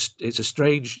it's a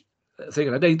strange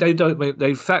thing. And they don't.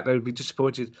 In fact, they would be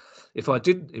disappointed if I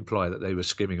didn't imply that they were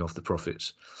skimming off the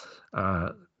profits,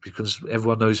 because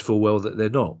everyone knows full well that they're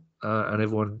not, and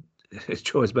everyone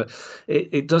enjoys. But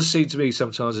it does seem to me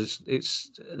sometimes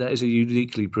that is a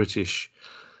uniquely British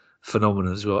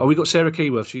phenomenon as well. Oh, we got Sarah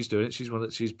Keyworth. She's doing it.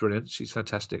 She's brilliant. She's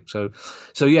fantastic. So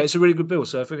yeah, it's a really good bill.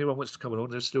 So if anyone wants to come along,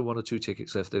 there's still 1 or 2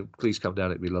 tickets left. Then please come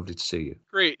down. It'd be lovely to see you.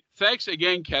 Great. Thanks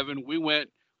again, Kevin. We went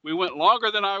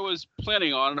longer than I was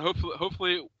planning on, and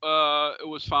hopefully it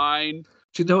was fine.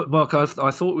 Do you know what, Mark?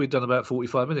 I thought we'd done about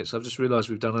 45 minutes. I've just realised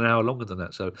we've done an hour longer than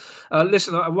that. So,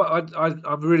 listen,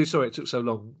 I'm really sorry it took so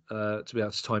long to be able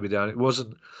to tie me down. It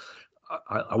wasn't.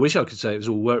 I wish I could say it was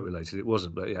all work related. It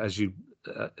wasn't, but as you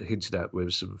hinted at,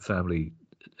 with some family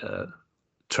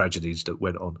tragedies that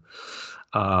went on,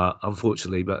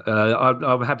 unfortunately. But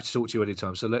I'm happy to talk to you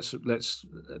anytime. So let's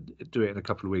do it in a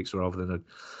couple of weeks rather than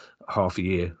a half a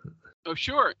year. Oh,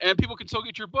 sure. And people can still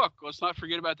get your book. Let's not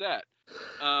forget about that.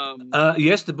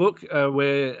 Yes, the book.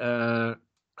 We're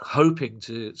hoping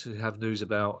to have news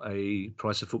about a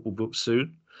Price of Football book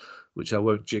soon, which I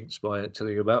won't jinx by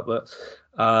telling you about. But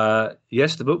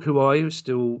yes, the book, Who Are You, is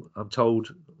still, I'm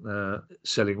told,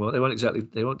 selling well. They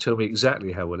won't tell me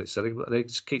exactly how well it's selling, but they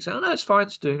just keep saying, "Oh no, it's fine.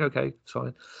 It's doing okay. It's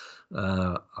fine."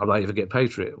 I might even get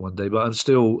paid for it one day, but I'm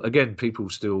still, again, people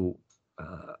still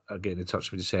getting in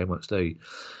touch with me to say how much they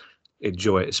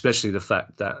enjoy it, especially the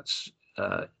fact that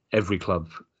every club,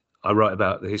 I write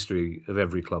about the history of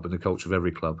every club and the culture of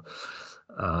every club.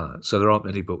 So there aren't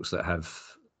many books that have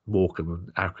Morecambe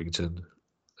and Accrington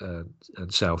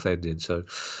and Southend in. So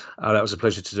that was a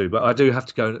pleasure to do. But I do have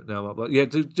to go now. But yeah,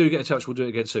 do get in touch. We'll do it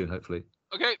again soon, hopefully.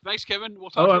 Okay, thanks, Kevin. We'll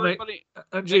talk to everybody. Mate.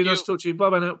 And you, nice to talk to you.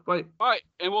 Bye now. Bye. Bye,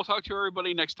 and we'll talk to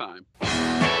everybody next time.